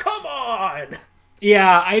like, oh, come on!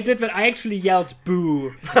 Yeah, I did that. I actually yelled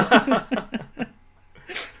boo.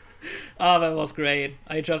 Oh, that was great.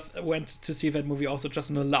 I just went to see that movie also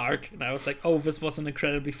just in a lark, and I was like, oh, this was an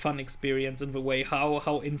incredibly fun experience in the way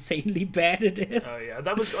how insanely bad it is. Oh yeah,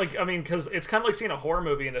 that was like, I mean, because it's kind of like seeing a horror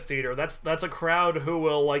movie in a theater. That's a crowd who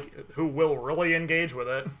will really engage with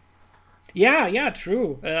it. Yeah,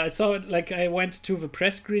 true. I saw it, like, I went to the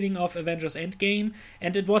press screening of Avengers Endgame,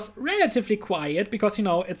 and it was relatively quiet, because,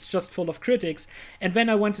 it's just full of critics. And then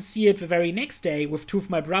I went to see it the very next day with two of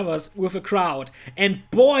my brothers, with a crowd. And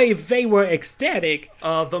boy, they were ecstatic.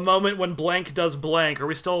 The moment when blank does blank. Are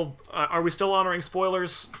we still honoring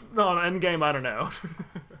spoilers? No, on Endgame, I don't know.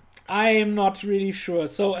 I am not really sure.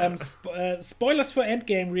 So, spoilers for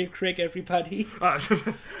Endgame real quick, everybody.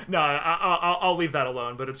 No, I'll leave that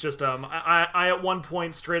alone. But it's just, I at one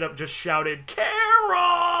point straight up just shouted,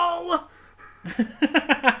 Carol!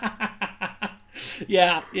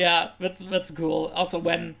 Yeah, that's cool. Also,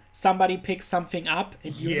 when somebody picks something up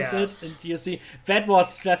and uses it, and you see, that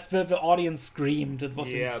was just the audience screamed. It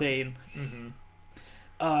was insane. Mm-hmm.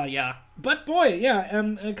 Yeah. But boy,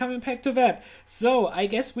 coming back to that. So, I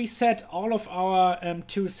guess we said all of our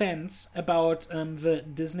 2 cents about the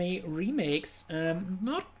Disney remakes.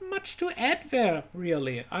 Not much to add there,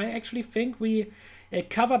 really. I actually think we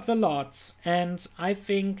covered the lots. And I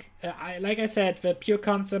think, like I said, the pure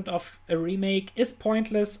concept of a remake is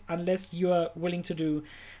pointless unless you are willing to do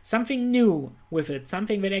something new with it.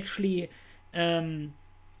 Something that actually...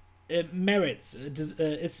 merits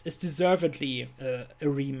is deservedly a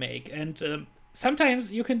remake, and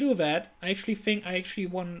sometimes you can do that. I actually think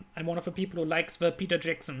I'm one of the people who likes the Peter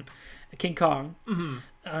Jackson King Kong,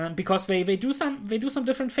 because they do some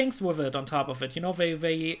different things with it. On top of it,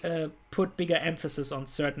 they put bigger emphasis on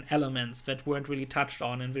certain elements that weren't really touched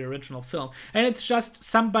on in the original film, and it's just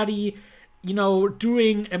somebody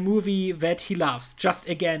doing a movie that he loves, just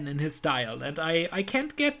again in his style. And I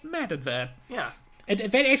can't get mad at that. Yeah. And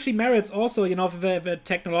that actually merits also, the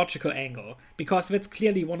technological angle, because that's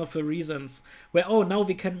clearly one of the reasons where, now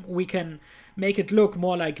we can make it look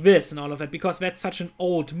more like this and all of that, because that's such an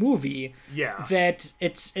old movie. Yeah. That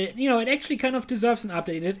it actually kind of deserves an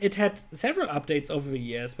update. It had several updates over the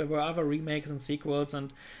years. There were other remakes and sequels,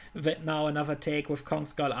 and that now another take with Kong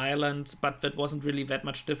Skull Island, but that wasn't really that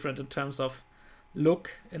much different in terms of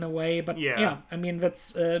look in a way. But Yeah. I mean,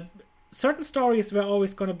 that's certain stories were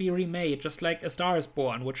always going to be remade, just like A Star Is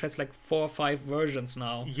Born, which has like 4 or 5 versions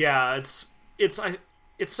now. Yeah, it's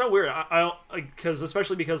so weird.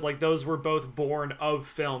 Especially because like those were both born of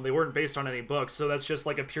film. They weren't based on any books, so that's just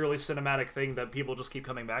like a purely cinematic thing that people just keep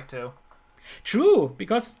coming back to. True,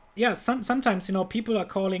 because sometimes people are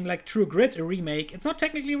calling like True Grit a remake. It's not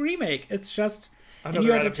technically a remake. It's just a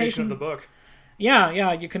new adaptation of the book.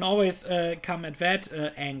 Yeah, you can always come at that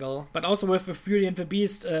angle. But also with Beauty and the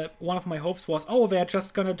Beast, one of my hopes was, they're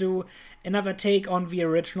just gonna do another take on the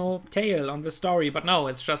original tale, on the story. But no,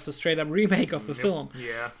 it's just a straight up remake of the film.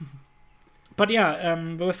 Yeah. But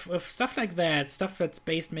with stuff like that, stuff that's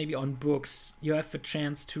based maybe on books, you have the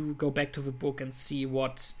chance to go back to the book and see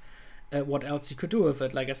what else you could do with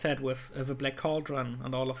it. Like I said, with the Black Cauldron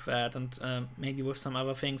and all of that, and maybe with some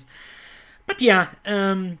other things. But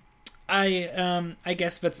I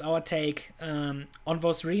guess that's our take on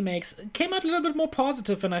those remakes. It came out a little bit more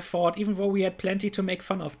positive than I thought, even though we had plenty to make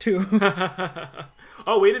fun of too.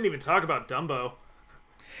 Oh, we didn't even talk about Dumbo.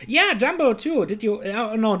 Yeah, Dumbo too. Did you?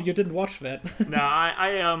 Oh, no, you didn't watch that. No,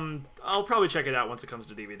 I'll probably check it out once it comes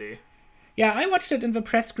to DVD. Yeah, I watched it in the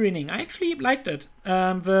press screening. I actually liked it.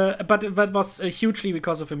 But that was hugely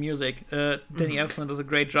because of the music. Danny Elfman does a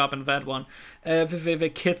great job in that one.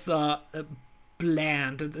 The kids are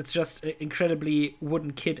bland. It's just incredibly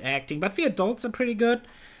wooden kid acting. But the adults are pretty good.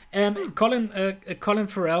 Colin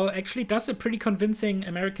Farrell actually does a pretty convincing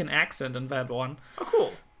American accent in that one. Oh,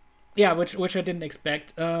 cool. Yeah, which I didn't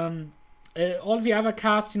expect. All the other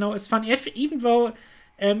cast, is fun. Even though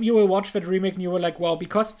you will watch that remake and you were like, wow,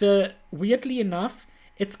 because weirdly enough,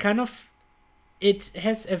 it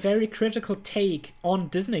has a very critical take on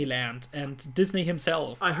Disneyland and Disney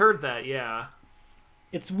himself. I heard that, yeah.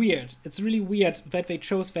 It's weird. It's really weird that they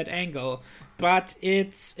chose that angle, but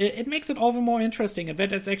it makes it all the more interesting. And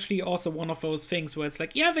that is actually also one of those things where it's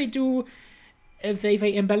like, yeah, they do.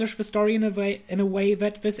 They embellish the story in a way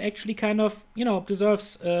that this actually kind of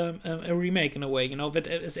deserves a remake in a way. That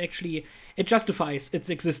is actually, it justifies its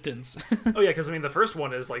existence. Oh yeah, because I mean the first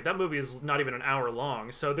one is like, that movie is not even an hour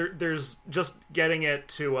long, so there's just getting it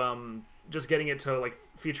to like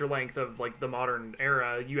feature length of like the modern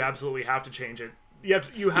era. You absolutely have to change it.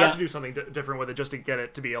 You have to do something different with it just to get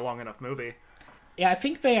it to be a long enough movie. Yeah, I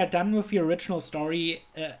think they are done with the original story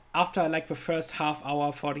after like the first half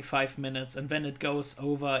hour, 45 minutes, and then it goes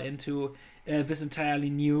over into this entirely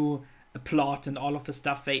new plot and all of the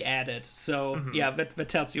stuff they added. So yeah, that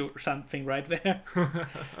tells you something right there.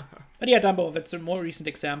 But yeah, Dumbo, that's a more recent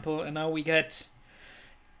example, and now we get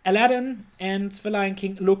Aladdin and The Lion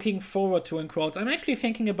King. Looking forward to, in quotes. I'm actually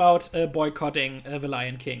thinking about boycotting The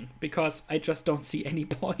Lion King, because I just don't see any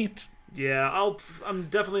point. Yeah, I'm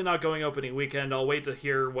definitely not going opening weekend. I'll wait to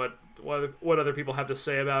hear what other people have to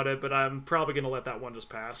say about it, but I'm probably going to let that one just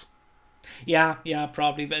pass. Yeah,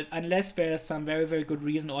 probably. But unless there's some very, very good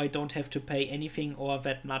reason, or I don't have to pay anything or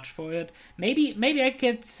that much for it. Maybe I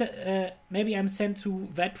get. Maybe I'm sent to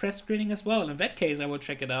that press screening as well. In that case, I will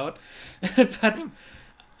check it out. But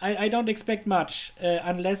I don't expect much,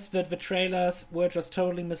 unless that the trailers were just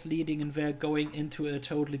totally misleading and they're going into a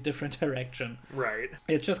totally different direction. Right.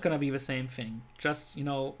 It's just gonna be the same thing. Just,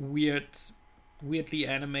 weirdly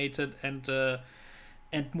animated and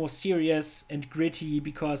more serious and gritty,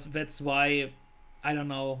 because that's why, I don't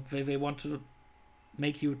know, they want to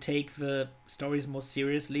make you take the stories more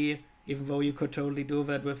seriously, even though you could totally do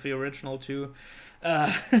that with the original too.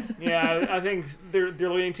 Yeah, I think they're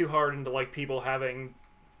leaning too hard into like people,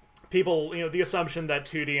 the assumption that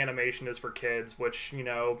 2D animation is for kids, which,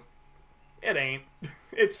 it ain't.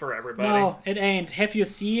 It's for everybody. No, it ain't. Have you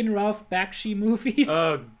seen Ralph Bakshi movies?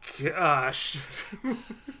 Oh, gosh.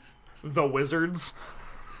 The Wizards?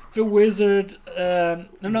 The Wizard.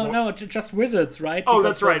 No, just Wizards, right? Oh,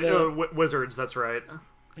 that's right. Wizards, that's right.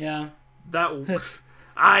 Yeah.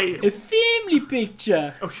 A family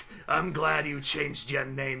picture. Oh, I'm glad you changed your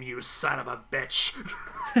name, you son of a bitch.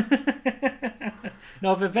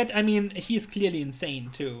 No, that, I mean, he's clearly insane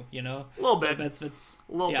too, A little bit. That's a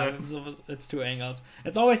little bit. It's two angles.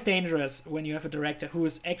 It's always dangerous when you have a director who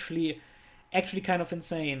is actually actually kind of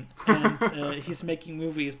insane, and he's making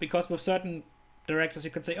movies. Because with certain directors,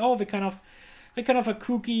 you could say, oh, they're kind of a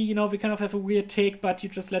kooky, you know, we kind of have a weird take, but you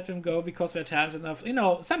just let them go because they're talented enough. You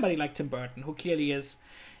know, somebody like Tim Burton, who clearly is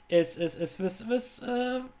this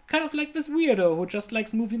kind of like this weirdo who just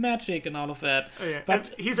likes movie magic and all of that. Oh, yeah. But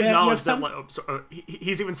and he's acknowledged that.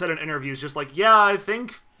 He's even said in interviews, just like, yeah, I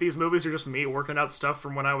think these movies are just me working out stuff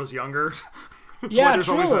from when I was younger. That's yeah, why there's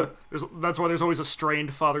true. that's why there's always a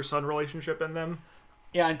strained father-son relationship in them.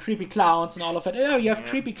 Yeah, and creepy clowns and all of that. Oh, you have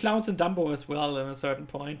creepy clowns in Dumbo as well at a certain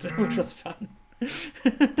point, which was fun.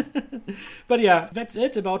 But yeah, that's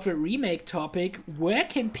it about the remake topic. Where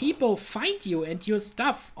can people find you and your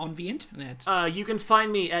stuff on the internet? You can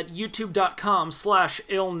find me at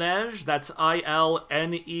youtube.com/ilneige. That's ILNEIGE.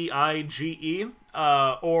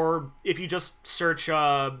 Or if you just search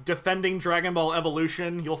Defending Dragon Ball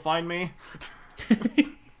Evolution, you'll find me.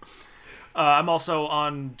 I'm also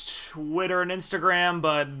on Twitter and Instagram,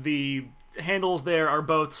 but the handles there are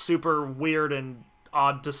both super weird and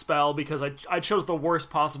odd to spell because I chose the worst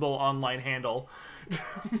possible online handle.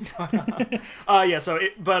 You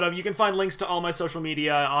can find links to all my social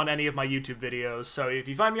media on any of my YouTube videos. So if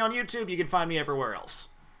you find me on YouTube, you can find me everywhere else.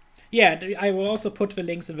 Yeah, I will also put the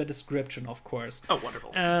links in the description, of course. Oh,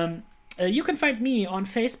 wonderful. You can find me on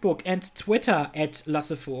Facebook and Twitter at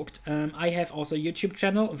Lasse Vogt. I have also a YouTube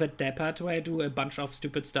channel, The Deppert, where I do a bunch of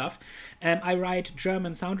stupid stuff. I write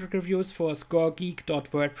German soundtrack reviews for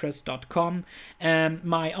scoregeek.wordpress.com.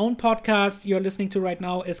 My own podcast you're listening to right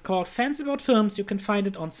now is called Fans About Films. You can find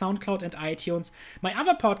it on SoundCloud and iTunes. My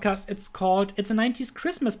other podcast, it's a 90s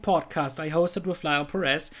Christmas podcast I hosted with Lyle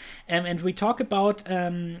Perez. And we talk about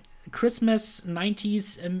Christmas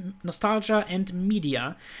 90s nostalgia and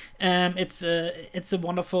media. It's a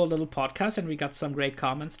wonderful little podcast, and we got some great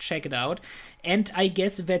comments. Check it out. And I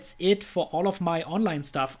guess that's it for all of my online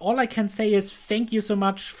stuff. All I can say is thank you so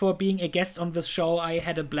much for being a guest on this show. I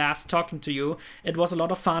had a blast talking to you. It was a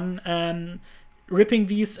lot of fun ripping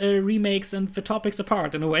these remakes and the topics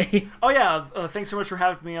apart in a way. Oh yeah, thanks so much for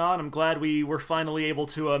having me on. I'm glad we were finally able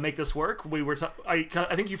to make this work. I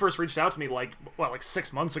think you first reached out to me like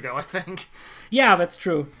 6 months ago, I think. Yeah, that's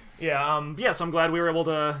true. Yeah, so I'm glad we were able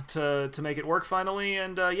to make it work finally,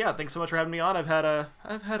 and thanks so much for having me on. I've had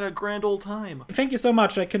a grand old time. Thank you so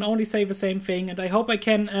much. I can only say the same thing, and I hope I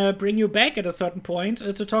can bring you back at a certain point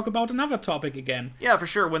to talk about another topic again. Yeah, for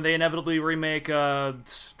sure. When they inevitably remake, I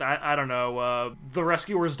don't know, The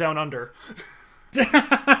Rescuers Down Under.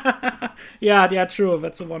 Yeah, true.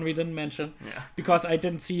 That's the one we didn't mention. Yeah. Because I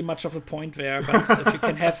didn't see much of a point there. But if you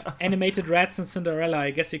can have animated rats in Cinderella,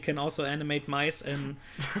 I guess you can also animate mice and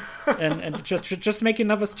just make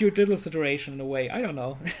another Stuart Little situation in a way. I don't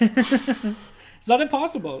know. It's not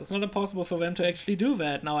impossible. It's not impossible for them to actually do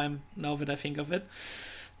that. Now that I think of it.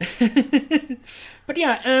 But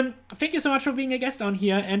yeah, thank you so much for being a guest on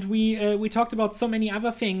here, and we talked about so many other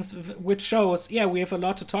things, which shows we have a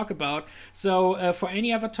lot to talk about. So for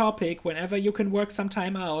any other topic, whenever you can work some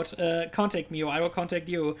time out, contact me or I will contact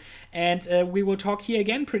you, and we will talk here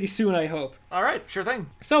again pretty soon, I hope. All right, sure thing.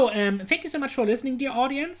 So thank you so much for listening, dear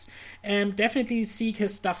audience. Definitely seek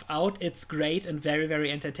his stuff out. It's great and very,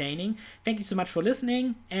 very entertaining. Thank you so much for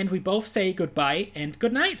listening, and we both say goodbye and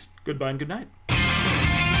good night. Goodbye and good night.